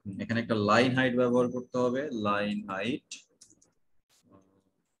এখানে, এখানে একটা লাইন হাইট ব্যবহার করতে হবে, লাইন হাইট,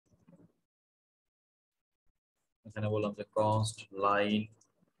 এখানে বললাম যে const line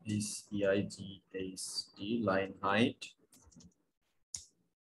is EIGHT line height,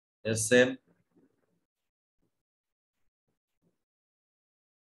 SM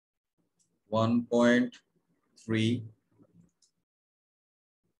 1.3,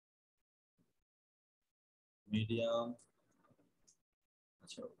 medium,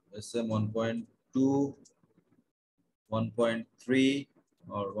 আচ্ছা SM 1.2, 1.3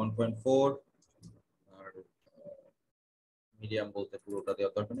 or 1.4, আর মিডিয়াম বলতে পুরোটা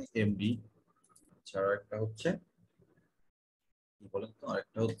দেওয়ার দরকার নেই, MD। আচ্ছা, আর একটা হচ্ছে কি বলেন তো,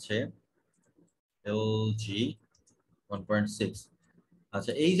 আরেকটা হচ্ছে LG 1.6।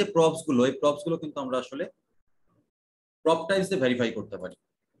 আচ্ছা, এই যে প্রপস গুলো, এই প্রপস গুলো কিন্তু আমরা আসলে প্রপ টাইপসে ভেরিফাই করতে পারি।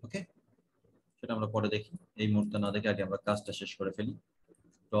 ওকে, সেটা আমরা পরে দেখি, এই মুহূর্তে না দেখে আগে আমরা কাজটা শেষ করে ফেলি।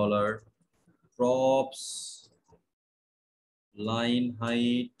 ডলার প্রপস লাইন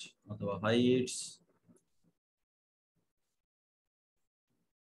হাইট অথবা হাইটস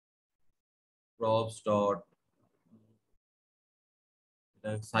প্রপস ডট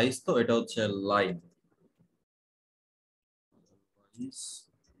সাইজ, তো এটা হচ্ছে লাইন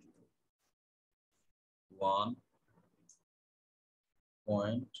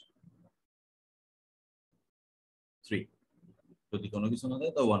 1.3, যদি কোনো কিছু না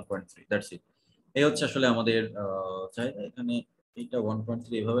দেয় তো 1.3, দ্যাটস ইট। এই হচ্ছে আসলে আমাদের চাহিদা। এখানে এইটা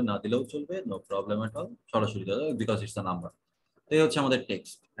 1.3 এভাবে না দিলেও চলবে, নো প্রবলেম এট অল, সরাসরি দেওয়া যাবে বিকজ ইটস আ নাম্বার। তো এই হচ্ছে আমাদের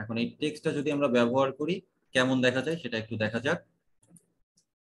টেক্সট। এখন এই টেক্সটটা যদি আমরা ব্যবহার করি কেমন দেখা যায় সেটা একটু দেখা যাক।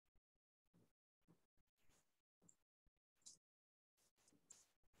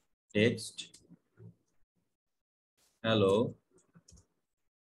 টেক্সট হ্যালো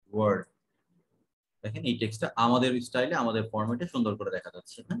ওয়ার্ড, দেখেন এই টেক্সটটা আমাদের স্টাইলে আমাদের ফরম্যাটে সুন্দর করে দেখা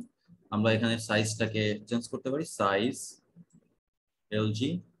যাচ্ছে। হ্যাঁ, আমরা এখানে সাইজটাকে চেঞ্জ করতে পারি, সাইজ LG,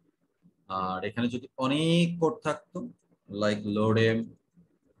 আর এখানে যদি অনেক কোড থাকতো লাইক লোডেম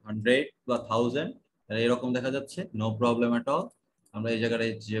 100 বা 1000, এরকম দেখা যাচ্ছে, নো প্রবলেম এট অল। আমরা এই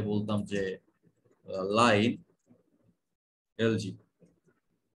জায়গায় যে বলতাম যে লাইন LG,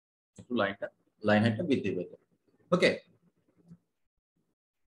 একটু লাইন হাইটটা বৃদ্ধি পেত। ওকে,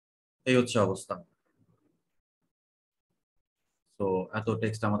 এই হচ্ছে অবস্থা। তো এত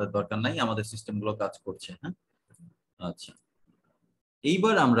টেক্সট আমাদের দরকার নাই, আমাদের সিস্টেম গুলো কাজ করছে। হ্যাঁ, আচ্ছা,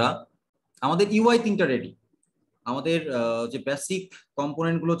 এইবার আমরা আমাদের UI 3টা রেডি। আমাদের যে বেসিক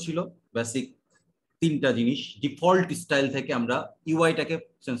কম্পোনেন্ট গুলো ছিল, বেসিক 3টা জিনিস, ডিফল্ট স্টাইল থেকে আমরা ইউআইটাকে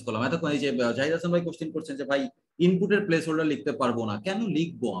চেঞ্জ করলাম। এতক্ষণ এই যে জাহিদ হাসান ভাই কোশ্চেন করছেন যে ভাই ইনপুটের প্লেস হোল্ডার লিখতে পারবো না, কেন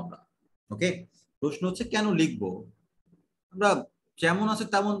লিখবো আমরা? ওকে, প্রশ্ন হচ্ছে কেন লিখবো? আমরা যেমন আছে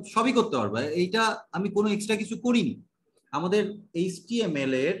তেমন সবই করতে পারবো, এইটা আমি কোনো এক্সট্রা কিছু করিনি। আমাদের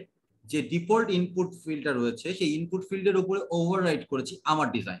HTML এর যে ডিফল্ট ইনপুট ফিল্ডটা রয়েছে সেই ইনপুট ফিল্ডের উপরে ওভাররাইড করেছি আমার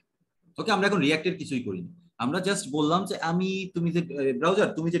ডিজাইন। ওকে, আমরা এখন রিঅ্যাক্টের কিছুই করিনি, আমরা জাস্ট বললাম যে তুমি যে ব্রাউজার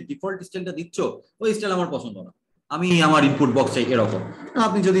তুমি যে ডিফল্ট স্টাইলটা দিচ্ছ ওই স্টাইল আমার পছন্দ না, আমি আমার ইনপুট বক্স চাই এরকম।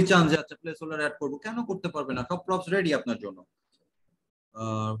 আপনি যদি চান যে আচ্ছা প্লেস হোল্ডার অ্যাড করবো, কেন করতে পারবে না? সব প্রপস রেডি আপনার জন্য।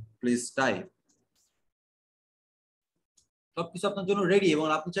 প্লিজ টাইপ, সবকিছু আপনার জন্য রেডি, এবং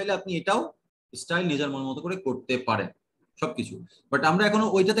আপনি চাইলে আপনি এটাও স্টাইল নিজের মন মতো করে করতে পারেন সবকিছু। বাট আমরা এখনো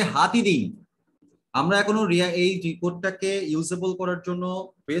ওইটাতে হাতই দিইনি, আমরা এখনো এই কোডটাকে ইউজেবল করার জন্য,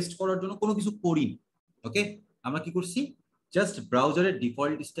 বেস্ট করার জন্য কোনো কিছু করিনি। ওকে, আমরা কি করছি, জাস্ট ব্রাউজারের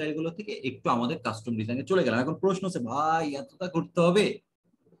ডিফল্ট স্টাইল গুলো থেকে একটু আমাদের কাস্টম ডিজাইনে চলে গেলাম। এখন প্রশ্ন হচ্ছে ভাই এতটা করতে হবে?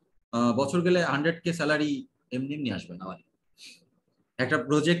 বছর গেলে 100K স্যালারি এমনি এমনি আসবে না ভাই, একটা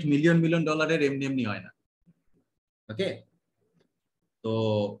প্রজেক্ট মিলিয়ন মিলিয়ন ডলারের এমনি এমনি হয় না। ওকে, তো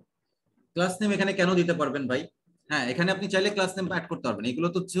ক্লাস নেম এখানে কেন দিতে পারবেন ভাই? হ্যাঁ, এখানে আপনি চাইলে ক্লাস নেম অ্যাড করতে পারবেন, এগুলো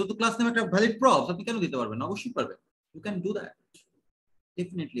তো যেহেতু ক্লাস নেম একটা ভ্যালিড প্রপস, আপনি কেন দিতে পারবেন? অবশ্যই পারবেন, you can do that,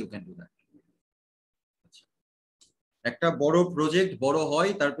 definitely you can do that. একটা বড় প্রজেক্ট বড়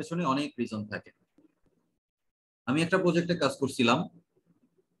হয় তার পেছনে অনেক রিজন থাকে। আমি একটা প্রজেক্টে কাজ করছিলাম,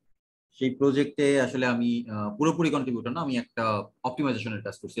 সেই প্রজেক্টে আসলে আমি পুরোপুরি কন্ট্রিবিউটর না, আমি একটা অপটিমাইজেশনের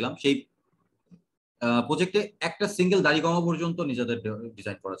কাজ করছিলাম। সেই প্রজেক্টে একটা সিঙ্গেল দাড়ি কমা পর্যন্ত নিজেদের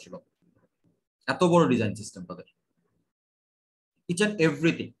ডিজাইন করা ছিল, এত বড় ডিজাইন সিস্টেম তাদের, ইচ অ্যান্ড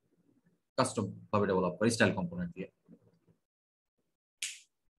এভরিথিং কাস্টম ভাবে ডেভেলপ করে স্টাইল কম্পোনেন্ট দিয়ে।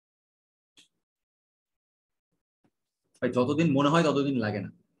 যতদিন মনে হয় ততদিন লাগে না,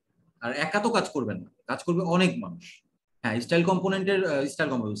 আর একা তো কাজ করবেন না, কাজ করবে অনেক মানুষ। হ্যাঁ, স্টাইল কম্পোনেন্টের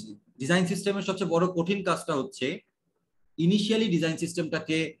ডিজাইন সিস্টেমের সবচেয়ে বড় কঠিন কাজটা হচ্ছে ইনিশিয়ালি ডিজাইন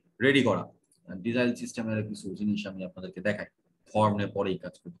সিস্টেমটাকে রেডি করা। ডিজাইন সিস্টেমের কিছু জিনিস আমি আপনাদেরকে দেখাই, ফর্মে পরেই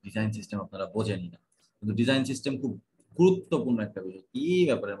কাজ করি, ডিজাইন সিস্টেম আপনারা বোঝেনই না, কিন্তু ডিজাইন সিস্টেম খুব গুরুত্বপূর্ণ একটা বিষয়, কি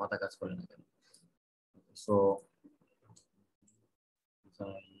ব্যাপারে মাথা কাজ করে না কেন। সো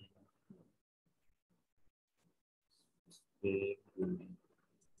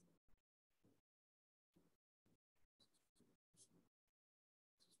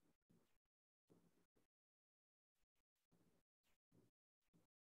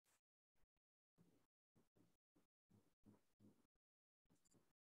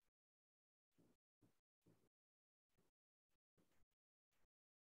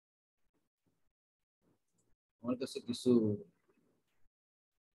আমার কাছে কিছু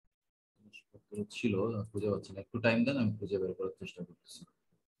জিনিসপত্র ছিল, খুঁজে পাচ্ছি না, একটু টাইম দেন, আমি খুঁজে বের করার চেষ্টা করতেছি।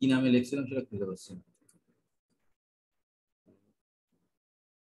 কি নামে লিখছিলাম সেটা খুঁজে পাচ্ছি না।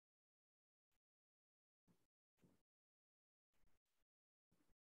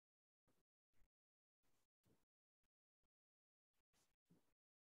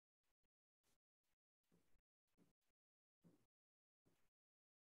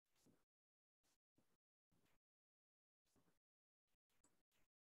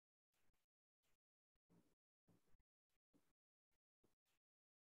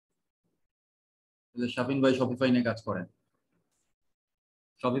 শাফিন ভাই শপিফাই নিয়ে কাজ করেন,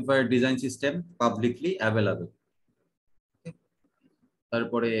 Shopify design system publicly available.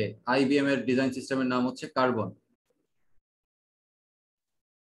 তারপরে IBM এর ডিজাইন সিস্টেমের নাম হচ্ছে কার্বন,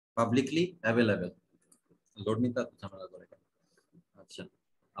 পাবলিকলি অ্যাভেলেবল। লোড নিতে এত ঝামেলা করে কেন? আচ্ছা,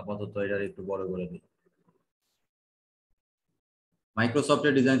 আপাতত এটা একটু বড় করে দিই।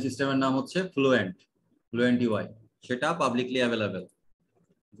 মাইক্রোসফটের ডিজাইন সিস্টেমের নাম হচ্ছে ফ্লুয়েন্ট UI, সেটা পাবলিকলি অ্যাভেলেবল।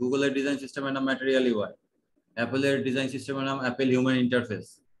 গুগলের ডিজাইন সিস্টেমের নাম ম্যাটেরিয়াল UI, অ্যাপলের ডিজাইন সিস্টেমের নাম Apple human interface,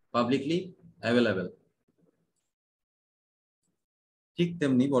 publicly available. ঠিক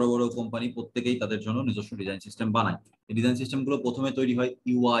তেমনি বড় বড় কোম্পানি প্রত্যেকেই তাদের জন্য নিজস্ব ডিজাইন সিস্টেম বানায়। এই ডিজাইন সিস্টেমগুলো প্রথমে তৈরি হয়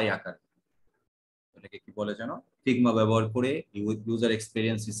UI আকারে, এটাকে কি বলে যেন, ফিগমা ব্যবহার করে ইউজার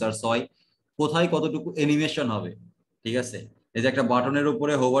এক্সপেরিয়েন্স রিসার্চ হয়, কোথায় কতটুকু অ্যানিমেশন হবে, ঠিক আছে, এই যে একটা বাটনের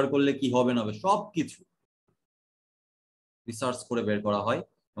উপরে হোভার করলে কি হবে না হবে সবকিছু রিসার্চ করে বের করা হয়,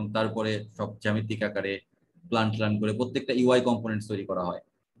 এবং তারপরে সব জ্যামিতিক আকারে প্ল্যান করে প্রত্যেকটা UI কম্পোনেন্টস তৈরি করা হয়।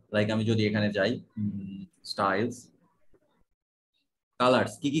 লাইক আমি যদি এখানে যাই, স্টাইলস,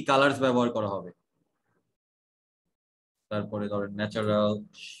 কালার্স, কি কি কালার্স ব্যবহার করা হবে, তারপরে ধরেন ন্যাচারাল,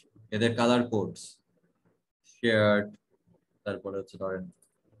 এদের কালার কোডস, শেয়ার্ড, তারপরে হচ্ছে ধরেন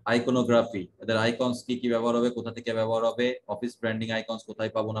আইকনোগ্রাফি, এদের আইকনস কি কি ব্যবহার হবে, কোথা থেকে ব্যবহার হবে, অফিস ব্র্যান্ডিং আইকনস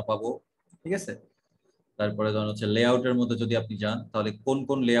কোথায় পাবো না পাবো, ঠিক আছে। তারপরে ধরুন হচ্ছে লেআউটের মধ্যে যদি আপনি যান তাহলে কোন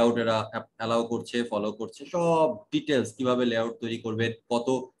কোন লেআউট এরা অ্যালাউ করছে, ফলো করছে, সব ডিটেলস, কিভাবে লেআউট তৈরি করবে, কত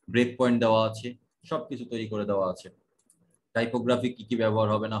ব্রেক পয়েন্ট দেওয়া আছে, সবকিছু তৈরি করে দেওয়া আছে। টাইপোগ্রাফি কি কি ব্যবহার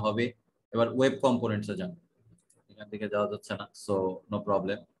হবে না হবে। এবার ওয়েব কম্পোনেন্টসে যান, এখান থেকে যাওয়া যাচ্ছে না, সো নো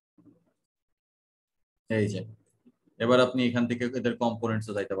প্রবলেম। এই যে এবার আপনি এখান থেকে এদের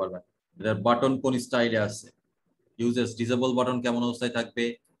কম্পোনেন্টসে যাইতে পারবেন। এদের বাটন কোন স্টাইলে আছে, ইউজেস ডিসেবল বাটন কেমন অবস্থায় থাকবে,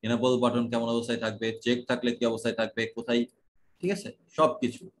 এনেবল বাটন কেমন অবস্থায় থাকবে, চেক থাকলে কি অবস্থায় থাকবে, কোথায়, ঠিক আছে,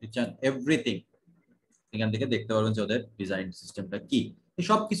 সবকিছু এভরিথিং এখান থেকে দেখতে পারবেন যে ওদের ডিজাইন সিস্টেমটা কি। এই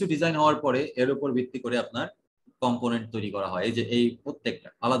সবকিছু ডিজাইন হওয়ার পরে এর উপর ভিত্তি করে আপনার কম্পোনেন্ট তৈরি করা হয়। এই যে এই প্রত্যেকটা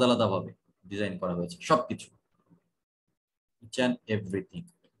আলাদা আলাদা ভাবে ডিজাইন করা হয়েছে, সবকিছু এভরিথিং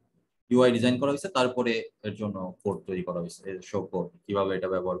ইউআই ডিজাইন করা হয়েছে, তারপরে এর জন্য কোড তৈরি করা হয়েছে, শো কোড কিভাবে এটা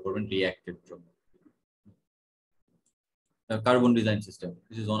ব্যবহার করবেন রিঅ্যাক্টের জন্য। Carbon design system,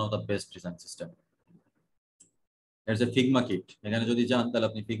 this is one of the best design system. এর যে ফিগমা কিট, এখানে যদি যান তাহলে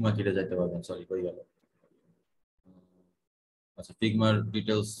আপনি ফিগমা কিটে যাইতে পারবেন। সরি কই গেল, আচ্ছা ফিগমার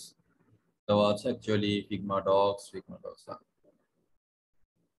ডিটেলস দেওয়া আছে অ্যাকচুয়ালি, ফিগমা ডক্স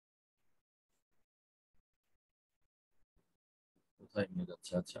কোথায় নিয়ে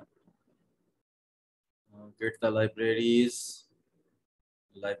যাচ্ছে, আচ্ছা গেট দ্য লাইব্রেরিজ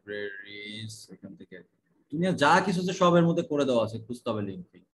এখান থেকে দুনিয়া যা কিছু আছে সবের মধ্যে করে দেওয়া আছে, খুঁজতে হবে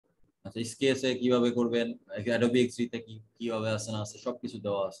লিঙ্ক। আচ্ছা স্কেচে কিভাবে করবেন, অ্যাডোবি এক্স3 তে কিভাবে আছে না আছে সবকিছু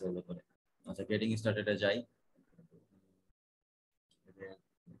দেওয়া আছে ওর ভিতরে। আচ্ছা গেটিং স্টার্টেডে যাই,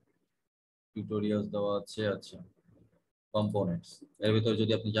 টিউটোরিয়ালস দেওয়া আছে। আচ্ছা কম্পোনেন্টস, এর ভিতরে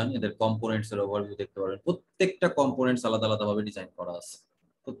যদি আপনি জানেন এদের কম্পোনেন্টস এর ওভারভিউ দেখতে পারবেন। প্রত্যেকটা কম্পোনেন্টস আলাদা আলাদা ভাবে ডিজাইন করা আছে,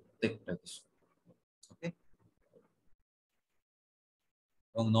 প্রত্যেকটা কিছু। ওকে,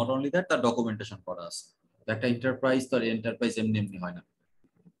 এবং নট অনলি দ্যাট, তার ডকুমেন্টেশন করা আছে। একটা এন্টারপ্রাইজ, তার এন্টারপ্রাইজ এমনি এমনি হয় না।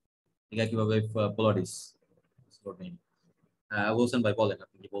 ঠিক আছে, কিভাবে পোলারিস বলছেন ভাই, বলেন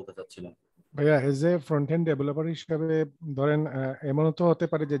আপনি কি বলতে চাচ্ছিলেন। ভাইয়া as a front end developer হিসেবে ধরেন এমনও তো হতে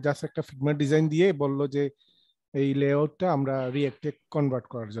পারে যে জাস্ট একটা ফিগমা ডিজাইন দিয়ে বললো যে এই লেআউটটা আমরা রিঅ্যাক্টে কনভার্ট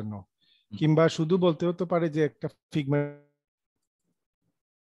করার জন্য, কিংবা শুধু বলতে হতে পারে যে একটা ফিগমা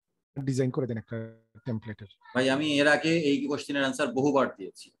ডিজাইন করে দেন একটা টেমপ্লেটের। ভাই আমি এর আগে এই কোশ্চেনের অ্যান্সার বহুবার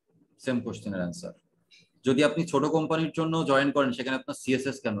দিয়েছি, সেম কোশ্চেনের অ্যান্সার। যদি আপনি ছোট কোম্পানির জন্য জয়েন করেন সেখানে আপনার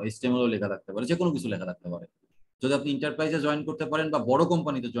সিএসএস কেন এইচটিএমএল লেখা থাকতে পারে, যে কোনো কিছু লেখা থাকতে পারে। যদি আপনি এন্টারপ্রাইজে জয়েন করতে পারেন বা বড়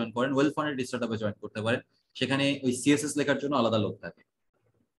কোম্পানিতে জয়েন করেন, ওয়েল ফান্ডেড স্টার্টআপে জয়েন করতে পারেন, সেখানে ওই সিএসএস লেখার জন্য আলাদা লোক থাকে।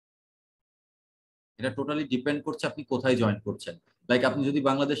 এটা টোটালি ডিপেন্ড করছে আপনি কোথায় জয়েন করছেন। লাইক আপনি যদি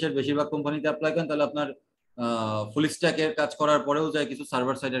বাংলাদেশের বেশিরভাগ কোম্পানিতে অ্যাপ্লাই করেন তাহলে আপনার ফুল স্ট্যাকের কাজ করার পরেও যায় কিছু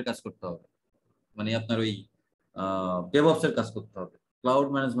সার্ভার সাইডের কাজ করতে হবে, মানে আপনার ওই ডেভঅপস এর কাজ করতে হবে, ক্লাউড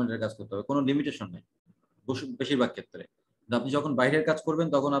ম্যানেজমেন্টের কাজ করতে হবে, কোনো লিমিটেশন নেই বেশিরভাগ ক্ষেত্রে। আপনি যখন বাইরের কাজ করবেন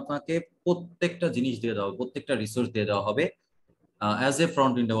তখন আপনাকে প্রত্যেকটা জিনিস দিয়ে দেওয়া হবে, প্রত্যেকটা রিসোর্স দিয়ে দেওয়া হবে। As a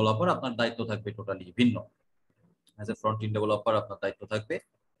front end developer আপনার দায়িত্ব থাকবে টোটালি ভিন্ন। As a front end developer আপনার দায়িত্ব থাকবে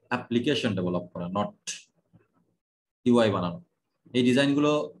অ্যাপ্লিকেশন ডেভেলপ করা, নট ইউআই বানানো। এই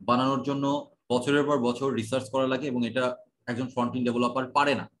ডিজাইনগুলো বানানোর জন্য বছরের পর বছর রিসার্চ করা লাগে এবং এটা একজন ফ্রন্ট এন্ড ডেভেলপার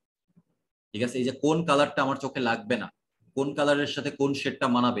পারে না। ঠিক আছে, এই যে কোন কালারটা আমার চোখে লাগবে না, কোন কালারের সাথে কোন শেডটা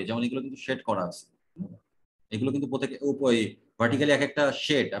মানাবে, যেমন এগুলো কিন্তু শেড করা আছে, এগুলো কিন্তু প্রত্যেক ভার্টিক্যালি এক একটা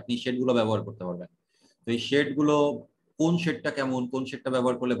শেড, আপনি শেডগুলো ব্যবহার করতে পারবেন। তো এই শেডগুলো কোন শেডটা কেমন, কোন শেডটা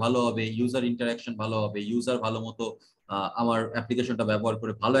ব্যবহার করলে ভালো হবে, ইউজার ইন্টারাকশন ভালো হবে, ইউজার ভালো মতো আমার অ্যাপ্লিকেশনটা ব্যবহার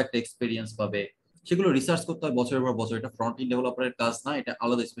করে ভালো একটা এক্সপিরিয়েন্স পাবে, সেগুলো রিসার্চ করতে হয় বছরের পর বছর। এটা ফ্রন্ট এন্ড ডেভেলপারের কাজ না, এটা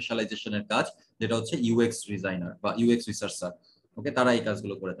আলাদা স্পেশালাইজেশনের কাজ, যেটা হচ্ছে ইউএক্স ডিজাইনার বা ইউএক্স রিসার্চার। ওকে, তারা এই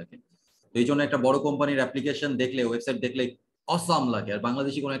কাজগুলো করে থাকে। তো এই জন্য একটা বড় কোম্পানির অ্যাপ্লিকেশন দেখলে, ওয়েবসাইট দেখলে অসাম লাগে, আর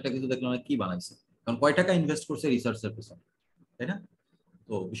বাংলাদেশি কোনো একটা কিছু দেখলে কি বানাইছে, কারণ কয় টাকা ইনভেস্ট করছে রিসার্চের পিছনে, তাই না?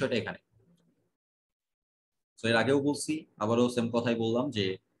 তো বিষয়টা এখানে। তো এর আগেও বলছি, আবারও সেম কথাই বললাম যে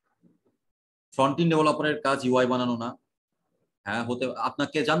ফ্রন্ট এন্ড ডেভেলপারের কাজ ইউআই বানানো না। হ্যাঁ,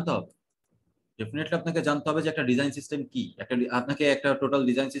 আপনাকে জানতে হবে, ডেফিনেটলি আপনাকে জানতে হবে যে একটা ডিজাইন সিস্টেম কি। আপনাকে একটা টোটাল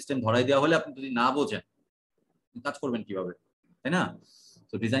ডিজাইন সিস্টেম ধরাই দেওয়া হলে আপনি যদি না বোঝেন কাজ করবেন কিভাবে, তাই না?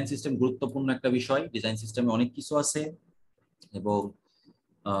 তো ডিজাইন সিস্টেম গুরুত্বপূর্ণ একটা বিষয়। ডিজাইন সিস্টেমে অনেক কিছু আছে এবং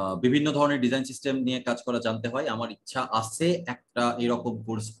বিভিন্ন ধরনের ডিজাইন সিস্টেম নিয়ে কাজ করা জানতে হয়। আমার ইচ্ছা আছে একটা এরকম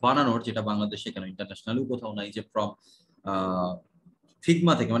কোর্স বানানোর, যেটা বাংলাদেশে কেন ইন্টারন্যাশনালিও কোথাও নাই, যে ফ্রম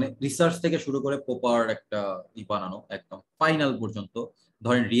ফিগমা থেকে, মানে রিসার্চ থেকে শুরু করে প্রপার একটা বানানো একদম ফাইনাল পর্যন্ত,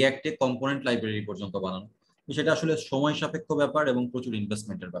 ধরেন রিঅ্যাক্টে কম্পোনেন্ট লাইব্রেরি পর্যন্ত বানানো। সেটা আসলে সময় সাপেক্ষ ব্যাপার এবং প্রচুর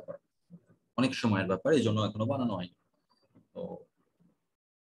ইনভেস্টমেন্টের ব্যাপার, অনেক সময়ের ব্যাপার, এই জন্য এখনো বানানো হয়নি। তো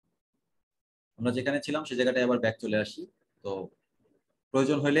আমরা যেখানে ছিলাম সে জায়গাটায় আবার ব্যাক চলে আসি। তো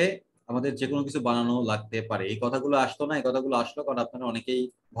প্রয়োজন হলে আমাদের যে কোনো কিছু বানানো লাগতে পারে। এই কথাগুলো আসতো না, এই কথাগুলো আসলো কারণ আপনারা অনেকেই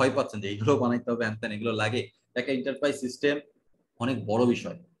ভয় পাচ্ছেন যে এইগুলো বানাইতে হবে, হ্যান এগুলো লাগে। একটা এন্টারপ্রাইজ সিস্টেম অনেক বড়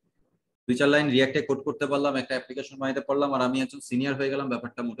বিষয়। 2-4 লাইন রিয়াক্টে কোড করতে পারলাম, একটা অ্যাপ্লিকেশন বানাইতে পারলাম, আর আমি একজন সিনিয়র হয়ে গেলাম,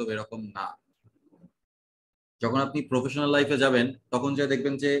 ব্যাপারটা মোটেও এরকম না। যখন আপনি প্রফেশনাল লাইফে যাবেন তখন যে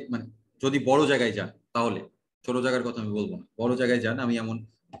দেখবেন যে মানে যদি বড় জায়গায় যান, তাহলে ছোট জায়গার কথা আমি বলবো না, বড় জায়গায় যান, আমি এমন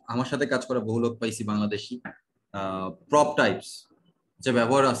আমার সাথে কাজ করা বহু লোক পাইছি বাংলাদেশি, প্রপ টাইপস যে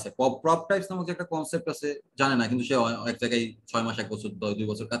ব্যবহার আছে, প্রপ টাইপস নামক যে একটা কনসেপ্ট আছে জানে না, কিন্তু সে এক জায়গায় 6 মাস 1 বছর 2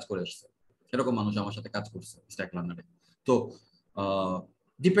 বছর কাজ করে আসছে। সেরকম মানুষ আমার সাথে কাজ করছে স্ট্যাক লার্নারে। তো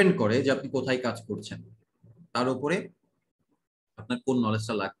ডিপেন্ড করে যে আপনি কোথায় কাজ করছেন, তার উপরে আপনার কোন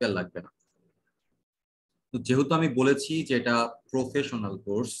নলেজটা লাগবে আর লাগবে না। তো যেহেতু আমি বলেছি যে এটা প্রফেশনাল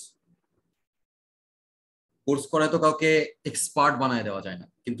কোর্স করায় তো কাউকে এক্সপার্ট বানায় দেওয়া যায় না,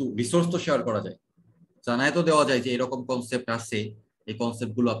 কিন্তু রিসোর্স তো শেয়ার করা যায়, জানায় তো দেওয়া যায় যে এরকম কনসেপ্ট আছে, এই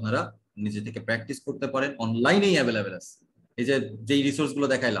কনসেপ্ট গুলো আপনারা নিজে থেকে প্র্যাকটিস করতে পারেন, অনলাইনেই অ্যাভেলেবেল আছে। এই যে যেই রিসোর্স গুলো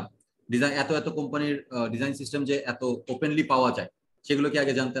দেখাইলাম, ডিজাইন এত কোম্পানির ডিজাইন সিস্টেম যে এত ওপেনলি পাওয়া যায়, সেগুলো কি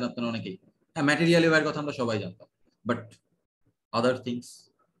আগে জানতেন আপনারা অনেকেই? হ্যাঁ, ম্যাটেরিয়াল এর কথা আমরা সবাই জানতাম, বাট আদার থিংস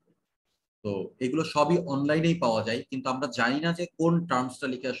তো এগুলো সবই অনলাইনেই পাওয়া যায়, কিন্তু আমরা জানি না যে কোন টার্মসটা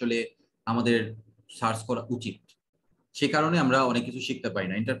লিখে আসলে আমাদের সার্চ করা উচিত। সে কারণে আমরা অনেক কিছু শিখতে পারি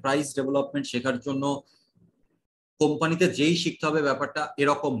না। এন্টারপ্রাইজ ডেভেলপমেন্ট শেখার জন্য কোম্পানিতে যেই শিখতে হবে ব্যাপারটা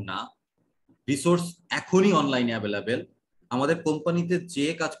এরকম না। রিসোর্স এখনই অনলাইনে অ্যাভেলেবেল। আমাদের কোম্পানিতে যে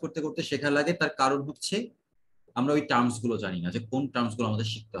কাজ করতে করতে শেখা লাগে, তার কারণ হচ্ছে আমরা ওই টার্মস গুলো জানি না যে কোন টার্মস গুলো আমাদের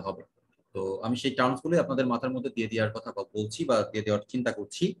শিখতে হবে। তো আমি সেই টার্মস গুলো আপনাদের মাথার মধ্যে দিয়ে দেওয়ার কথা বলছি বা দিয়ে দেওয়ার চিন্তা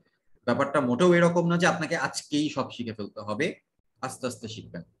করছি। ব্যাপারটা মোটেও এরকম না যে আপনাকে আজকেই সব শিখে ফেলতে হবে, আস্তে আস্তে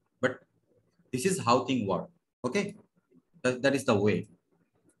শিখবেন। But this is how thing work. Okay, that is the way.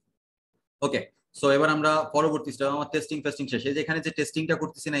 Okay, so এবার আমরা পরবর্তী স্টেপ, আমার টেস্টিং শেষ। এই যে এখানে যে টেস্টিংটা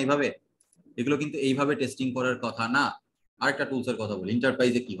করতেছি না এইভাবে, এগুলো কিন্তু এইভাবে টেস্টিং করার কথা না। আরেকটা টুলসের কথা বলি,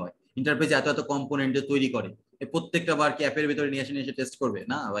 এন্টারপ্রাইজে কি হয়, এন্টারপ্রাইজে এত কম্পোনেন্ট তৈরি করে, এই প্রত্যেকটা বার কি অ্যাপের ভিতরে নিয়ে এসে টেস্ট করবে?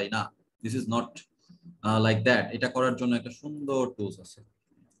 না ভাই, না, this is not like that. এটা করার জন্য একটা সুন্দর টুলস আছে,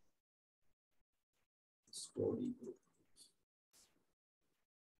 Storybook।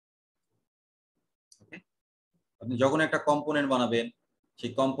 আপনি যখন একটা কম্পোনেন্ট বানাবেন,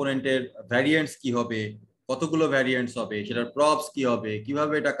 সেই কম্পোনেন্টের ভ্যারিয়েন্টস কি হবে, কতগুলো ভ্যারিয়েন্টস হবে, সেটার প্রপস কি হবে,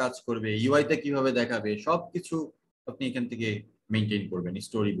 কিভাবে এটা কাজ করবে, ইউআই তে কিভাবে দেখাবে, সবকিছু আপনি এখান থেকে মেইনটেইন করবেন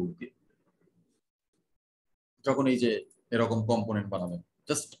স্টোরি বুক দিয়ে। যখন এই যে এরকম কম্পোনেন্ট বানাবেন,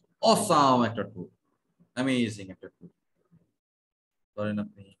 জাস্ট অসাম একটা টুল, অ্যামেজিং একটা টুল। ধরেন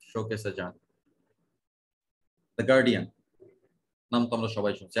আপনি শোকেসে যান, দ্য গার্ডিয়ান নাম তো আমরা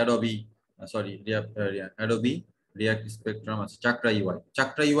সবাই শুনছি, অ্যাডোবি রিয়াক্ট স্পেকট্রাম আছে, চাকরা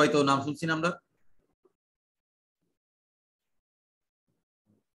ইউআই তো নাম শুনছি না আমরা,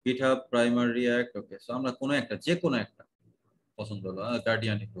 GitHub, প্রাইমার, রিয়াক্ট। ওকে, সো আমরা কোনো একটা, যে কোনো একটা পছন্দ হলো,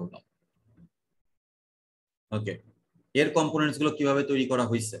 গার্ডিয়ানই করলাম। ওকে, এর কম্পোনেন্টস গুলো কিভাবে তৈরি করা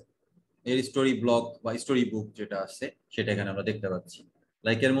হয়েছে, এর স্টোরি ব্লক বা স্টোরি বুক যেটা আছে সেটা এখানে আমরা দেখতে পাচ্ছি।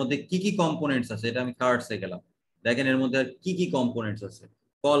 লাইক এর মধ্যে কি কি কম্পোনেন্টস আছে, এটা আমি কার্ডসে গেলাম, দেখেন এর মধ্যে আর কি কি কম্পোনেন্টস আছে।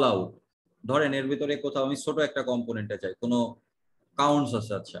 কল আউট, ধরেন এর ভিতরে কোথাও আমি ছোট একটা কম্পোনেন্টে যাই, কোনো কাউন্টস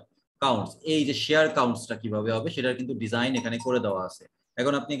আছে, আচ্ছা কাউন্টস, এই যে শেয়ার কাউন্টসটা কিভাবে হবে সেটার কিন্তু ডিজাইন এখানে করে দেওয়া আছে।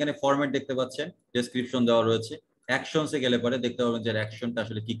 এখন আপনি এখানে ফরম্যাট দেখতে পাচ্ছেন, ডেসক্রিপশন দেওয়া রয়েছে। অ্যাকশনসে গেলে পরে দেখতে পাবেন যে অ্যাকশনটা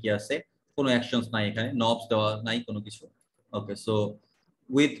আসলে কি কি আছে, কোনো অ্যাকশনস নাই এখানে, নবস দেওয়া নাই কোনো কিছু। ওকে, সো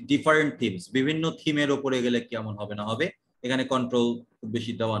উইথ ডিফারেন্ট থিমস, বিভিন্ন থিমের উপরে গেলে কেমন হবে না হবে, এখানে কন্ট্রোল খুব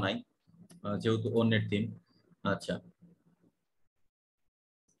বেশি দেওয়া নাই যেহেতু অন্যের থিম। আচ্ছা,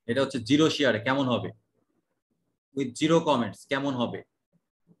 এটা হচ্ছে জিরো শেয়ারে কেমন হবে, উইথ জিরো কমেন্টস কেমন হবে।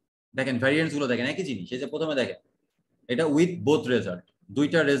 দেখেন ভ্যারিয়েন্টস গুলো দেখেন, একই জিনিস। এই যে প্রথমে দেখেন এটা উইথ বোথ রেজাল্ট,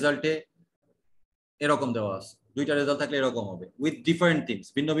 দুইটা রেজাল্টে এরকম দেওয়া আছে, দুইটা রেজাল্ট থাকলে এরকম হবে। উইথ ডিফারেন্ট থিমস,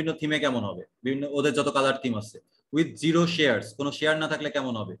 ভিন্ন ভিন্ন থিমে কেমন হবে, বিভিন্ন ওদের যত কালার থিম আছে। উইথ জিরো শেয়ারস, কোনো শেয়ার না থাকলে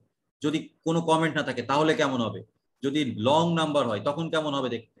কেমন হবে, যদি কোনো কমেন্ট না থাকে তাহলে কেমন হবে, যদি লং নাম্বার হয় তখন কেমন হবে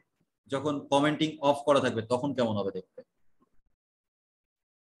দেখতে, যখন কমেন্টিং অফ করা থাকবে তখন কেমন হবে দেখতে,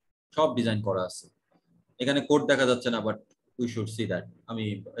 সব ডিজাইন করা আছে। এখানে কোড দেখা যাচ্ছে না, but we should see that. আমি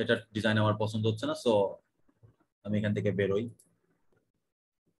এটার ডিজাইন আমার পছন্দ হচ্ছে না, সো আমি এখান থেকে বেরোই।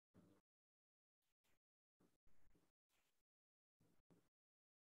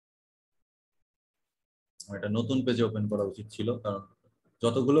 এটা নতুন পেজে ওপেন করা উচিত ছিল, কারণ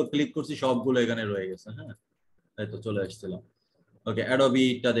যতগুলো ক্লিক করছি সবগুলো এখানে রয়ে গেছে। হ্যাঁ, তাই তো চলে আসছিলাম। ওকে,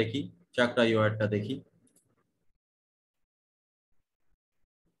 অ্যাডোবিটা দেখি, চাকরা ইউআইটা দেখি।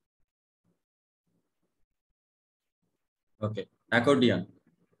 ওকে, অ্যাকর্ডিয়ান,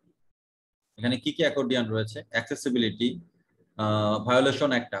 এখানে কি কি অ্যাকর্ডিয়ান রয়েছে, অ্যাক্সেসিবিলিটি, ভায়োলেশন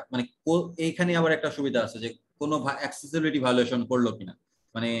একটা, মানে এইখানে আবার একটা সুবিধা আছে যে কোনো অ্যাক্সেসিবিলিটি ভায়োলেশন করলো কিনা,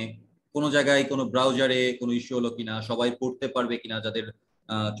 মানে কোনো জায়গায় কোনো ব্রাউজারে কোনো ইস্যু হলো কিনা, সবাই পড়তে পারবে কিনা, যাদের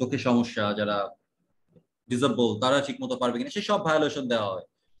চোখের সমস্যা, যারা ডিসেবল তারা ঠিক মতো পারবে কিনা, সেসব ভায়োলেশন দেওয়া হয়।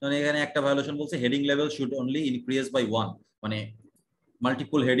 মানে এখানে একটা ভায়োলেশন বলছে heading level should only increase by 1, মানে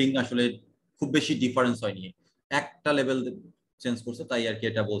মাল্টিপল হেডিং আসলে খুব বেশি ডিফারেন্স হয়নি, একটা লেভেল চেঞ্জ করছে, তাই আর কি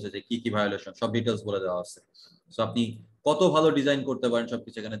এটা বলছে যে কি কি ভায়োলেশন সব ডিটেলস বলে দেওয়া আছে। সো আপনি কত ভালো ডিজাইন করতে পারেন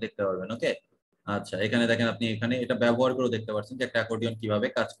সবকিছু এখানে দেখতে পারবেন। ওকে, আচ্ছা এখানে দেখেন, আপনি এখানে এটা ব্যবহার করে দেখতে পাচ্ছেন যে একটা অ্যাকর্ডিয়ন কিভাবে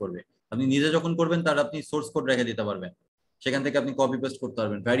কাজ করবে। আপনি নিজে যখন করবেন তার আপনি সোর্স কোড রেখে দিতে পারবেন, সেখান থেকে আপনি কপি পেস্ট করতে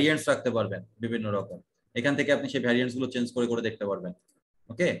পারবেন, ভ্যারিয়েন্টস রাখতে পারবেন বিভিন্ন রকম, এখান থেকে আপনি সেই ভ্যারিয়েন্টস গুলো চেঞ্জ করে করে দেখতে পারবেন।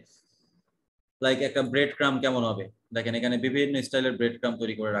 ওকে, লাইক একটা ব্রেড ক্রাম কেমন হবে দেখেন, এখানে বিভিন্ন স্টাইলের ব্রেড ক্রাম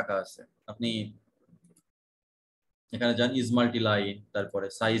তৈরি করে রাখা আছে। আপনি এখানে যান ইজ মাল্টি লাইন, তারপরে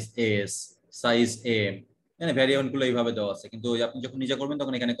সাইজ এস, সাইজ এম, এখানে ভ্যারিয়েন্ট গুলো এইভাবে দেওয়া আছে, কিন্তু আপনি যখন নিজে করবেন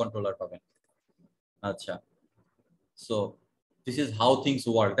তখন এখানে কন্ট্রোলার পাবেন। আচ্ছা, so this is how things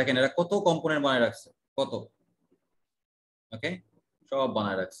work. দেখেন এরা কত কম্পোনেন্ট বানায় রাখছে, কত, ওকে সব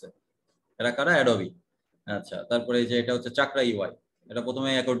বানায় রাখছে। এরা কারা? অ্যাডোবি। আচ্ছা, তারপরে এই যে এটা হচ্ছে চাকরা ইউআই, এটা প্রথমে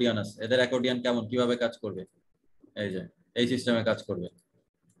অ্যাকর্ডিয়ান আছে, এদের অ্যাকর্ডিয়ান কেমন, কিভাবে কাজ করবে, এই যে এই সিস্টেমে কাজ করবে,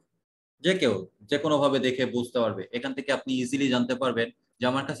 যে কেউ যে কোনো ভাবে দেখে বুঝতে পারবে। এখান থেকে আপনি ইজিলি জানতে পারবেন যে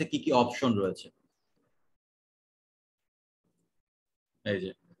আমার কাছে কি কি অপশন রয়েছে। এই যে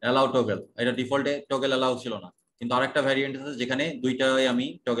অ্যালাউ টগল, এটা ডিফল্টে টগল অ্যালাউ ছিল না, কিন্তু আরেকটা ভ্যারিয়েন্ট আছে যেখানে দুইটাই আমি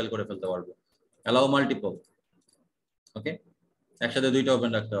টগল করে ফেলতে পারবো। অ্যালাউ মাল্টিপল, ওকে একসাথে দুইটা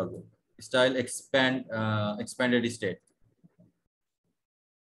ওপেন রাখতে পারবো। স্টাইল এক্সপ্যান্ডেড স্টেট,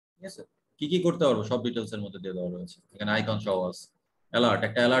 ঠিক আছে, কি কি করতে পারবো সব ডিটেলস এর মধ্যে দিয়ে দেওয়া রয়েছে। এখানে আইকন সহ আছে। অ্যালার্ট,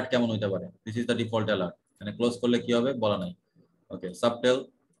 একটা অ্যালার্ট কেমন হইতে পারে, this is the default alert, এখানে ক্লোজ করলে কি হবে বলা নাই। ওকে, সাবটেল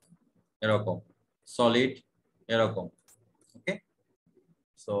এরকম, সলিড এরকম। ওকে,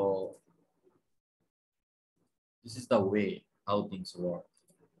 so this is the way how things work.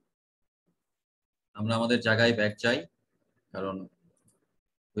 আমরা আমাদের জায়গায় ব্যাক চাই, কারণ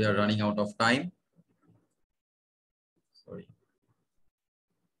we are running out of time. Sorry.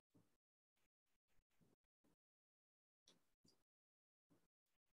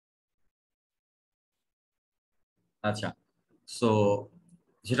 আচ্ছা, সো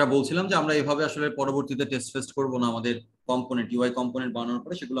যেটা বলছিলাম যে আমরা এভাবে আসলে পরবর্তীতে টেস্ট করবো না, আমাদের কম্পোনেন্ট ইউআই কম্পোনেন্ট বানানোর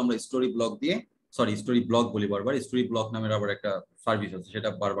পরে সেগুলো আমরা স্টোরি ব্লক দিয়ে, সরি স্টোরি ব্লক বলি বারবার, স্টোরি ব্লক নামের আবার একটা সার্ভিস আছে, সেটা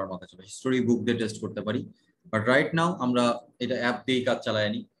বারবার মাথা চলে, স্টোরি বুক দিয়ে টেস্ট করতে পারি। বাট রাইট নাও আমরা এটা অ্যাপ দিয়েই কাজ চালাই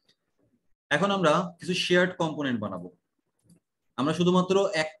আনি। এখন আমরা কিছু শেয়ার্ড কম্পোনেন্ট বানাবো। আমরা শুধুমাত্র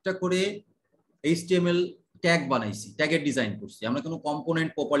একটা করে HTML ট্যাগ বানাইছি, ট্যাগের ডিজাইন করছি, আমরা কোনো কম্পোনেন্ট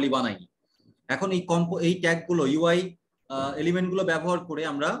প্রপারলি বানাইনি। এখন এই ট্যাগ গুলো ইউআই এলিমেন্ট গুলো ব্যবহার করে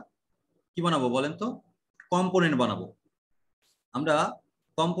আমরা কি বানাবো বলেন তো? কম্পোনেন্ট বানাবো। আমরা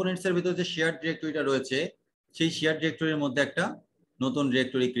কম্পোনেন্টস এর ভিতরে যে শেয়ার ডিরেক্টরিটা রয়েছে, সেই শেয়ার ডিরেক্টরির মধ্যে একটা নতুন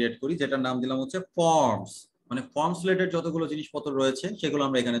ডিরেক্টরি ক্রিয়েট করি, যেটার নাম দিলাম হচ্ছে ফর্মস। মানে ফর্মস রিলেটেড যতগুলো জিনিসপত্র রয়েছে সেগুলো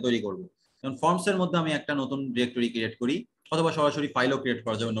আমরা এখানে তৈরি করবো। কারণ ফর্মস এর মধ্যে আমি একটা নতুন ডিরেক্টরি ক্রিয়েট করি, অথবা সরাসরি ফাইলও ক্রিয়েট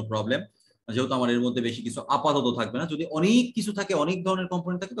করা যাবে, নো প্রবলেম, যেহেতু আমার এর মধ্যে বেশি কিছু আপাতত থাকবে না। যদি অনেক কিছু থাকে, অনেক ধরনের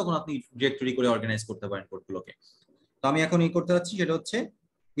কম্পোনেন্ট থাকে, তখন আপনি ডিরেক্টরি করে অর্গানাইজ করতে পারেন কোডগুলোকে। তো আমি এখন এই করতে যাচ্ছি, সেটা হচ্ছে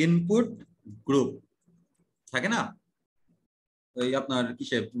ইনপুট গ্রুপ, থাকে না এই আপনার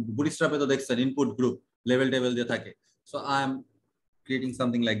কিসে বুটস্ট্র্যাপে তো দেখছেন ইনপুট গ্রুপ লেভেল টেবিল দিয়ে থাকে। So I am creating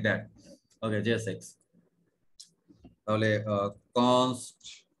something like that. Okay, JSX, তাহলে const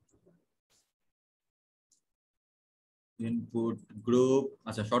ইনপুট গ্রুপ,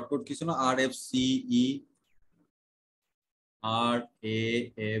 আচ্ছা শর্টকাট কিছু না, RAFC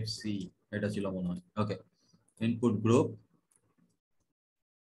এটা ছিল মনে হয়। ওকে, input group,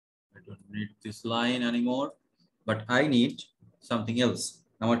 I don't need this line anymore, but I need something else.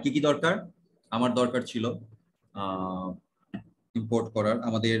 আমার কি কি দরকার? আমার দরকার ছিল ইম্পোর্ট করার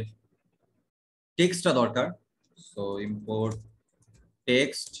আমাদের টেক্সটটা দরকার। সো ইম্পোর্ট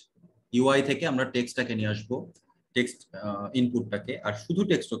টেক্সট, ইউআই থেকে আমরা টেক্সটটাকে নিয়ে আসবো, টেক্সট ইনপুটটাকে, আর শুধু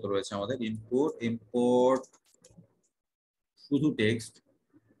টেক্সট তো রয়েছে আমাদের, ইনপুট ইম্পোর্ট শুধু টেক্সট,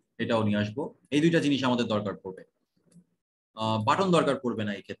 এটাও নিয়ে আসবো। এই দুইটা জিনিস আমাদের দরকার পড়বে। বাটন দরকার পড়বে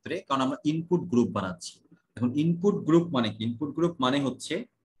না এই ক্ষেত্রে, কারণ আমরা ইনপুট গ্রুপ বানাচ্ছি। এখন ইনপুট গ্রুপ মানে কি? ইনপুট গ্রুপ মানে হচ্ছে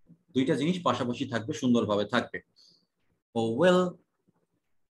দুইটা জিনিস পাশাপাশি থাকবে, সুন্দরভাবে থাকবে। ও ওয়েল,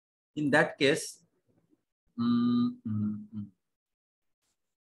 ইন দ্যাট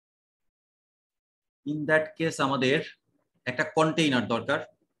কেস আমাদের একটা কন্টেইনার দরকার,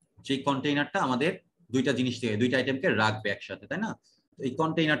 যে কন্টেইনারটা আমাদের দুইটা জিনিস থেকে, দুইটা আইটেমকে রাখবে একসাথে, তাই না? এই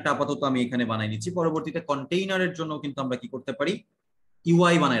কন্টেইনারটা আপাতত আমি এখানে বানাই নিচ্ছি। পরবর্তীতে কন্টেইনারের জন্য কিন্তু আমরা কি করতে পারি,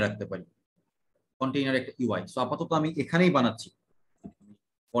 ইউআই বানায় রাখতে পারি। কন্টেইনার একটা ইউআই। সো আপাতত আমি এখানেই বানাচ্ছি,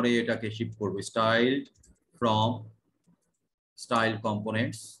 পরে এটাকে শিফট করব স্টাইলড ফ্রম স্টাইল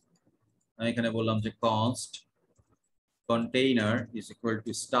কম্পোনেন্টস। আমি এখানে বললাম যে const container is equal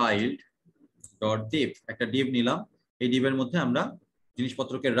to styled dot div, একটা div নিলাম, এই div এর মধ্যে আমরা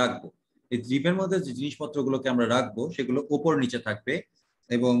জিনিসপত্রকে রাখবো। এই div এর মধ্যে যে জিনিসপত্রগুলোকে আমরা রাখবো সেগুলো উপর নিচে থাকবে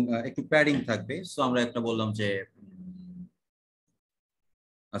এবং একটু প্যাডিং থাকবে। সো আমরা একটা বললাম যে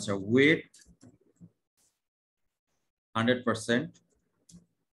আচ্ছা width 100%,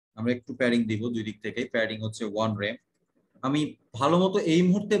 আমরা একটু প্যাডিং দিব দুই দিক থেকে, প্যাডিং হচ্ছে 1 rem। আমি ভালো মতো এই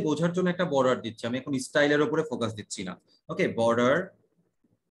মুহূর্তে বোঝার জন্য একটা বর্ডার দিচ্ছি, আমি এখন স্টাইলের উপরে ফোকাস দিচ্ছি না। ওকে, border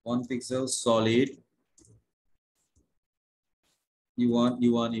 1 pixel solid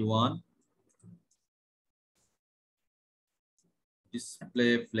E1 display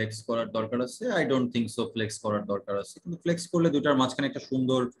flakes করার দরকার আছে, I don't think so flakes করার দরকার আছে, কিন্তু ফ্লেক্স করলে দুটার মাঝখানে একটা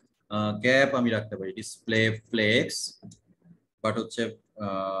সুন্দর গ্যাপ আমি রাখতে পারি, ডিসপ্লে ফ্লেক্স। বাট হচ্ছে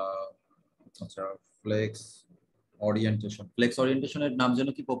আচ্ছা ফ্লেক্স ওরিয়েন্টেশন, ফ্লেক্স ওরিয়েন্টেশনের নাম যেন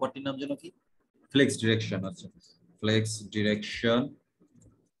কি, প্রপার্টির নাম যেন কি, ফ্লেক্স ডিরেকশন। আচ্ছা ফ্লেক্স ডিরেকশন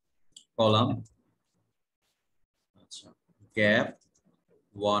কলাম, আচ্ছা গ্যাপ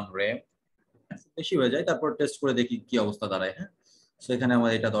 1 rem, বেশি হয়ে যায়, তারপর টেস্ট করে দেখি কি অবস্থা দাঁড়ায়। হ্যাঁ, সেখানে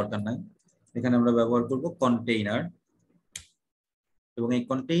আমার এটা দরকার নাই, এখানে আমরা ব্যবহার করব কন্টেইনার, এবং এই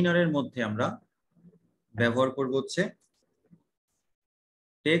কন্টেইনারের মধ্যে আমরা ব্যবহার করব হচ্ছে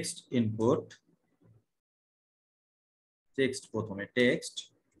টেক্সট ইনপুট। টেক্সট প্রথমে text,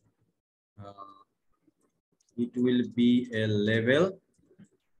 it will be a label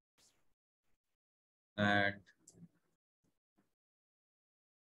and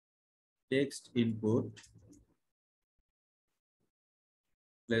text input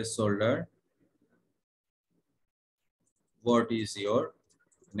placeholder, what is your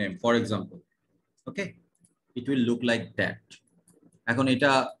name for example, okay, it will look like that. এখন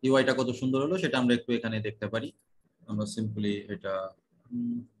এটা ইউআইটা কত সুন্দর হলো সেটা আমরা একটু এখানে দেখতে পারি। আমরা সিম্পলি এটা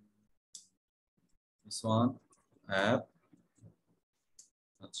this one app,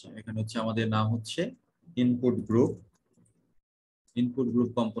 আচ্ছা এখানে হচ্ছে আমাদের নাম হচ্ছে ইনপুট গ্রুপ, ইনপুট গ্রুপ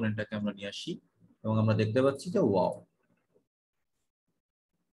কম্পোনেন্টটাকে আমরা নিয়ে আসি এবং আমরা দেখতে পাচ্ছি যে ওয়াও,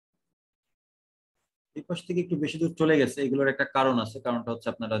 এই পাশ থেকে একটু বেশি দূর চলে গেছে, এগুলোর একটা কারণ আছে, কারণটা হচ্ছে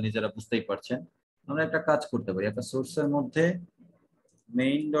আপনারা নিজেরা বুঝতেই পারছেন। আমরা একটা কাজ করতে পারি, একটা সোর্সের মধ্যে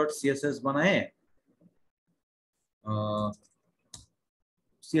main.css বানায়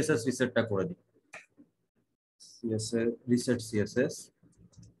সিএসএস রিসেটটা করে দিই, সিএসএস রিসেট সিএসএস,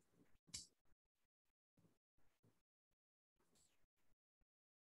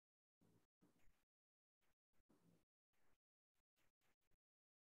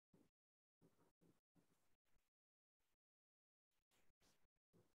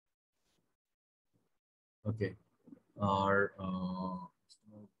 ওকে, আর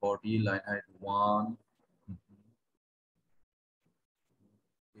body line height 1,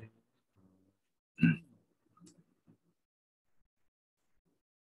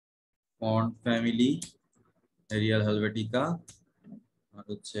 font family Arial Helvetica, আর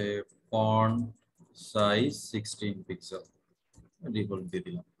হচ্ছে font size 16 পিক্সেল, ডিফল্ট দিয়ে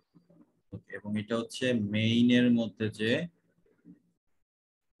দিলাম। ওকে, এবং এটা হচ্ছে মেইনের মধ্যে যে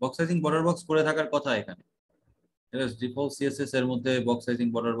বক্স সাইজিং বর্ডার বক্স করে থাকার কথা, এখানে ডিফল্ট সিএসএস এর মধ্যে বক্স সাইজিং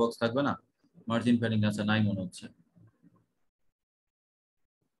বর্ডার বক্স থাকবে না, মার্জিন প্যাডিং আছে নাই মনে হচ্ছে,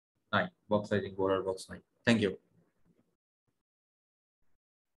 নাই বক্স সাইজিং বর্ডার বক্স নাই। Thank you.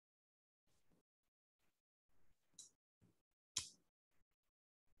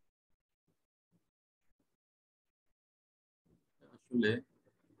 আসলে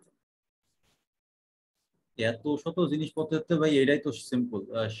এত শত জিনিসপত্রের ভাই এটাই তো সিম্পল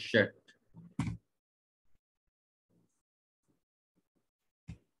শেট।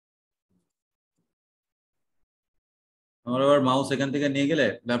 আমার আবার মাউস এখান থেকে নিয়ে গেলে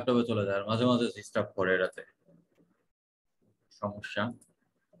ল্যাপটপে চলে যায়, আর মাঝে মাঝে ডিস্টার্ব করে, এটাতে সমস্যা।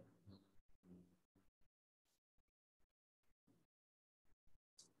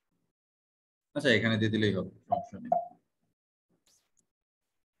 আচ্ছা এখানে দিয়ে দিলেই হবে, সমস্যা নেই।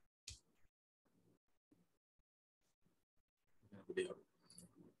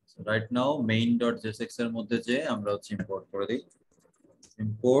 রাইট নাও main.jsx এর মধ্যে যে আমরা হচ্ছে ইম্পোর্ট করে দিই,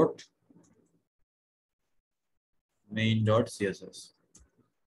 ইম্পোর্ট main.css,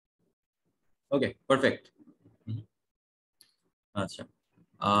 ওকে পারফেক্ট। আচ্ছা,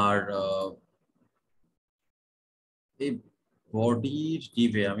 আর এই বডির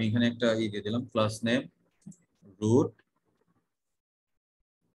ডিভে আমি এখানে একটা দিয়ে দিলাম, ক্লাস নেম রুট,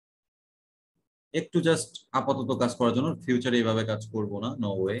 একটু জাস্ট আপাতত কাজ করার জন্য, ফিউচারে এইভাবে কাজ করব না,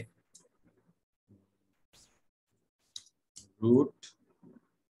 নো ওয়ে। রুট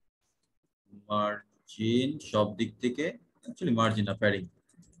মার্জিন সব দিক থেকে, অ্যাকচুয়ালি মার্জিন না, প্যাডিং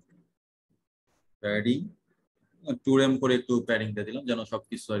প্যাডিং 2m করে একটু প্যাডিং দিয়ে দিলাম যেন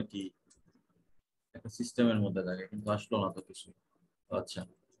সবকিছু আর কি একটা সিস্টেমের মধ্যে থাকে, কিন্তু আসলো না তো কিছু। আচ্ছা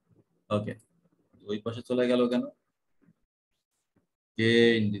ওকে, ওই পাশে চলে গেল কেন? কে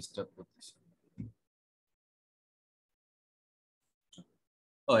ডিস্টার্ব করতেছে?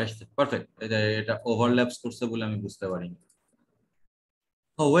 ও এসছে, পারফেক্ট। এটা ওভারল্যাপস করছে বলে আমি বুঝতে পারিনি।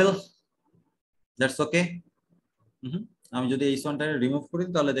 ও ওয়েল, দ্যাটস ওকে। আমি যদি এই সনটাকে রিমুভ করি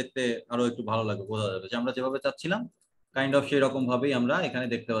তাহলে দেখতে আরো একটু ভালো লাগবে, বোঝা যাবে যে আমরা যেভাবে চাচ্ছিলাম কাইন্ড অফ সেই রকম ভাবেই আমরা এখানে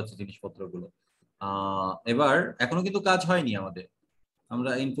দেখতে পাচ্ছি জিনিসপত্রগুলো। এবার এখনো কিন্তু কাজ হয়নি আমাদের,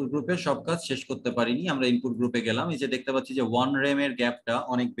 আমরা ইনপুট গ্রুপের সব কাজ শেষ করতে পারিনি। আমরা ইনপুট গ্রুপে গেলাম, এই যে দেখতে পাচ্ছি যে 1 রেম এর গ্যাপটা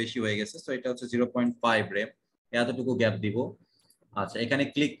অনেক বেশি হয়ে গেছে, তো এটা হচ্ছে 0.5 রেম, এতটুকু গ্যাপ দিব। আচ্ছা, এখানে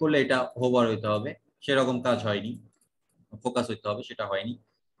ক্লিক করলে এটা হোভার হইতে হবে, সেরকম কাজ হয়নি। ফোকাস হইতে হবে, সেটা হয়নি,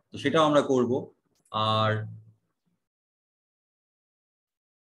 তো সেটাও আমরা করব। আর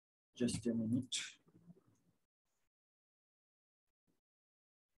জাস্ট এ মিনিট,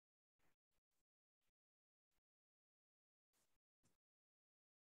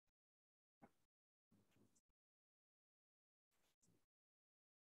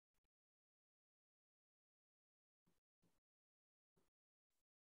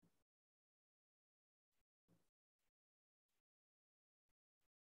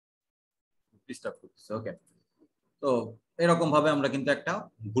 ডিস্টার্ব করতেছে। ওকে, তো এরকম ভাবে আমরা কিন্তু একটা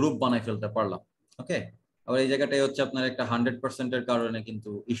গ্রুপ বানাই ফেলতে পারলাম। ওকে, আবার এই জায়গাটাই হচ্ছে আপনার একটা 100% এর কারণে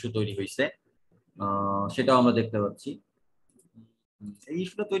কিন্তু ইস্যু তৈরি হয়েছে, সেটাও আমরা দেখতে পাচ্ছি। এই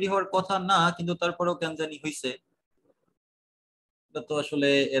ইস্যুটা তৈরি হওয়ার কথা না, কিন্তু তারপরেও কেন জানি হয়েছে। এটা তো আসলে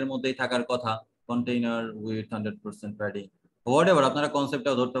এর মধ্যেই থাকার কথা, কন্টেইনার উইথ 100% প্যাডিং, হোয়াটএভার আপনারা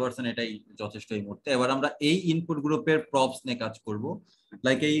কনসেপ্টটা ধরতে পারছেন, এটাই যথেষ্ট এই মুহূর্তে। এবার আমরা এই ইনপুট গ্রুপের প্রপস নিয়ে কাজ করব।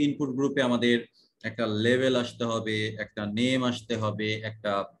 লাইক এই ইনপুট গ্রুপে আমাদের একটা লেভেল আসতে হবে, একটা নেম আসতে হবে,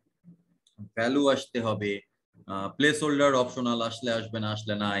 একটা ভ্যালু আসতে হবে, প্লেস হোল্ডার অপশনাল, আসলে আসবে না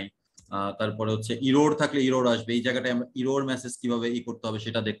আসলে নাই। তারপরে হচ্ছে ইরোর থাকলে ইরোর আসবে, এই জায়গাটায় আমরা ইরোর মেসেজ কিভাবে করতে হবে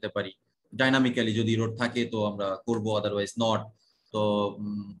সেটা দেখতে পারি ডাইনামিক্যালি। যদি ইরোর থাকে তো আমরা করব, আদারওয়াইজ নট। তো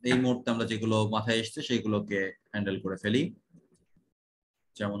এই মুহূর্তে আমরা যেগুলো মাথায় এসছে সেগুলোকে হ্যান্ডেল করে ফেলি।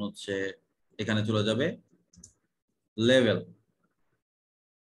 যেমন হচ্ছে এখানে চলে যাবে লেভেল,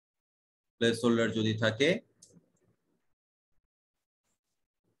 প্লেস হোল্ডার যদি থাকে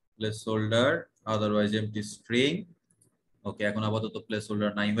place holder, otherwise MT string. ওকে, এখন আপাতত প্লেস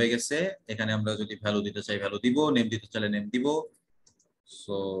হোল্ডার নাই হয়ে গেছে। এখানে আমরা যদি ভ্যালু দিতে চাই ভ্যালু দিব, নেম দিতে চাইলে নেম দিব।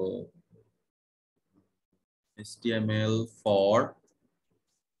 সো HTML for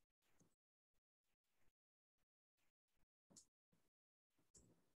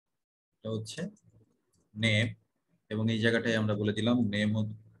এটা হচ্ছে নেম, এবং এই জায়গাটায় আমরা বলে দিলাম নেম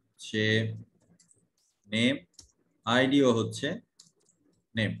হচ্ছে নেম, আইডিও হচ্ছে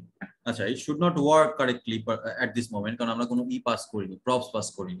নেম। আচ্ছা, it should not work correctly at this moment, কারণ আমরা কোনো পাস করিনি, প্রপস পাস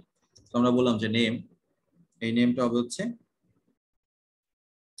করিনি। তো আমরা বললাম যে নেম, এই নেমটা হবে হচ্ছে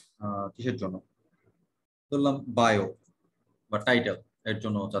কিসের জন্য বললাম, বায়ো বা টাইটেল, এর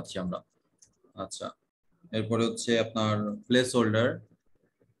জন্য চাচ্ছি আমরা। আচ্ছা, এরপরে হচ্ছে আপনার প্লেস হোল্ডার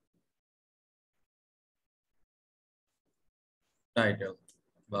টাইটেল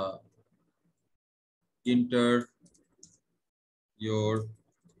বা ইন্টার ইয়োর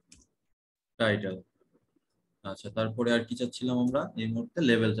টাইটেল। আচ্ছা, তারপরে আর কি চাচ্ছিলাম আমরা এই মুহূর্তে?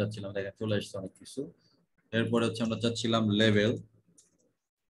 লেভেল চাচ্ছিলাম, দেখেন চলে এসছে অনেক কিছু। এরপরে হচ্ছে আমরা চাচ্ছিলাম level,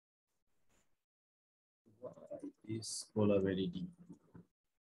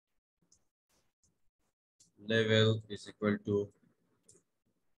 level is equal to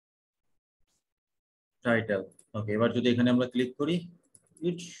title. ওকে, এবার যদি এখানে আমরা ক্লিক করি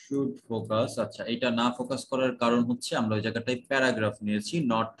ইট শুড ফোকাস। আচ্ছা, এটা না ফোকাস করার কারণ হচ্ছে আমরা ওই জায়গাটায় প্যারাগ্রাফ নিয়েছি,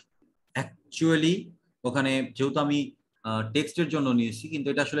 নট অ্যাকচুয়ালি ওখানে, যেহেতু আমি টেক্সটের জন্য নিয়েছি, কিন্তু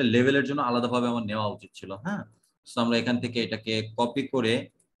এটা আসলে লেভেলের জন্য আলাদাভাবে আমার নেওয়া উচিত ছিল। হ্যাঁ, তো আমরা এখান থেকে এটাকে কপি করে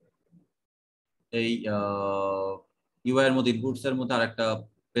এই ইউআই এর মধ্যে, ইনপুটস এর মধ্যে আরেকটা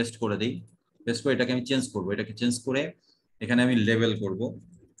পেস্ট করে দিই। পেস্ট করে এটাকে আমি চেঞ্জ করব, এটাকে চেঞ্জ করে এখানে আমি লেভেল করব।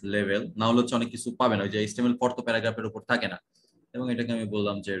 লেভেল না হলে হচ্ছে অনেক কিছু পাবে না, ওই যে HTML ফর তো প্যারাগ্রাফের উপর থাকে না। এবং এটাকে আমি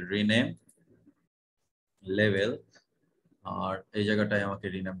বললাম যে রিনেম লেভেল, আর এই জায়গাটায় আমাকে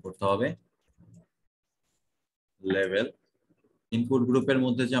রিনেম করতে হবে লেভেল। ইনপুট গ্রুপের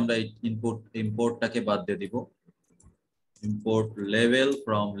মধ্যে যে আমরা ইম্পোর্টটাকে বাদ দিয়ে দিব, ইম্পোর্ট লেভেল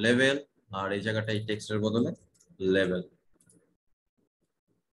ফ্রম লেভেল, আর এই জায়গাটায় টেক্সটের বদলে level.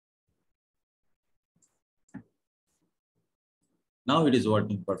 Now it is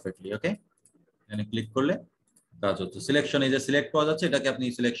working perfectly. ওকে, এখানে ক্লিক করলে কাজ হচ্ছে। সিলেকশন, এই যে সিলেক্ট পাওয়া যাচ্ছে, এটাকে আপনি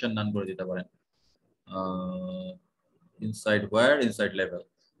সিলেকশন নান করে দিতে পারেন। ইনসাইড ওয়্যার, ইনসাইড লেভেল,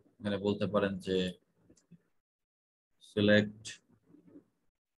 এখানে বলতে পারেন যে সিলেক্ট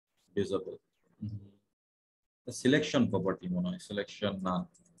ডিসেবল, সিলেকশন প্রপার্টি মনে হয়, selection naan,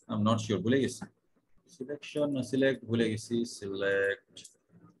 I am not sure, ভুলে গেছি। সিলেকশন না সিলেক্ট ভুলে গেছি। সিলেক্ট,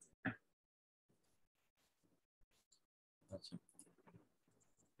 আচ্ছা,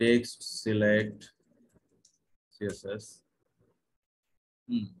 টেক্সট সিলেক্ট সিএসএস,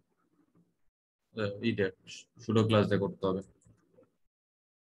 এইটা শুধু ক্লাস দিয়ে করতে হবে।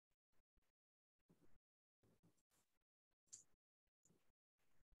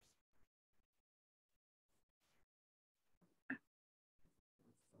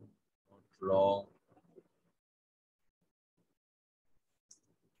 Wrong.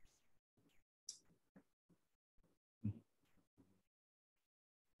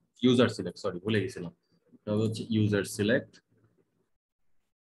 User select, sorry, ভুলে গেছিলাম। এটা হচ্ছে user select,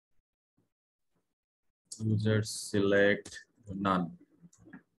 user select none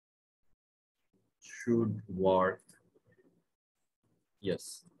should work. Yes,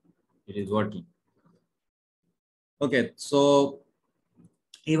 it is working. Okay, so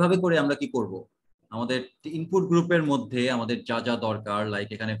এইভাবে করে আমরা কি করব, আমাদের ইনপুট গ্রুপের মধ্যে আমাদের যা যা দরকার, লাইক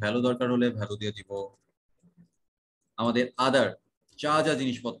এখানে ভ্যালু দরকার হলে ভ্যালু দিয়ে দিব, আমাদের আদার যা যা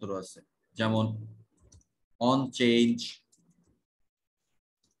জিনিসপত্র আছে, যেমন on change,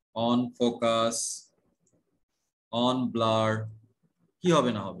 on focus, on blur, কি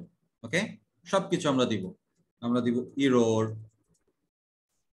হবে না হবে, ওকে, সবকিছু আমরা দিব। আমরা দিব ইরোর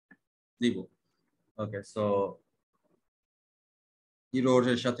দিব, ওকে। সো ইরোর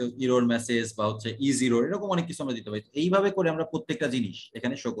এর সাথে ইরোর মেসেজ বা হচ্ছে ইজিরোর, এরকম অনেক কিছু আমরা দিতে পারি। এইভাবে করে আমরা প্রত্যেকটা জিনিস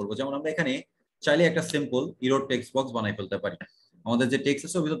এখানে শো করবো। যেমন আমরা এখানে চাইলে একটা সিম্পল ইরোর টেক্সট বক্স বানাই ফেলতে পারি। আমাদের যে টেক্সট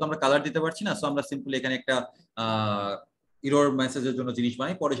আছে ওর ভিতর তো আমরা কালার দিতে পারছি না, সো আমরা সিম্পলি এখানে একটা ইরোর মেসেজের জন্য জিনিস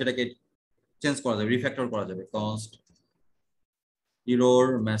বানাই, পরে সেটাকে চেঞ্জ করা যাবে, রিফ্যাক্টর করা যাবে। Const error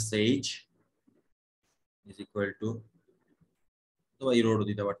message is equal to, অথবা ইরোরও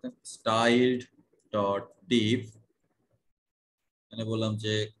দিতে পারতেন, স্টাইলড ডট ডিভ, এখানে বললাম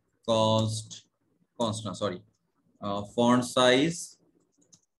যে কনস্ট না সরি, ফন্ট সাইজ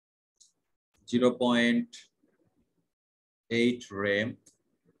 0.8 রেম,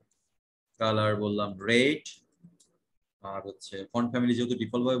 কালার বললাম রেড, আর হচ্ছে ফন্ট ফ্যামিলি যেহেতু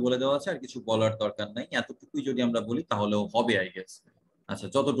ডিফল্ট ভাবে বলে দেওয়া আছে আর কিছু বলার দরকার নাই, এতটুকুই যদি আমরা বলি তাহলেও হবে আই গেস। আচ্ছা,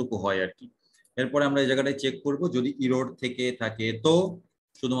 যতটুকু হয় আর কি। এরপরে আমরা এই জায়গাটায় চেক করব, যদি ইরোর থেকে থাকে তো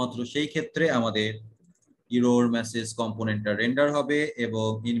শুধুমাত্র সেই ক্ষেত্রে আমাদের ইরোর মেসেজ কম্পোনেন্টটা রেন্ডার হবে এবং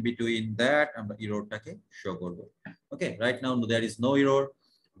ইন বিটুইন দ্যাট আমরা ইরোরটাকে শো করব। ওকে, right now there is no error,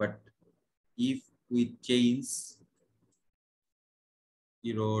 but if we change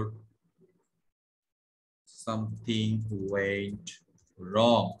error something went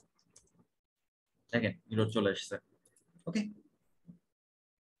wrong, দেখেন ইরোর চলে এসেছে। ওকে,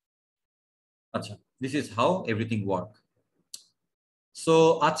 আচ্ছা, this is how everything work. So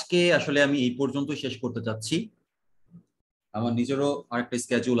আজকে আসলে আমি এই পর্যন্তই শেষ করতে চাচ্ছি। আমার নিজেরও আরেকটা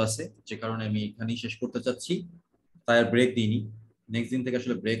স্কেজুল আছে, যে কারণে আমি এখানেই শেষ করতে চাচ্ছি, তাই আর ব্রেক দিইনি। নেক্সট দিন থেকে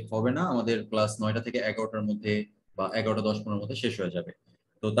আসলে ব্রেক হবে না, আমাদের ক্লাস 9টা থেকে 11টার মধ্যে বা 11টা 10-15 মধ্যে শেষ হয়ে যাবে।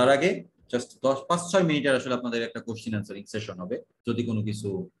 তো তার আগে জাস্ট 5-6 মিনিটের আসলে আপনাদের একটা কোশ্চেন অ্যান্সারিং সেশন হবে। যদি কোনো কিছু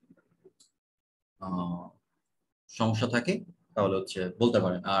সমস্যা থাকে তাহলে হচ্ছে বলতে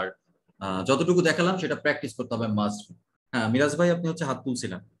পারেন। আর যতটুকু দেখালাম সেটা প্র্যাকটিস করতে হবে মাস্ট। হ্যাঁ, মিরাজ ভাই আপনি হচ্ছে হাত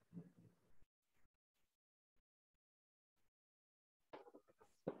তুলছিলেন।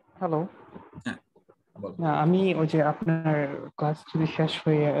 হ্যালো, হ্যাঁ, আমি ওই যে আপনার ক্লাস যদি শেষ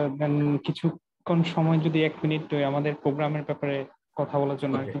হয়ে কিছুক্ষণ সময়, যদি 1 মিনিট আমাদের প্রোগ্রামের ব্যাপারে কথা বলার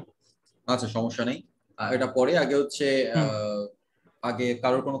জন্য আর কি। আচ্ছা, সমস্যা নেই, এটা পরে। আগে হচ্ছে আগে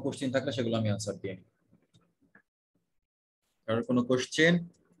কারোর কোনো কোশ্চেন থাকলে সেগুলো আমি আনসার দিয়ে নিই। কারোর কোনো কোশ্চেন?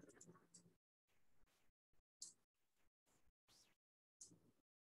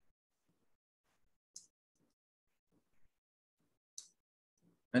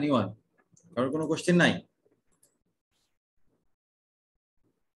 এনিওয়ান? কারোর কোনো কোশ্চেন নাই?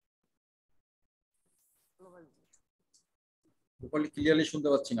 ক্লিয়ারলি শুনতে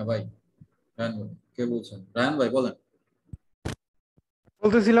পাচ্ছি না ভাই। রায়হান ভাই, কে বলছেন? রায়হান ভাই বলেন।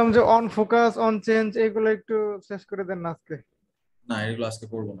 বলতেছিলাম যে অন ফোকাস, অন চেঞ্জ, এগুলো একটু শেষ করে দেন না আজকে। না, এগুলো আজকে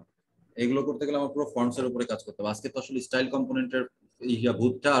করবো না। এগুলো করতে গেলে আমার পুরো ফর্মস এর উপরে কাজ করতে হবে। আজকে তো আসলে স্টাইল কম্পোনেন্টের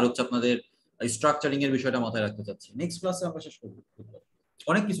ভূতটা আর হচ্ছে আপনাদের স্ট্রাকচারিং এর বিষয়টা মাথায় রাখতে চাচ্ছি। নেক্সট ক্লাসে আমরা শেষ করবো।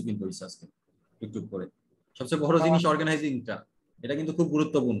 অনেক কিছু কিন্তু হয়েছে আজকে টুকটুক করে। সবচেয়ে বড় জিনিস অর্গানাইজিংটা, এটা কিন্তু খুব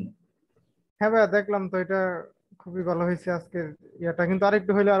গুরুত্বপূর্ণ। হ্যাঁ ভাই, দেখলাম তো, এটা খুবই ভালো হয়েছে আজকের ইয়াটা, কিন্তু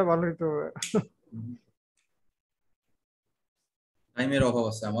আরেকটু হইলে আরো ভালো হইতো। টাইমের অভাব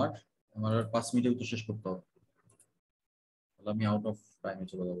আছে আমার আমার আর 5 মিনিটে তো শেষ করতে হবে, তাহলে আমি আউট অফ টাইমে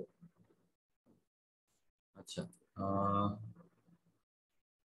চলে যাবো। আচ্ছা,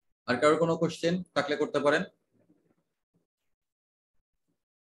 আর কারোর কোনো কোশ্চেন থাকলে করতে পারেন।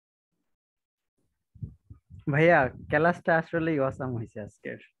 ভাইয়া ক্লাসটা আসলেই অসাম হয়েছে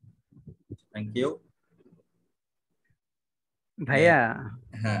আজকের। থ্যাংক ইউ ভাইয়া।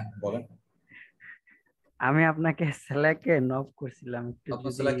 হ্যাঁ বলেন। আমি আপনাকে স্ল্যাকে নক করছিলাম, একটু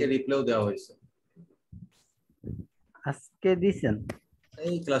আপনার যদি স্ল্যাকে রিপ্লাইও দেওয়া হয়েছে। আজকে দিছেন?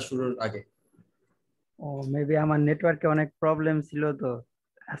 এই ক্লাস শুরুর আগে। ও মেবি আমার নেটওয়ার্কে অনেক প্রবলেম ছিল তো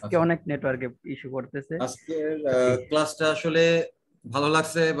আজকে আচ্ছা, অনেক নেটওয়ার্কে ইস্যু করতেছে। আজকের ক্লাসটা আসলে ভালো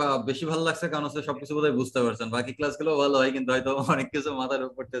লাগছে বা বেশি ভালো লাগছে কারণ হচ্ছে সবকিছু বোধহয় বুঝতে পারছেন। বাকি ক্লাসগুলো ভালো হয় কিন্তু হয়তো অনেক কিছু মাথার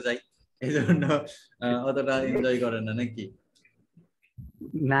উপর পড়তে যাই, এই জন্য অতটা এনজয় করেন না নাকি?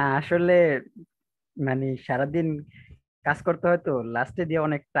 না আসলে মানে সারাদিন কাজ করতে হয় তো লাস্টে দিয়ে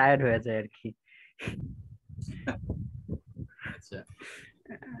অনেক টায়ার্ড হয়ে যায় আর কি। আচ্ছা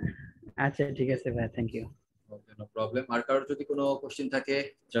আচ্ছা ঠিক আছে ভাই, thank you. Okay, no problem. আর কারোর যদি কোনো কোশ্চেন থাকে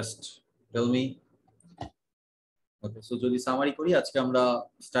জাস্ট টেল মি। ওকে, সো যদি সামারি করি, আজকে আমরা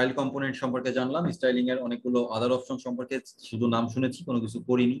স্টাইল কম্পোনেন্ট সম্পর্কে জানলাম, স্টাইলিং এর অনেকগুলো আদার অপশন সম্পর্কে শুধু নাম শুনেছি, কোনো কিছু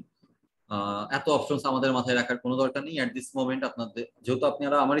করিনি। এত অপশনস আমাদের মাথায় রাখার কোনো দরকার নেই এট দিস মোমেন্ট। আপনাদের যেহেতু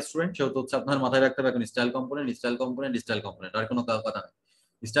আপনারা আমার স্টুডেন্ট, সেহেতু হচ্ছে আপনার মাথায় রাখতে হবে এখন style component, style component, style component, আর কোনো কথা নেই।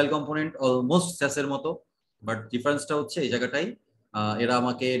 স্টাইল কম্পোনেন্ট অলমোস্ট স্যাসের মতো, বাট ডিফারেন্সটা হচ্ছে এই জায়গাটাই এরা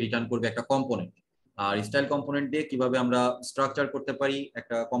আমাকে রিটার্ন করবে একটা কম্পোনেন্ট। আর স্টাইল কম্পোনেন্ট দিয়ে কিভাবে আমরা স্ট্রাকচার করতে পারি,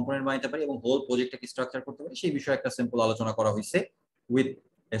 একটা কম্পোনেন্ট বানাতে পারি এবং হোল প্রজেক্টটাকে স্ট্রাকচার করতে পারি, সেই বিষয়ে একটা সিম্পল আলোচনা করা হয়েছে with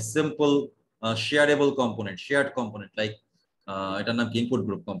a simple shareable component, shared component, like এটার নাম কি input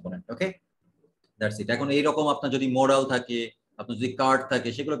group component. Okay, that's it. এখন এইরকম আপনার যদি মডেল থাকে, আপনার যদি কার্ড থাকে,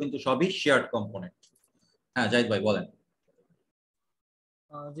 সেগুলো কিন্তু সবই শেয়ার্ড কম্পোনেন্ট। হ্যাঁ জাহিদ ভাই বলেন।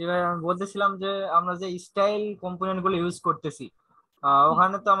 জি ভাই, আমি বলতেছিলাম যে আমরা যে স্টাইল কম্পোনেন্ট গুলো ইউজ করতেছি,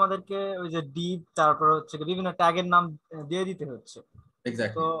 ওখানে তো আমাদেরকে ওই যে ডিপ, তারপর হচ্ছে কি বিভিন্ন ট্যাগের নাম দিয়ে দিতে হচ্ছে। তো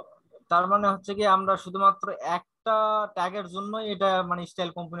এক্স্যাক্টলি। তার মানে হচ্ছে কি আমরা শুধুমাত্র একটা ট্যাগের জন্য এটা মানে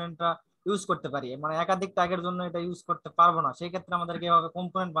স্টাইল কম্পোনেন্টটা ইউজ করতে পারি, মানে একাধিক ট্যাগের জন্য এটা ইউজ করতে পারবো না। সেই ক্ষেত্রে আমাদেরকে এভাবে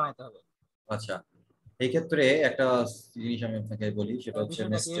কম্পোনেন্ট বানাইতে হবে। আচ্ছা, এই ক্ষেত্রে একটা জিনিস আমি আপনাকে বলি, সেটা হচ্ছে বিষয়টা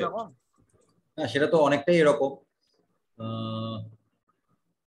কি নেস্টেড। এরকম? হ্যাঁ, সেটা তো অনেকটাই এরকম।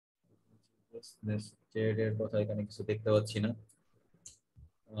 নেস্টেড এর কথা এখানে কিছু দেখতে পাচ্ছি না।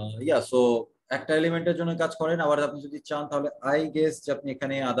 ইয়া, সো একটা এলিমেন্টের জন্য কাজ করেন, আবার আপনি যদি চান তাহলে আই গেস যে আপনি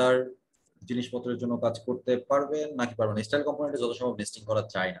এখানে আদার জিনিসপত্রের জন্য কাজ করতে পারবেন নাকি পারবেন। স্টাইল কম্পোনেন্টে যত সম্ভব নেস্টিং করা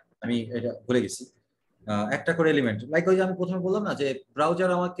যায় না, আমি এটা ভুলে গেছি। একটা করে এলিমেন্ট, লাইক ওই যে আমি প্রথমে বললাম না যে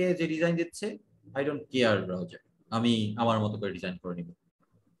ব্রাউজার আমাকে যে ডিজাইন দিচ্ছে, আই ডোন্ট কেয়ার ব্রাউজার, আমি আমার মতো করে ডিজাইন করে নিব,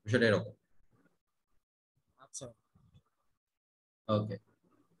 বিষয়টা এরকম। আচ্ছা, ওকে,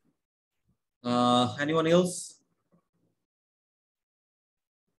 এনিওয়ান এলস?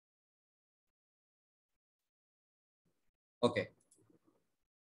 ওকে,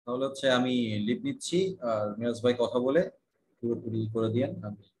 তাহলে হচ্ছে আমি লিভ নিচ্ছি। আর মিরাজ ভাই কথা বলে পুরোপুরি করে দিয়েন,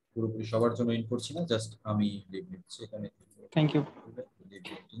 আমি পুরোপুরি সবার জন্য ইন করছি না, জাস্ট আমি লিভ নিচ্ছি এখানে। Thank you. Leave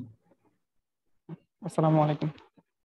meeting. আসসালামু আলাইকুম।